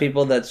of those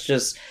people that's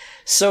just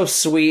so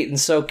sweet and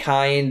so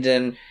kind,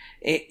 and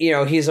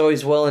he's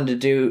always willing to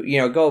do,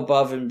 go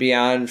above and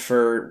beyond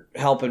for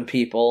helping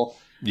people.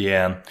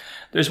 Yeah.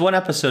 There's one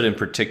episode in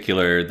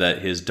particular that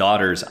his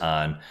daughter's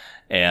on,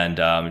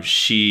 and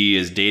she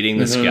is dating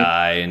this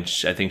guy, and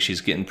I think she's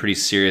getting pretty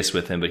serious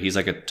with him, but he's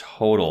like a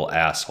total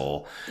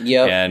asshole.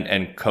 Yep.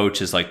 And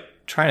Coach is like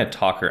trying to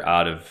talk her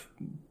out of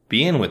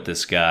being with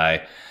this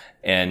guy,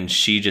 and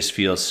she just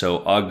feels so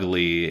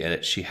ugly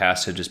that she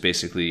has to just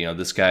basically,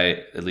 this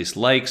guy at least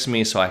likes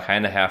me, so I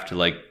kind of have to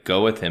like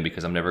go with him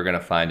because I'm never going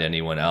to find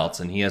anyone else.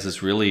 And he has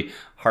this really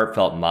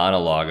heartfelt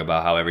monologue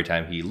about how every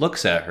time he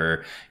looks at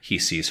her, he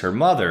sees her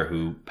mother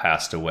who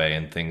passed away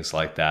and things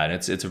like that.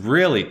 And it's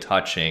really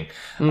touching.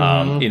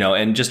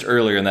 And just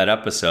earlier in that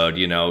episode,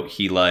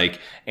 he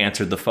like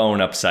answered the phone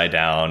upside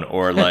down,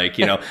 or like,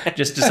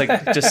 just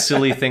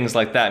silly things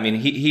like that. I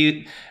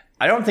mean,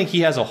 I don't think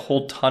he has a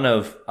whole ton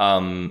of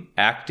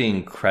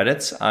acting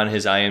credits on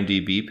his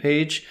IMDb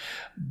page,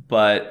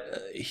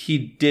 but he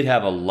did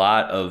have a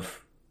lot of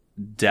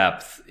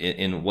depth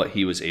in what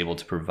he was able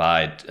to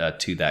provide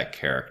to that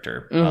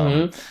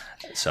character.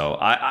 So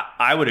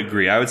I would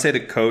agree. I would say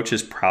that Coach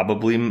is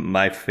probably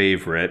my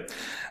favorite.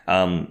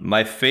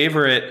 My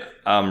favorite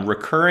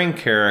recurring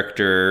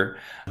character,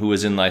 who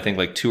was in, I think,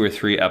 like 2 or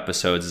 3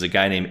 episodes, is a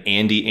guy named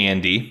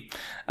Andy.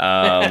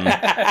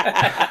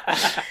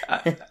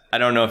 I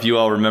don't know if you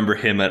all remember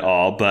him at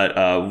all, but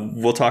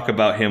we'll talk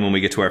about him when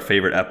we get to our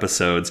favorite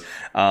episodes.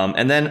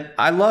 And then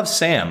I love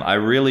Sam. I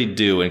really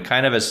do. And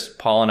kind of as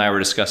Paul and I were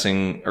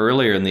discussing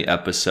earlier in the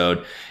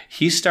episode,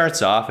 he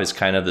starts off as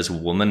kind of this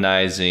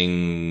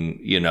womanizing,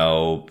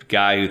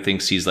 guy who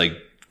thinks he's like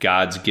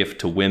God's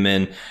gift to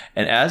women.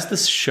 And as the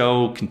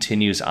show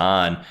continues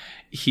on,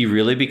 he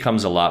really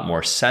becomes a lot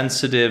more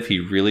sensitive. He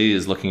really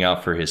is looking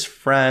out for his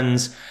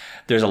friends.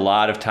 There's a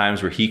lot of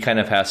times where he kind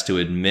of has to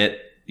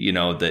admit,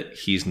 that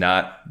he's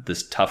not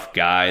this tough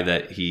guy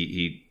that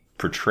he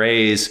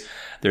portrays.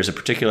 There's a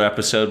particular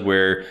episode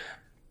where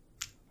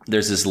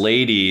there's this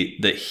lady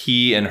that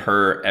he and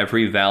her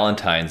every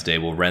Valentine's Day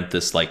will rent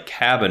this like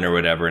cabin or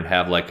whatever and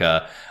have like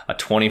a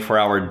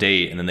 24-hour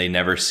date, and then they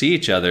never see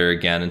each other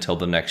again until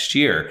the next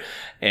year.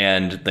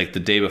 And like the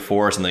day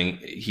before or something,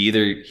 he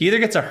either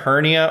gets a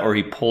hernia or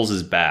he pulls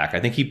his back. I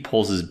think he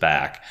pulls his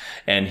back,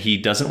 and he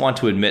doesn't want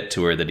to admit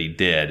to her that he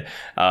did.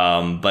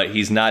 But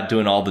he's not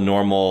doing all the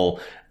normal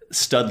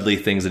studly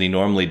things that he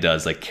normally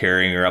does, like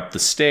carrying her up the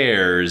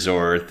stairs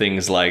or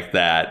things like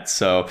that.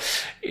 So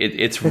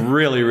it's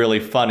really,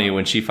 really funny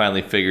when she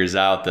finally figures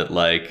out that,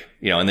 like,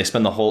 you know, and they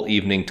spend the whole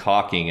evening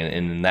talking, and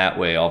in that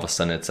way, all of a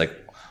sudden it's like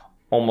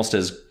almost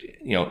as,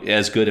 you know,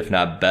 as good, if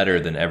not better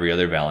than every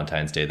other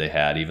Valentine's Day they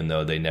had, even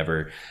though they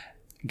never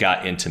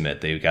got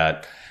intimate. They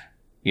got,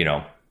 you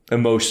know,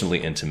 emotionally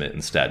intimate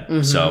instead.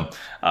 Mm-hmm. So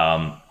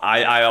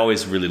I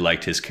always really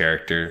liked his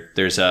character.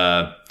 There's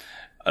a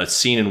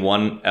scene in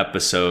one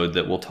episode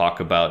that we'll talk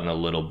about in a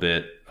little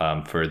bit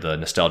for the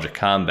Nostalgic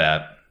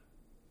Combat,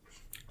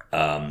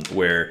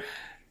 where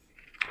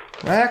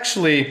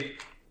actually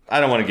I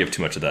don't want to give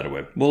too much of that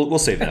away. We'll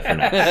save that for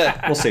now.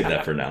 We'll save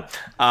that for now.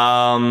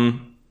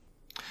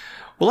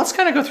 Well, let's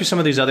kind of go through some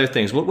of these other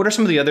things. What are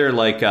some of the other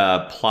like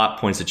plot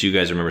points that you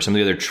guys remember? Some of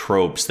the other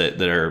tropes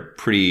that are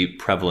pretty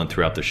prevalent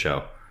throughout the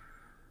show?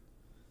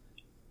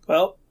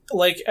 Well,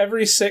 like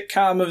every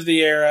sitcom of the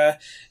era,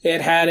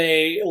 it had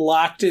a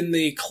locked in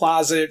the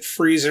closet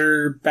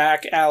freezer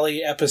back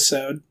alley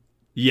episode.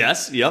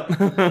 Yes. Yep.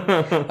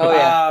 Oh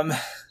yeah.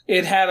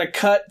 It had a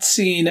cut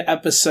scene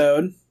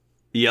episode.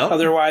 Yep.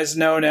 Otherwise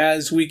known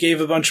as "We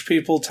Gave a Bunch of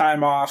People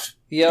Time Off."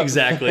 Yep.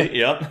 Exactly.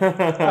 Yep.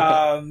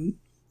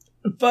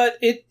 But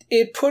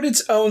it put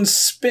its own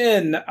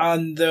spin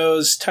on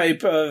those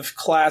type of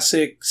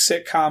classic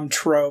sitcom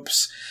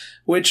tropes,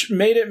 which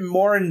made it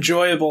more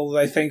enjoyable,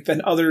 I think,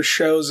 than other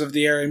shows of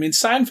the era. I mean,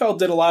 Seinfeld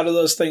did a lot of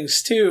those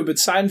things too, but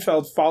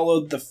Seinfeld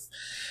followed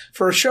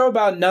for a show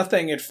about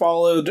nothing, it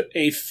followed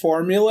a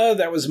formula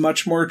that was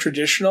much more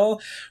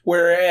traditional,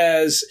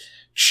 whereas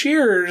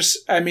Cheers,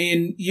 I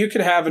mean, you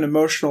could have an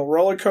emotional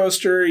roller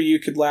coaster, you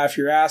could laugh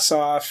your ass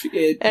off.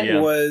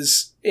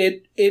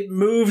 It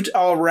moved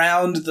all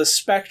around the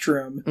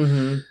spectrum.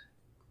 Mm-hmm.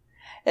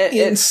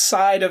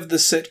 Inside of the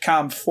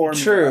sitcom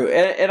formula. True,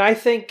 and I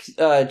think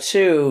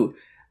too,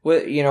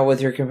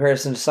 with your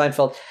comparison to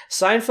Seinfeld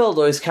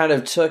always kind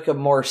of took a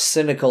more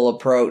cynical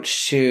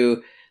approach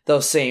to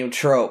those same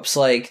tropes.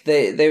 Like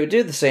they would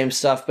do the same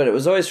stuff, but it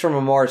was always from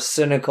a more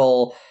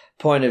cynical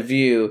point of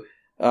view,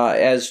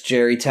 as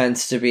Jerry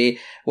tends to be.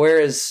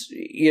 Whereas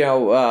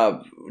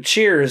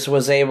Cheers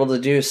was able to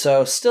do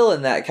so still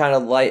in that kind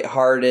of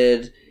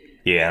lighthearted,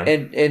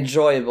 and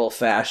enjoyable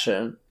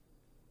fashion.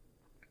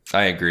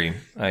 I agree.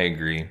 I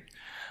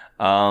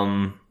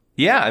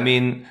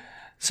mean,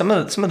 some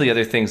of the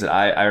other things that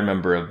I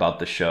remember about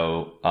the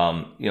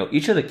show,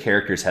 each of the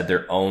characters had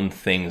their own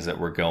things that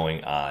were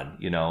going on.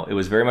 You know, it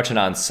was very much an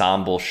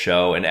ensemble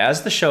show. And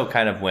as the show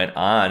kind of went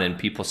on and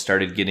people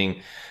started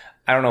getting,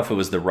 I don't know if it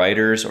was the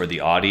writers or the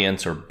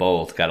audience or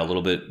both, got a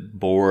little bit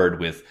bored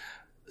with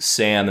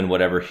Sam and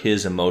whatever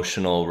his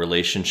emotional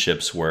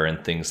relationships were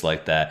and things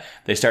like that,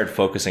 they started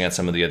focusing on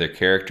some of the other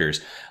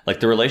characters.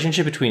 Like the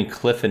relationship between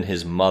Cliff and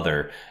his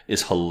mother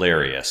is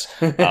hilarious.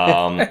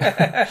 And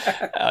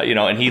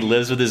he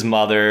lives with his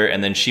mother,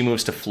 and then she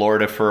moves to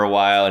Florida for a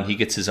while, and he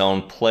gets his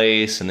own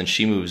place, and then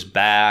she moves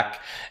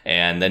back,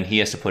 and then he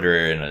has to put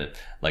her in a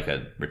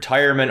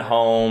retirement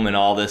home and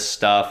all this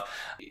stuff.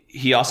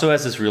 He also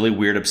has this really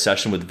weird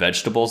obsession with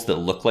vegetables that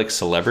look like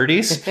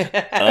celebrities.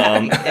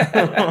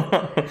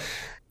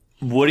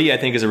 Woody, I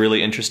think, is a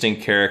really interesting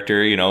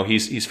character. You know,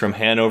 he's from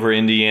Hanover,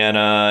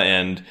 Indiana,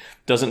 and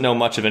doesn't know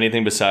much of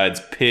anything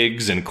besides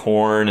pigs and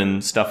corn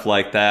and stuff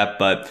like that.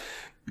 But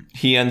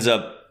he ends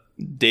up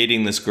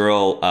dating this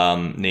girl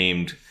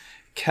named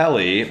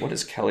Kelly. What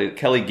is Kelly?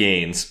 Kelly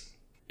Gaines.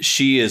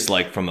 She is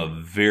like from a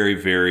very,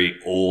 very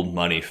old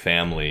money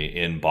family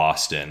in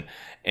Boston.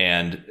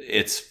 And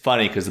it's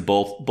funny because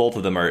both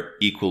of them are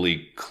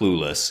equally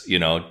clueless. You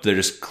know, they're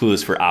just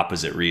clueless for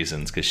opposite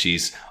reasons, because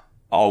she's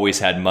always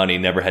had money,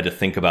 never had to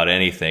think about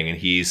anything, and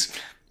he's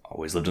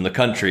always lived in the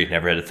country,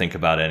 never had to think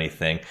about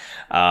anything.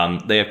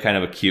 They have kind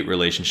of a cute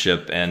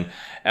relationship, and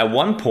at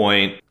one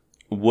point,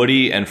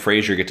 Woody and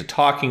Frasier get to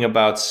talking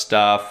about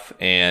stuff,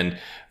 and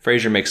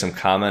Frasier makes some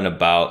comment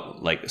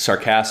about, like,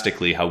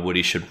 sarcastically, how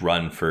Woody should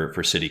run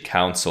for city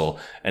council,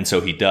 and so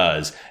he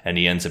does, and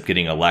he ends up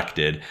getting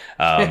elected.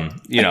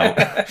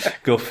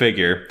 Go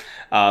figure.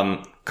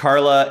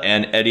 Carla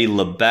and Eddie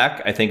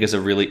LeBeck, I think, is a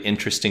really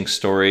interesting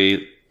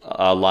story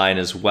line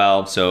as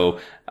well. So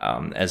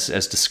as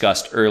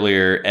discussed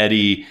earlier,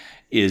 Eddie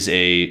is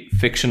a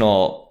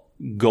fictional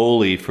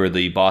goalie for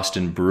the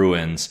Boston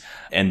Bruins,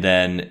 and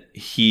then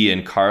he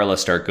and Carla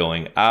start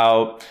going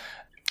out.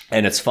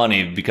 And it's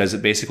funny because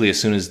basically as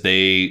soon as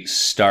they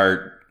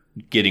start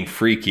getting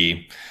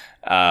freaky,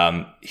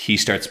 he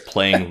starts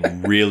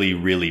playing really,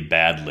 really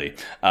badly,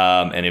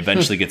 and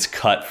eventually gets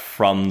cut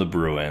from the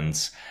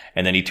Bruins.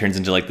 And then he turns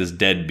into like this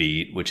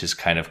deadbeat, which is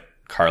kind of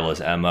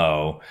Carla's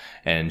MO,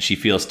 and she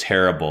feels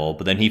terrible.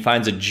 But then he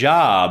finds a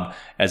job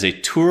as a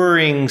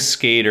touring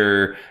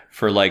skater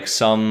for like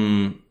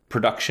some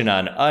production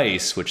on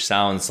ice, which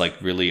sounds like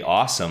really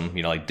awesome,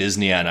 like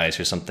Disney on Ice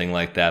or something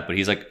like that. But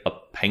he's like a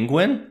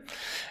penguin.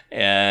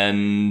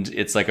 And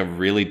it's like a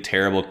really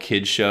terrible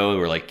kid show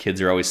where like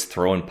kids are always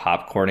throwing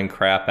popcorn and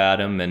crap at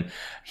him. And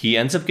he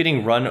ends up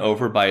getting run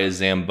over by a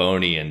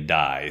Zamboni and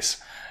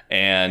dies.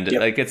 And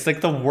like it's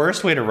like the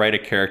worst way to write a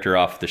character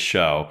off the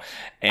show.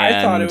 And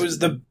I thought it was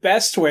the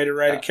best way to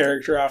write a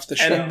character off the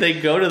show. And they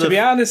go to be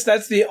honest,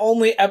 that's the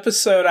only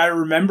episode I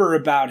remember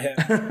about him.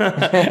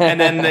 And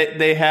then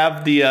they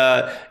have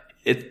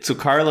so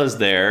Carla's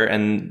there,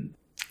 and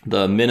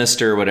the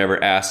minister or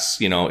whatever asks,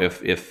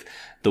 if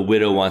the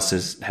widow wants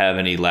to have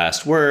any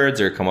last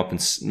words or come up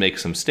and make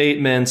some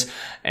statements,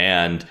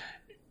 and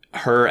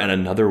her and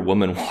another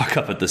woman walk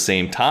up at the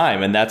same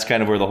time. And that's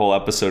kind of where the whole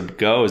episode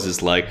goes,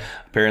 is like,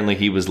 apparently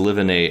he was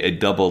living a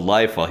double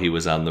life while he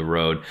was on the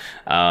road.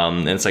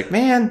 And it's like,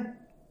 man,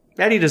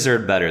 Eddie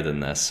deserved better than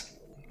this.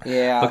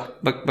 Yeah.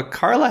 But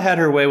Carla had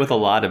her way with a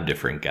lot of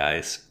different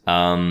guys.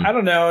 I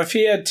don't know. If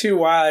he had two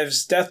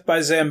wives, death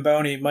by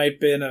Zamboni might have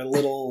been a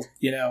little,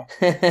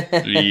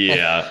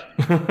 Yeah.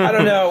 I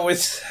don't know.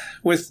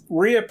 With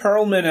Rhea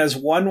Perlman as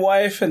one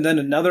wife and then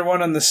another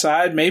one on the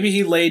side, maybe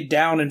he laid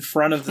down in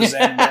front of the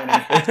Zamboni.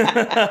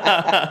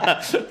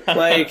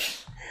 Like,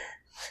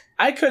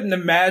 I couldn't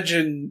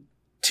imagine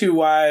two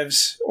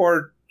wives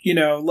or,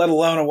 let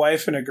alone a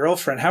wife and a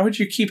girlfriend. How would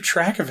you keep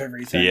track of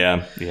everything?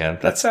 Yeah.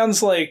 That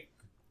sounds like...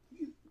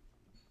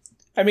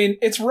 I mean,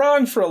 it's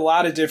wrong for a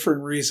lot of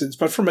different reasons,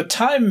 but from a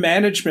time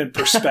management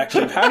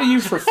perspective, how do you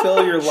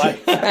fulfill your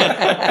life?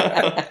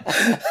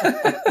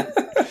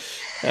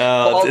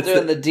 All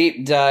doing the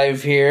deep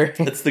dive here.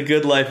 It's the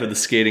good life of the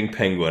skating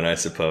penguin, I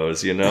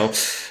suppose, He's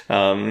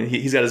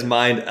got his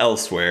mind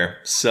elsewhere.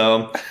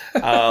 So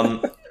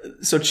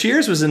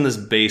Cheers was in this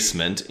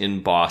basement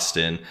in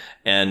Boston,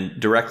 and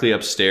directly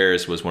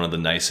upstairs was one of the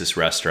nicest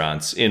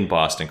restaurants in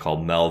Boston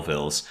called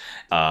Melville's.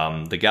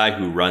 The guy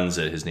who runs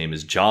it, his name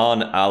is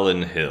John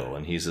Allen Hill,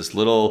 and he's this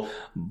little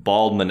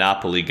bald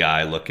Monopoly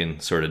guy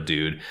looking sort of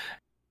dude,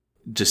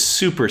 just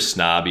super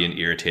snobby and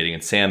irritating,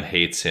 and Sam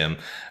hates him.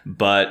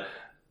 But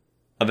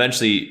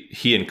eventually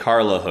he and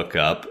Carla hook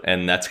up,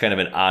 and that's kind of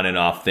an on and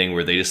off thing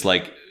where they just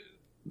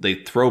they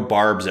throw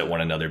barbs at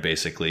one another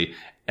basically,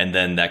 and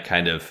then that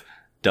kind of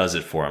does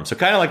it for them. So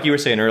kind of like you were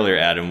saying earlier,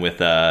 Adam, with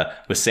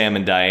Sam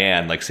and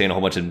Diane, like saying a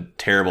whole bunch of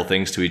terrible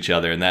things to each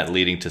other, and that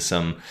leading to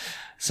some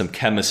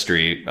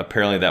chemistry.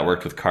 Apparently that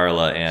worked with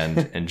Carla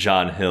and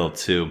John Hill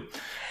too.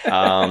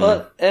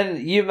 And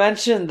you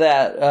mentioned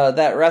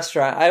that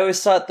restaurant. I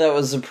always thought that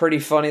was a pretty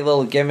funny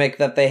little gimmick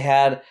that they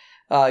had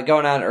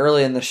going on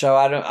early in the show.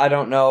 I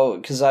don't know,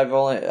 because I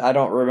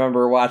don't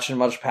remember watching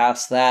much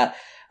past that,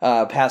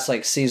 past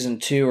like season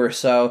 2 or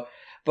so.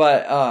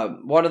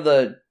 But one of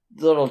the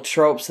little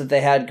tropes that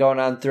they had going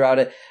on throughout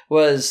it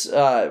was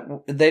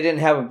they didn't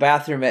have a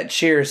bathroom at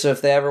Cheers, so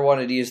if they ever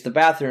wanted to use the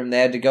bathroom,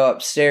 they had to go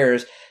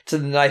upstairs to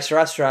the nice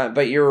restaurant,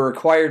 but you were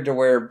required to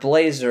wear a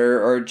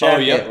blazer or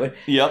jacket. Oh,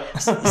 yep.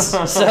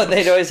 So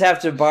they'd always have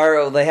to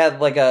borrow. They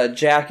had like a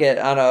jacket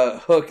on a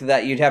hook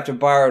that you'd have to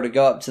borrow to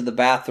go up to the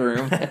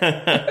bathroom.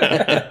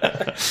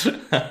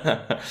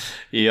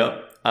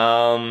 Yep.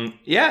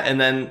 And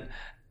then,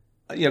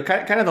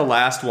 kind of the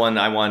last one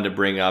I wanted to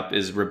bring up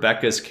is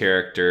Rebecca's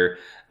character.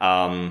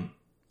 Her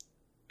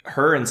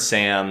and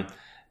Sam,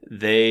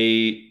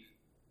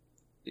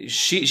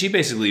 she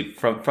basically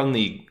from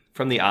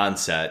the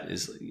onset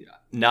is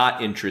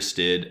not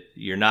interested.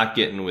 You're not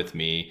getting with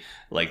me.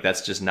 Like,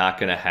 that's just not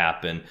going to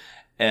happen.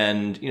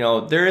 And,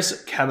 there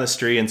is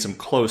chemistry and some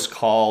close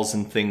calls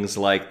and things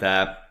like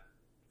that.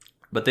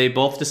 But they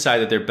both decide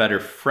that they're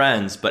better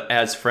friends. But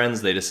as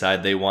friends, they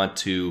decide they want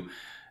to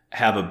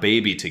have a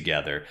baby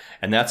together.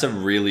 And that's a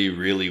really,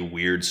 really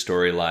weird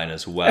storyline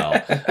as well.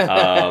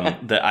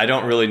 That I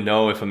don't really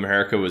know if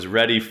America was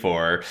ready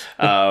for.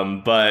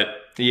 But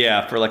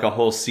yeah, for like a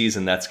whole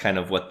season, that's kind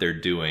of what they're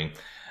doing.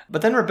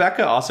 But then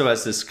Rebecca also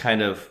has this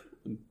kind of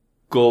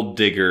gold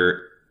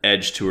digger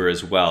edge to her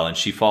as well. And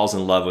she falls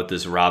in love with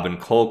this Robin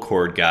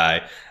Colcord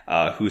guy,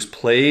 who's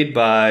played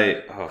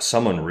by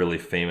someone really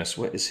famous.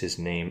 What is his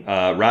name?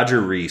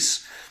 Roger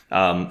Rees.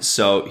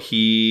 So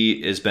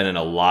he has been in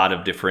a lot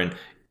of different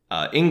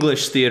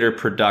English theater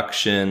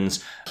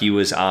productions. He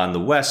was on The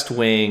West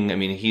Wing. I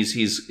mean,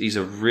 he's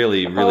a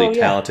really, really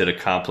talented,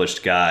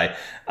 accomplished guy.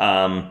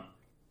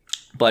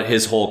 But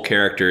his whole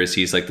character is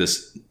he's like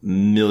this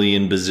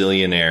million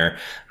bazillionaire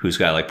who's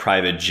got like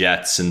private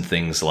jets and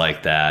things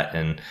like that.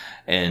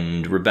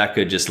 And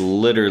Rebecca just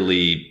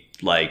literally,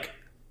 like,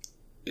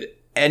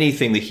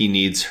 anything that he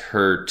needs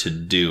her to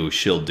do,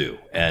 she'll do.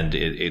 And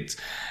it's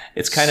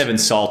kind of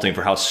insulting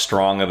for how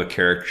strong of a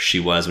character she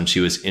was when she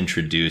was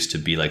introduced to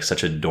be like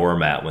such a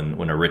doormat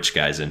when a rich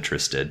guy's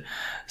interested.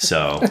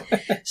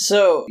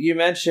 So you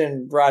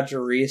mentioned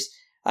Roger Rees.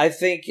 I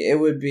think it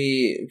would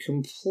be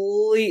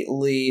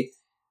completely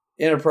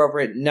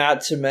inappropriate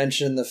not to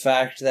mention the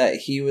fact that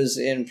he was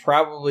in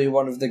probably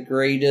one of the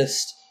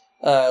greatest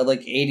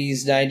like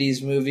 80s,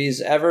 90s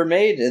movies ever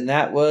made, and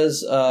that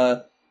was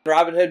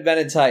Robin Hood Men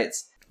in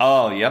Tights.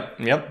 Oh, yep.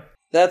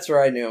 That's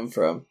where I knew him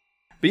from.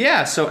 But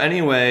yeah, so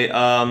anyway,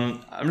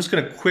 I'm just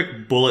going to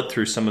quick bullet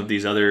through some of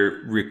these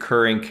other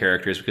recurring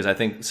characters because I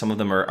think some of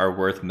them are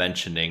worth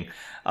mentioning.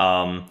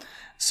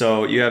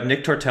 So you have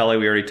Nick Tortelli,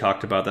 we already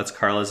talked about. That's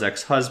Carla's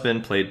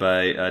ex-husband, played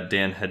by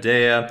Dan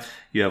Hedaya.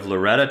 You have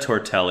Loretta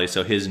Tortelli,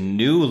 so his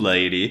new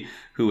lady,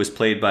 who was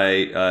played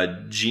by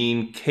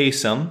Jean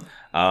Kasem.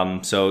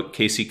 So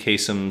Casey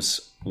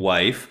Kasem's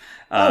wife.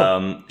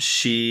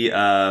 She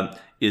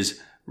is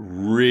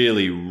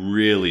really,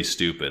 really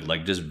stupid,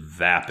 like just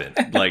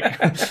vapid. Like,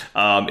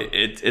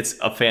 it's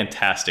a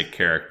fantastic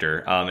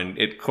character. And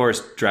it, of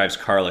course, drives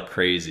Carla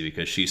crazy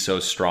because she's so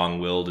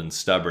strong-willed and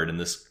stubborn, and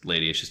this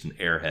lady is just an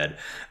airhead.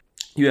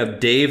 You have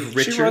Dave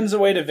Richards. She runs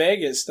away to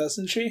Vegas,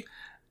 doesn't she?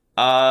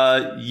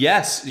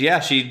 Yes.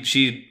 Yeah,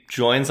 she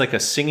joins like a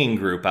singing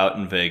group out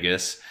in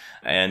Vegas.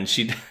 And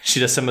she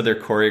does some of their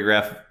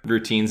choreographed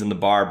routines in the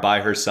bar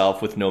by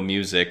herself with no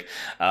music.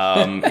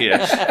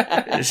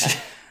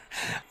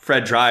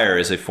 Fred Dreyer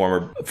is a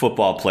former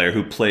football player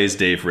who plays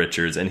Dave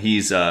Richards, and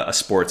he's a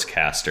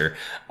sportscaster.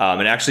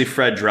 And actually,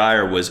 Fred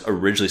Dreyer was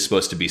originally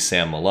supposed to be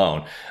Sam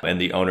Malone,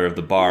 and the owner of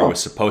the bar was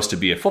supposed to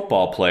be a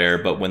football player,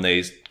 but when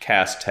they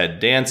cast Ted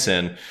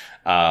Danson,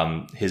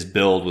 his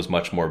build was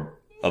much more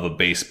of a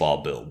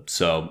baseball build,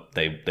 so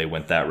they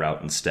went that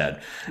route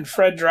instead. And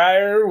Fred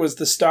Dreyer was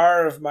the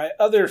star of my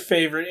other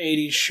favorite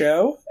 80s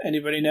show.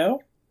 Anybody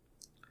know?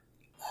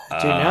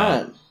 Do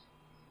not.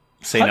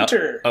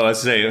 Hunter. I was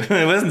saying,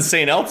 it wasn't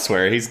St.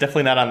 Elsewhere. He's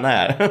definitely not on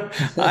that.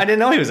 I didn't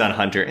know he was on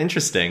Hunter.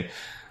 Interesting.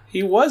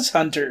 He was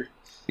Hunter.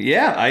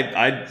 Yeah,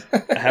 I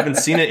haven't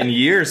seen it in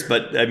years,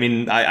 but I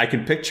mean, I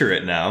can picture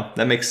it now.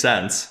 That makes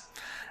sense.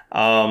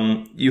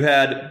 You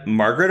had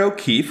Margaret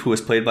O'Keefe, who was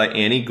played by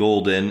Annie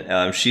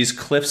Golden. She's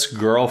Cliff's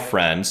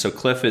girlfriend. So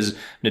Cliff is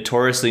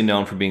notoriously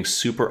known for being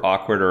super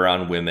awkward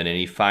around women, and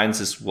he finds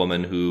this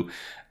woman who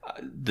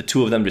the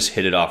two of them just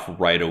hit it off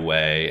right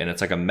away, and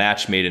it's like a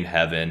match made in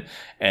heaven.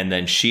 And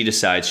then she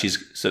decides I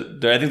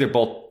think they're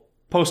both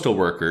postal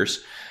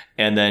workers.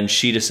 And then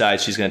she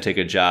decides she's going to take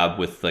a job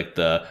with like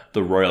the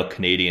Royal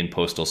Canadian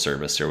Postal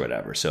Service or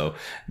whatever. So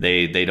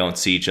they don't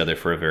see each other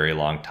for a very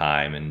long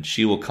time. And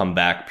she will come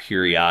back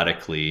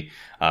periodically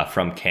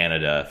from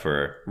Canada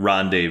for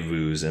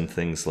rendezvous and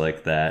things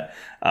like that.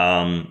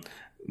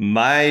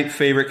 My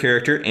favorite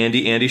character,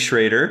 Andy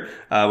Schrader,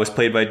 was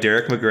played by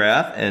Derek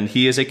McGrath, and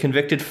he is a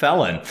convicted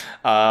felon.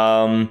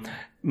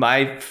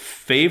 My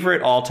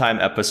favorite all-time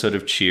episode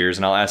of Cheers,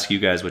 and I'll ask you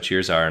guys what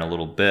yours are in a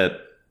little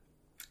bit,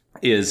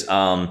 is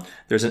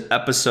there's an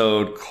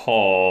episode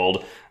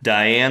called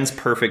Diane's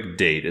Perfect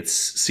Date. It's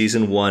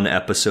season 1,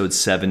 episode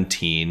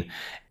 17.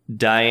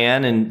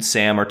 Diane and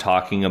Sam are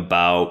talking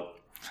about,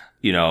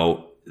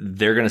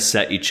 they're going to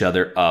set each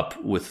other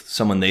up with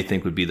someone they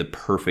think would be the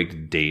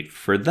perfect date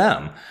for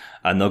them.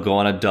 And they'll go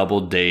on a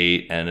double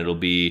date and it'll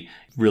be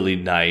really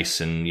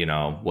nice and,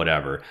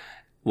 whatever.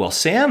 Well,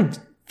 Sam,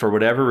 for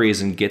whatever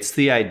reason, gets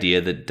the idea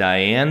that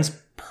Diane's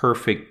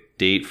perfect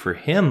date for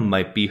him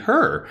might be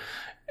her.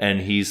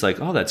 And he's like,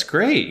 oh, that's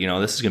great.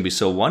 This is going to be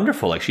so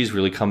wonderful. Like, she's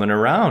really coming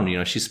around.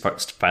 She's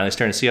finally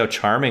starting to see how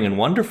charming and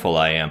wonderful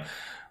I am.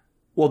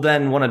 Well,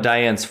 then one of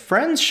Diane's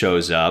friends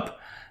shows up,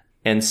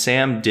 and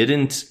Sam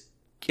didn't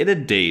get a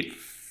date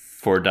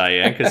for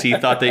Diane because he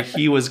thought that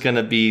he was going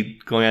to be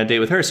going on a date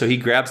with her. So he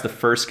grabs the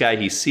first guy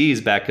he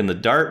sees back in the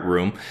dart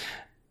room,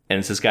 and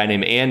it's this guy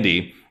named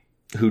Andy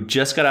who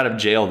just got out of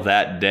jail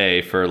that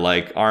day for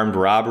like armed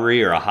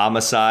robbery or a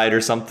homicide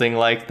or something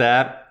like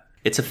that.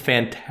 It's a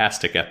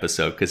fantastic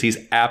episode because he's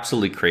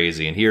absolutely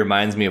crazy, and he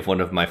reminds me of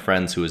one of my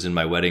friends who was in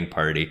my wedding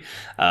party.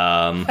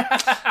 That's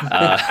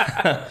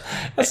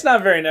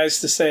not very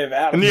nice to say of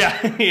Adam.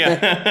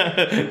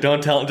 Yeah.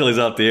 Don't tell him until he's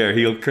off the air.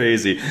 He'll go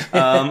crazy.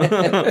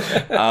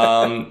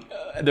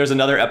 There's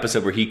another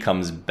episode where he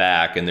comes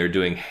back, and they're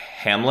doing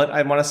Hamlet,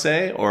 I want to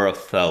say, or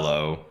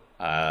Othello.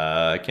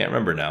 I can't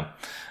remember now.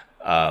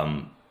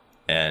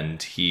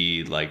 And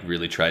he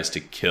really tries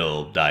to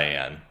kill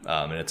Diane.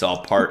 And it's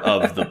all part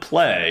of the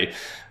play.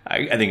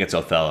 I think it's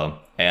Othello.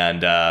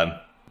 And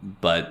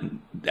but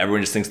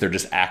everyone just thinks they're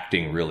just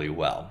acting really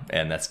well.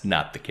 And that's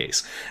not the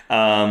case.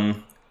 A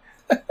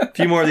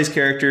few more of these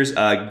characters.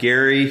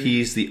 Gary,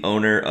 he's the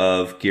owner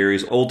of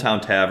Gary's Old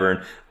Town Tavern.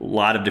 A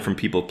lot of different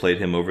people played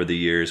him over the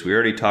years. We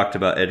already talked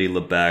about Eddie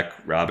LeBec,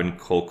 Robin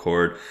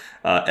Colcord.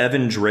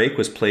 Evan Drake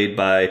was played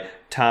by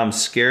Tom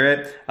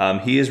Skerritt.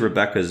 He is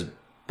Rebecca's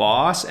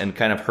boss and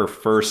kind of her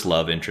first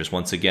love interest.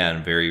 Once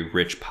again, very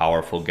rich,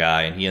 powerful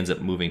guy, and he ends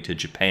up moving to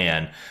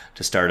Japan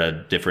to start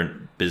a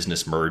different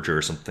business merger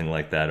or something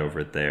like that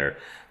over there.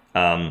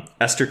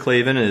 Esther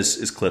Clavin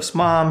is Cliff's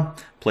mom,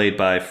 played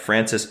by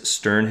Frances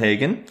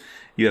Sternhagen.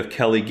 You have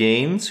Kelly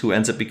Gaines, who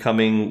ends up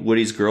becoming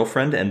Woody's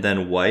girlfriend and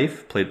then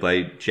wife, played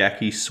by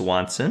Jackie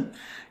Swanson.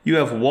 You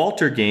have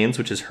Walter Gaines,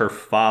 which is her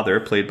father,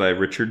 played by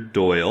Richard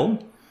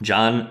Doyle.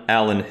 John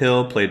Allen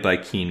Hill, played by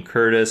Keen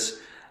Curtis.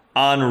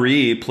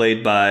 Henri,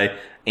 played by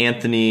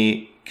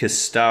Anthony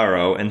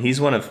Cistaro, and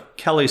he's one of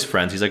Kelly's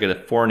friends. He's like a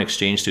foreign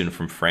exchange student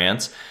from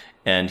France.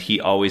 And he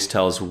always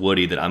tells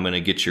Woody that I'm going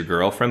to get your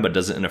girlfriend, but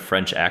does it in a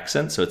French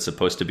accent, so it's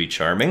supposed to be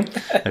charming.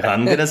 Like,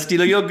 I'm going to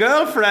steal your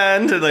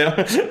girlfriend. You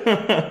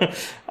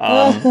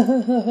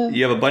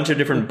have a bunch of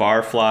different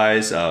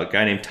barflies. A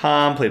guy named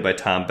Tom, played by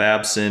Tom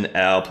Babson.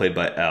 Al, played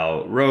by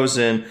Al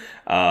Rosen.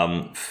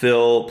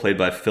 Phil, played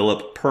by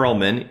Philip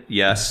Perlman.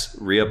 Yes,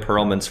 Rhea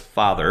Perlman's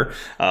father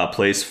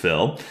plays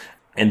Phil.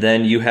 And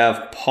then you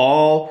have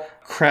Paul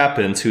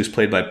Crappens, who's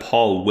played by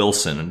Paul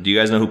Wilson. Do you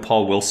guys know who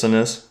Paul Wilson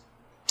is?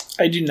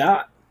 I do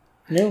not.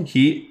 No.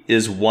 He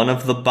is one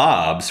of the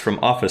Bobs from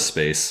Office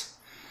Space.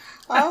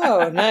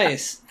 Oh,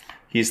 nice.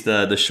 He's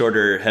the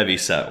shorter,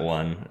 heavy-set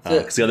one.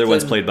 Because the other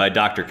one's played by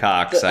Dr.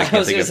 Cox. I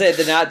was going to say,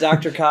 the not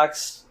Dr.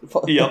 Cox.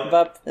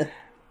 Yep.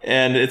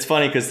 And it's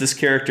funny because this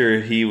character,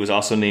 he was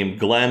also named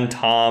Glenn,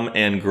 Tom,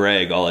 and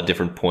Greg, all at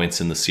different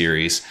points in the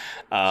series.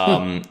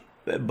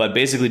 But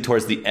basically,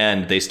 towards the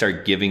end, they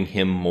start giving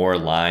him more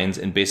lines.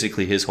 And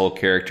basically, his whole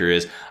character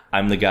is,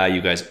 I'm the guy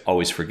you guys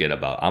always forget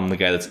about. I'm the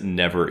guy that's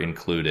never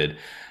included.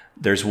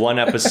 There's one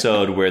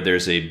episode where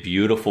there's a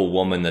beautiful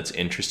woman that's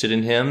interested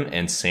in him,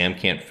 and Sam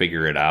can't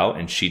figure it out.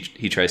 And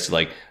he tries to,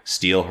 like,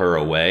 steal her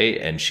away,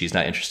 and she's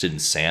not interested in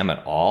Sam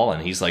at all.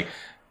 And he's, like,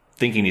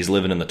 thinking he's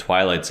living in the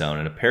Twilight Zone.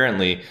 And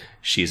apparently,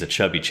 she's a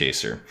chubby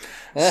chaser.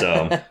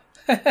 So...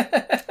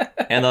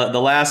 And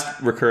the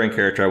last recurring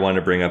character I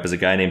wanted to bring up is a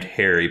guy named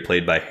Harry,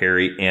 played by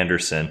Harry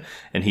Anderson,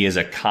 and he is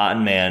a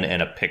con man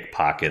and a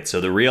pickpocket. So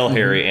the real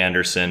Harry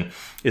Anderson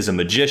is a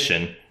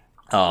magician.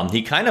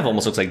 He kind of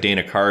almost looks like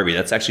Dana Carvey.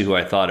 That's actually who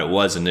I thought it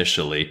was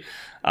initially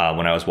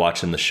when I was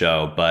watching the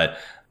show. But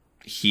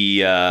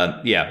he,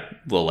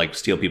 will like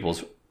steal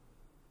people's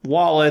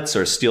wallets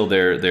or steal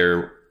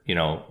their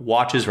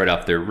watches right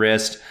off their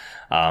wrist.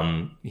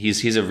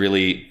 He's a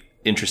really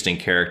interesting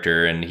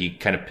character, and he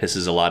kind of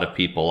pisses a lot of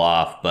people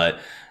off. But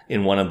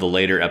in one of the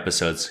later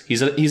episodes,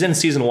 he's in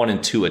season 1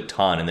 and 2 a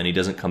ton, and then he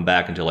doesn't come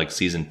back until like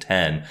season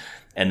 10.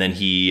 And then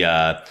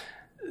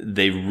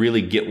they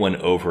really get one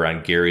over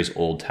on Gary's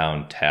Old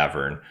Town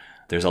Tavern.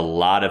 There's a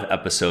lot of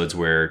episodes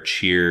where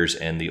Cheers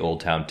and the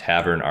Old Town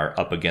Tavern are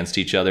up against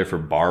each other for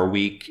Bar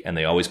Week, and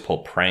they always pull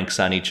pranks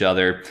on each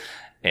other.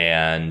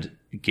 And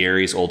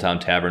Gary's Old Town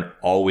Tavern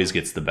always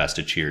gets the best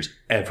of Cheers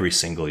every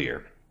single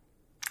year.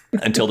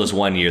 Until this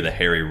one year that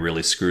Harry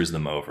really screws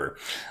them over.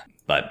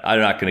 But I'm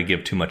not going to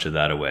give too much of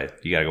that away.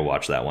 You got to go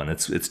watch that one.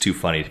 It's too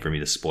funny for me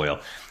to spoil.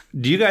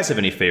 Do you guys have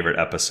any favorite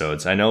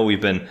episodes? I know we've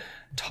been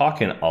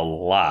talking a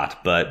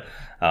lot, but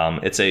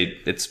it's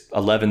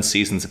 11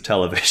 seasons of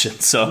television.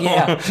 So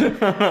yeah,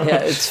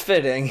 it's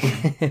fitting.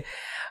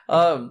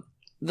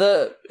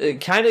 The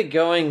kind of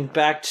going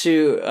back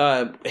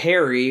to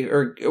Harry,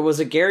 or was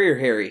it Gary or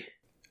Harry?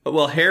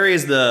 Well, Harry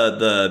is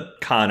the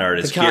con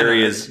artist.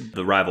 Gary is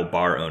the rival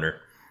bar owner.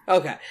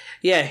 Okay.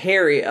 Yeah,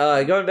 Harry.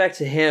 Going back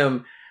to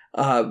him,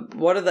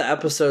 one of the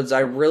episodes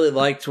I really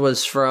liked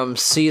was from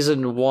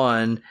season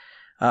 1,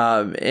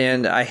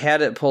 and I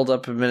had it pulled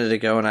up a minute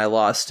ago and I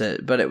lost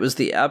it, but it was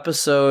the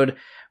episode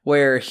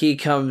where he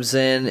comes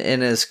in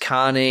and is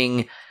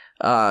conning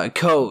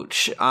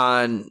Coach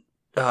on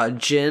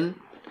gin.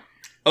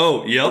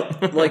 Oh,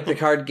 yep. Like the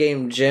card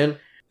game gin.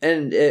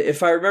 And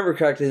if I remember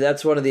correctly,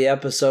 that's one of the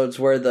episodes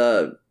where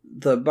the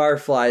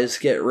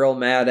barflies get real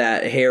mad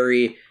at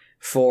Harry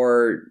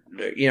for,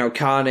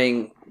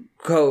 conning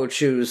Coach,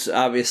 who's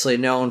obviously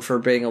known for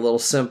being a little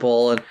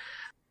simple and,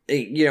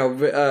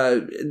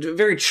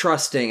 very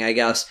trusting, I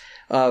guess,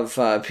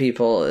 of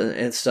people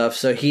and stuff.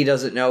 So he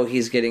doesn't know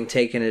he's getting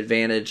taken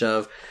advantage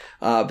of.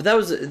 But that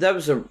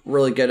was a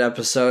really good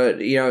episode.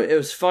 It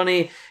was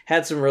funny,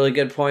 had some really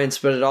good points,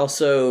 but it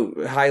also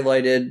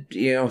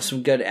highlighted,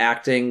 some good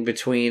acting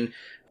between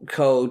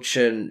Coach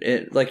and,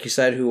 like you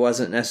said, who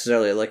wasn't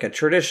necessarily like a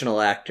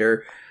traditional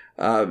actor.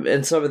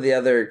 And some of the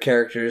other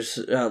characters,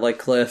 like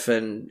Cliff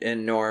and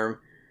Norm.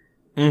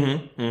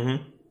 Mm-hmm.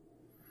 Mm-hmm.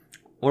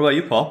 What about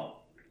you,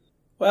 Paul?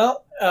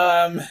 Well,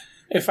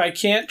 if I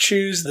can't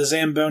choose the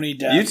Zamboni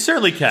death... You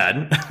certainly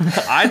can.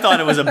 I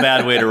thought it was a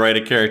bad way to write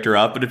a character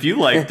up, but if you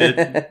liked it,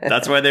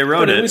 that's why they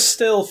wrote it. But it was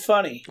still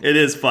funny. It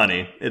is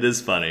funny. It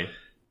is funny.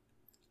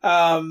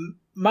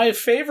 My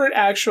favorite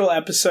actual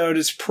episode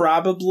is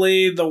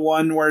probably the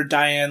one where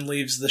Diane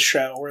leaves the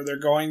show, where they're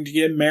going to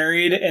get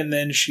married and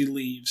then she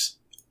leaves.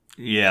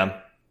 Yeah.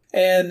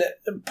 And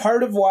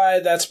part of why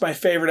that's my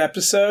favorite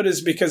episode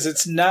is because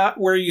it's not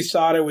where you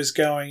thought it was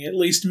going. At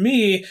least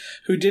me,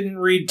 who didn't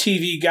read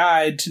TV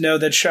Guide to know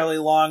that Shelley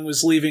Long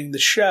was leaving the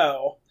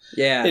show.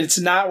 Yeah. It's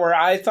not where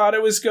I thought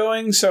it was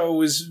going, so it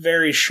was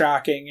very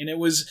shocking. And it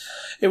was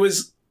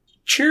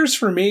Cheers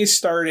for me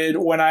started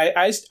when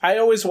I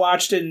always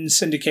watched it in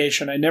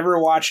syndication. I never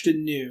watched it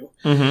new.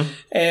 Mm-hmm.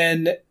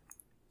 And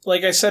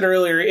like I said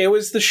earlier, it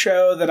was the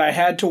show that I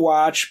had to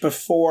watch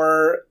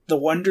before the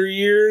Wonder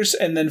Years,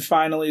 and then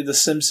finally The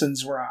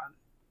Simpsons were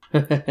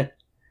on.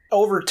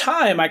 over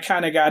time, I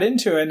kind of got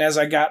into it. And as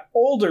I got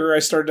older, I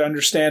started to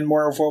understand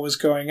more of what was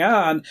going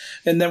on.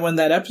 And then when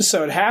that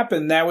episode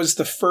happened, that was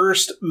the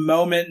first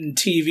moment in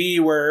TV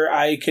where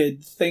I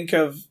could think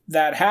of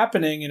that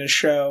happening in a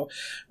show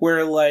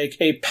where like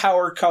a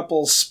power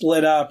couple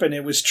split up and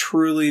it was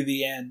truly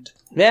the end.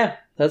 Yeah,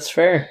 that's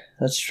fair.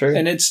 That's true.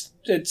 And it's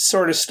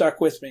sort of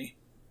stuck with me.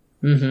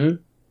 Mm-hmm.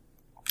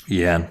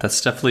 Yeah,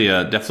 that's definitely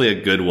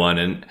a good one.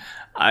 And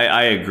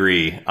I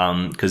agree.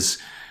 'Cause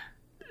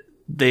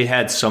they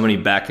had so many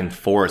back and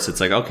forths.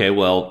 It's like, okay,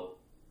 well,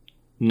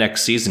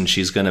 next season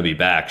she's going to be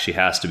back. She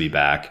has to be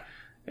back.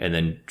 And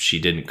then she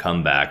didn't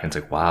come back. And it's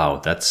like,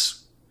 wow,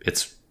 that's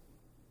it.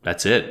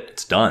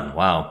 It's done.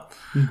 Wow.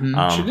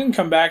 Mm-hmm. She didn't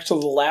come back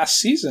till the last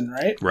season,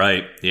 right?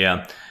 Right.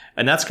 Yeah.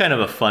 And that's kind of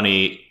a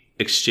funny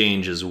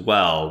exchange as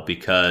well,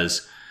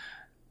 because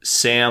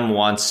Sam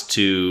wants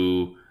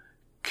to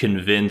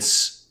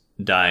convince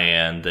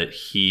Diane that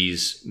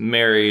he's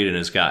married and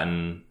has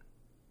gotten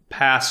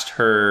past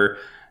her.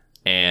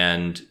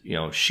 And, you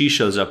know, she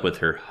shows up with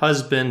her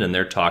husband and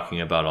they're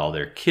talking about all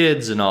their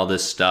kids and all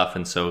this stuff.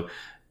 And so,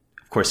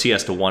 of course, he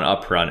has to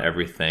one-up her on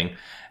everything.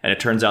 And it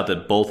turns out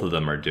that both of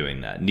them are doing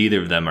that. Neither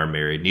of them are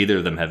married. Neither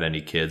of them have any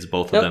kids.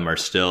 Both of them are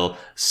still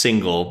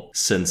single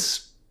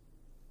since,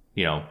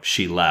 you know,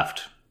 she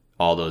left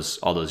all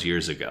those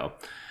years ago.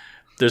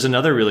 There's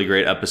another really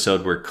great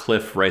episode where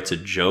Cliff writes a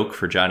joke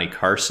for Johnny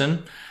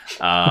Carson.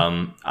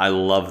 I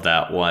love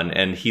that one.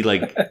 And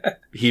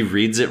he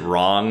reads it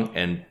wrong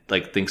and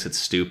like thinks it's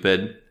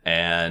stupid.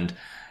 And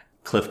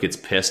Cliff gets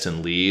pissed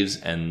and leaves.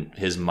 And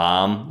his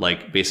mom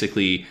like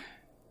basically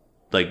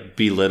like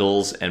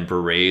belittles and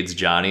berates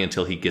Johnny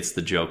until he gets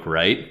the joke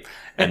right.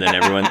 And then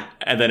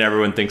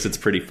everyone thinks it's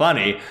pretty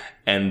funny.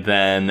 And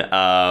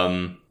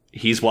then,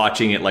 he's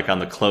watching it like on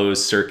the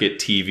closed circuit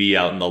TV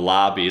out in the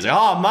lobby. He's like,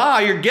 "Oh, Ma,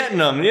 you're getting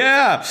them.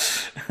 Yeah.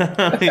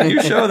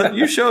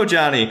 You show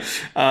Johnny."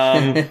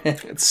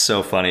 It's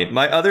so funny.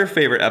 My other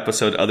favorite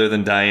episode other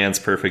than Diane's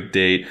perfect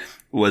date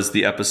was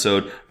the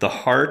episode "The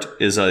Heart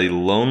is a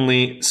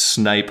Lonely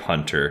Snipe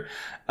Hunter."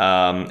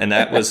 And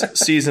that was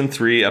season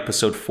 3,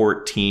 episode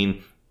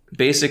 14.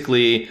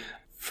 Basically,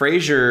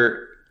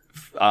 Frasier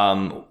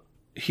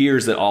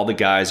hears that all the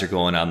guys are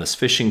going on this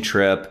fishing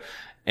trip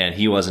and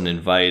he wasn't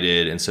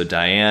invited. And so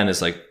Diane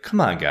is like,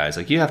 "Come on, guys,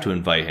 like you have to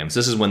invite him."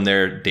 So this is when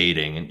they're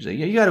dating. And she's like,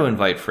 "Yeah, you got to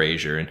invite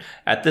Frasier." And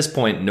at this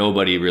point,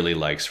 nobody really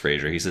likes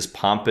Frasier. He's this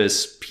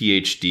pompous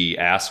PhD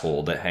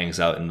asshole that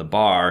hangs out in the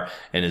bar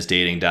and is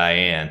dating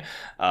Diane.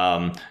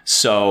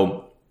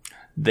 So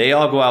they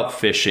all go out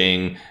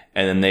fishing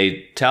and then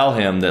they tell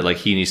him that like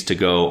he needs to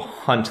go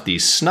hunt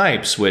these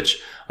snipes,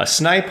 which a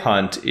snipe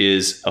hunt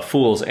is a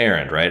fool's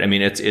errand, right? I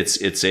mean,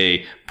 it's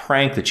a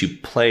prank that you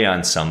play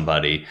on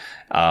somebody.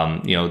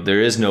 You know,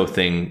 there is no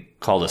thing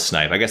called a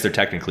snipe. I guess there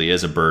technically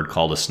is a bird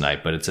called a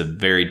snipe, but it's a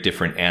very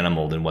different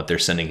animal than what they're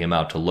sending him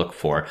out to look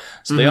for.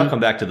 So they all come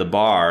back to the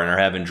bar and are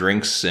having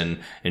drinks and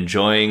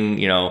enjoying,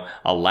 you know,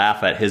 a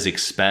laugh at his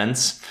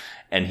expense.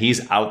 And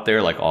he's out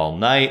there like all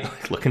night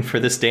like, looking for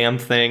this damn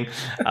thing.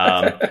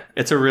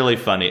 It's a really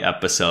funny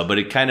episode, but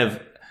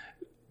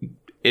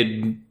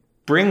it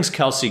brings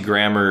Kelsey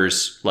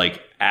Grammer's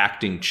like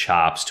acting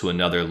chops to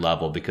another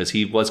level because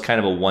he was kind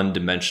of a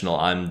one-dimensional.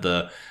 I'm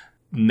the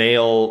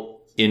male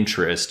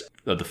interest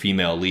of the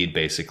female lead,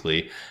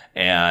 basically.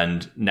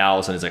 And now all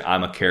of a sudden it's like,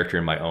 I'm a character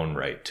in my own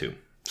right, too.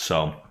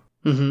 So,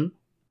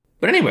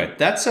 But anyway,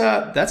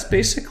 that's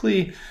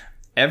basically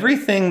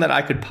everything that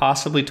I could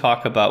possibly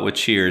talk about with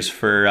Cheers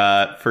for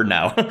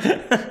now.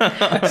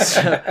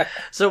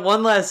 So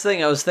one last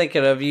thing I was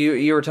thinking of,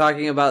 you were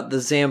talking about the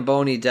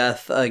Zamboni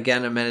death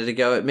again a minute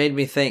ago. It made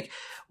me think,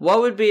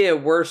 what would be a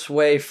worse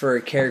way for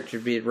a character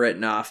to be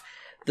written off?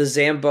 The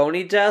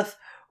Zamboni death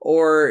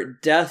or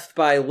death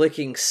by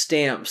licking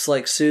stamps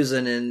like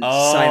Susan in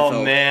Seinfeld?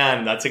 Oh,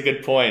 man, that's a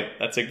good point.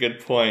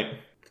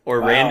 Or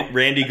wow.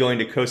 Randy going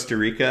to Costa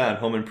Rica on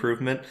Home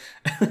Improvement.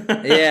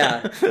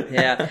 yeah.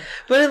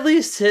 But at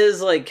least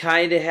his like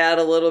kind of had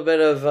a little bit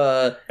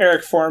of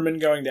Eric Foreman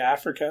going to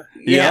Africa.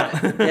 Yeah.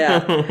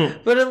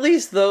 But at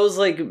least those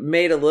like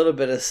made a little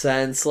bit of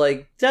sense.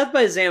 Like death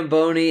by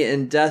Zamboni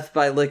and death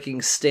by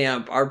licking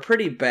stamp are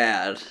pretty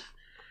bad.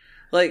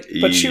 Like,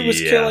 but she was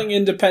killing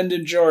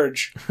Independent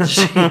George.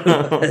 She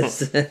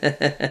was.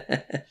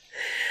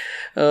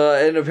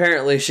 And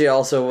apparently she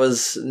also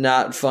was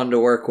not fun to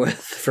work with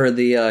for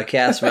the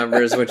cast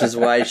members, which is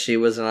why she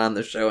wasn't on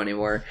the show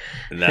anymore.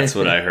 That's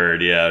what I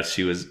heard, yeah.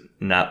 She was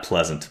not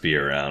pleasant to be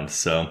around,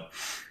 so...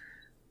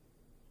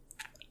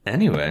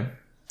 Anyway,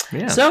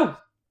 yeah. So,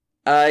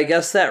 I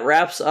guess that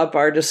wraps up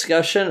our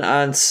discussion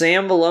on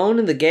Sam Malone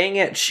and the gang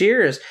at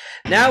Cheers.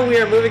 Now we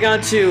are moving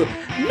on to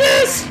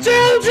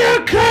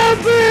Nostalgia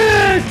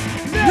Combat!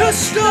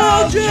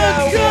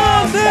 Nostalgia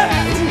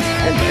Combat!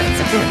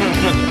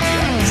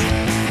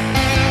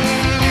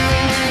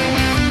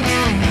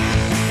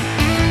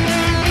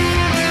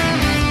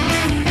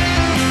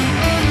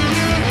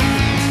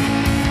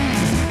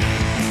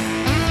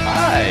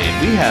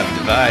 We have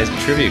devised a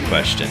trivia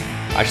question.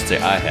 I should say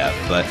I have,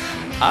 but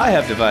I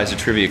have devised a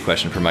trivia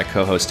question for my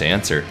co-host to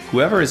answer.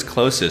 Whoever is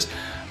closest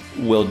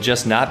will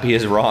just not be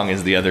as wrong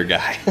as the other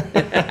guy.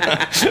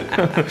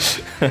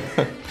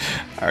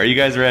 Are you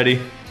guys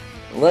ready?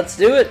 Let's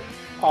do it.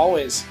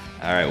 Always.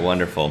 All right,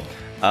 wonderful.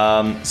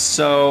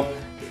 So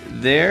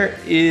there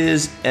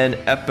is an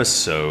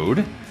episode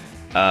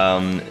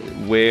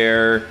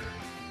where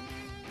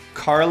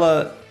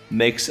Carla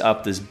makes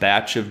up this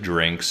batch of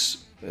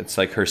drinks. It's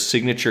like her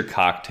signature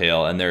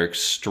cocktail, and they're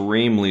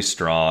extremely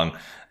strong.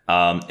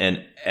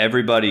 And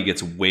everybody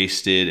gets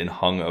wasted and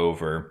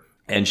hungover.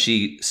 And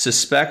she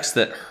suspects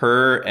that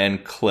her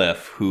and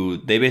Cliff, who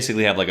they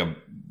basically have like a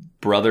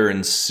brother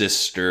and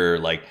sister,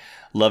 like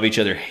love each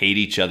other, hate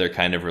each other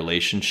kind of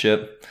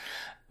relationship.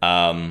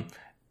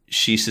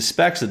 She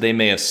suspects that they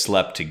may have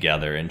slept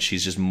together, and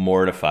she's just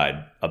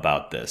mortified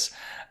about this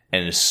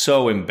and is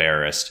so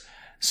embarrassed.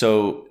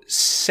 So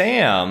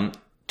Sam,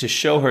 to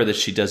show her that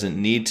she doesn't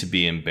need to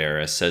be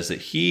embarrassed, says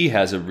that he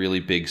has a really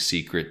big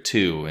secret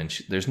too,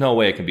 and there's no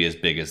way it can be as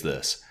big as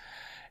this.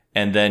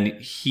 And then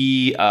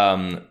he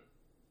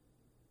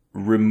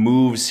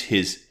removes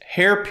his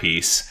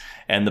hairpiece,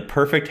 and the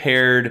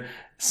perfect-haired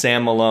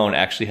Sam Malone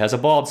actually has a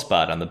bald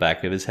spot on the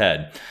back of his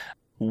head.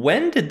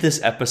 When did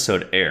this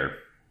episode air?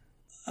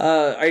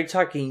 Are you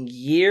talking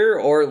year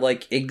or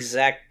like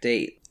exact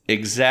date?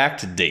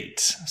 Exact date.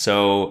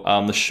 So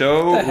the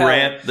show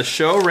ran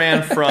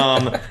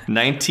from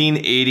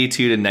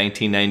 1982 to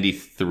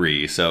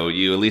 1993. So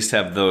you at least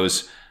have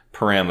those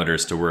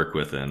parameters to work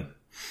within.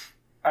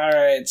 All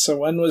right. So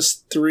when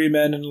was Three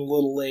Men and a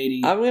Little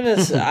Lady? I'm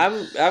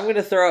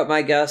gonna throw out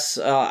my guess.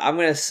 I'm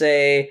gonna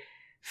say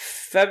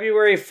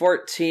February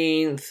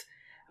 14th,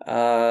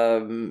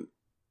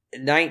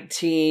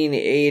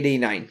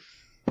 1989.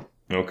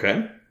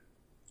 Okay.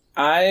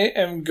 I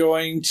am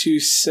going to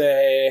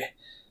say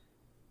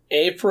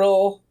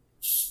April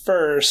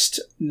 1st,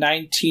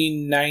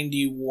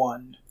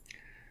 1991.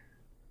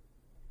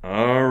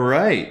 All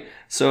right.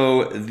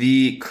 So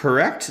the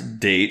correct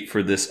date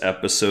for this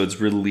episode's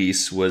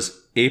release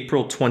was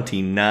April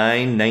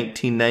 29,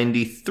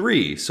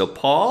 1993. So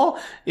Paul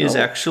is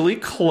actually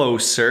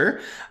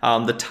closer.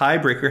 The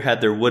tiebreaker,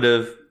 had there would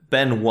have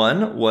been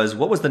one, was,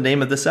 what was the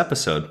name of this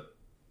episode?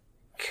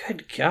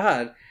 Good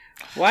God.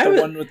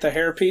 One with the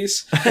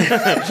hairpiece?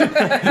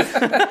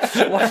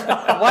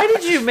 Why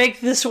did you make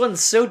this one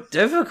so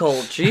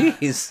difficult?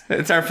 Jeez.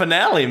 It's our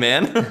finale,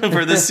 man,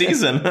 for this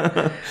season.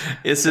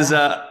 This is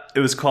it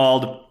was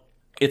called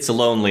It's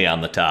Lonely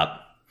on the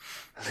Top.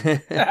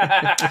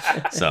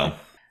 So,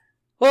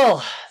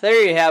 well,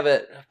 there you have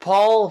it.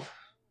 Paul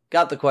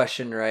got the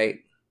question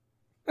right.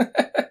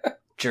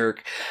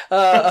 Jerk.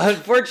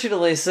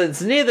 Unfortunately, since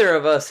neither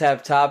of us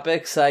have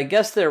topics, I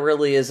guess there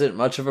really isn't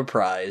much of a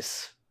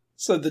prize.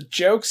 So the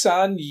joke's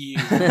on you.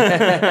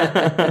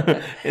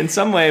 In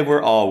some way,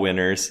 we're all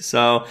winners.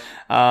 So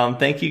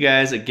thank you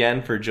guys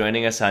again for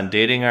joining us on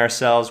Dating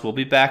Ourselves. We'll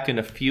be back in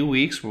a few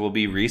weeks where we'll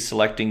be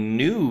reselecting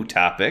new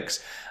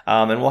topics.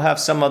 And we'll have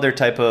some other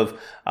type of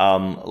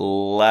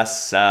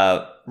less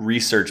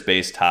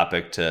research-based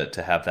topic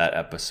to have that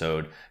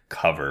episode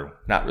cover.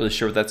 Not really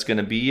sure what that's going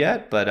to be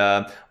yet, but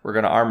we're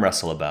going to arm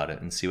wrestle about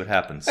it and see what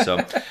happens. So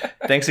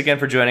thanks again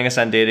for joining us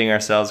on Dating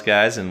Ourselves,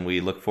 guys, and we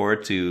look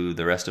forward to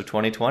the rest of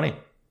 2020.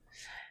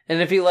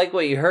 And if you like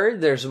what you heard,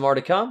 there's more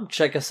to come.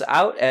 Check us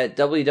out at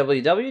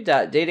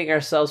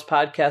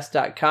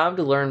www.datingourselvespodcast.com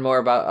to learn more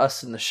about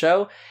us and the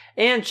show.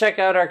 And check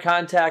out our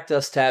Contact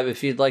Us tab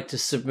if you'd like to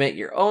submit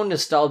your own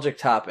nostalgic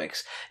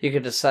topics. You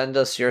can just send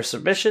us your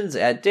submissions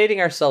at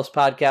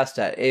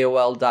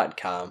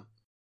datingourselvespodcast@aol.com.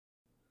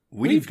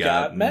 We've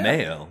got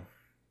mail.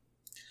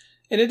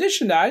 In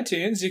addition to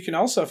iTunes, you can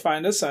also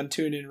find us on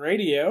TuneIn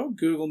Radio,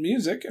 Google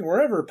Music, and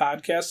wherever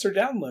podcasts are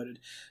downloaded.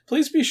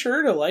 Please be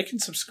sure to like and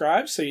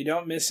subscribe so you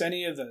don't miss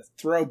any of the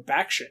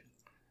throwbaction.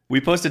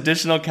 We post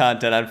additional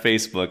content on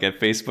Facebook at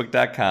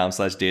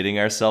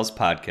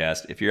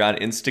facebook.com/datingourselvespodcast. If you're on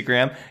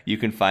Instagram, you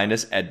can find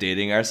us at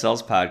Dating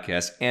Ourselves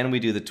Podcast, and we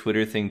do the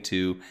Twitter thing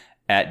too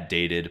at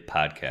Dated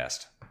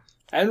Podcast.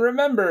 And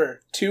remember,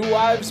 2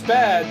 wives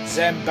bad,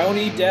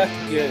 Zamboni death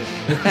good.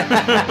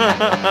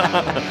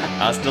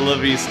 Hasta la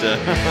vista.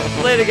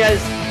 Later,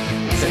 guys.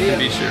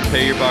 Be sure to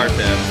pay your bar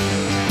tab.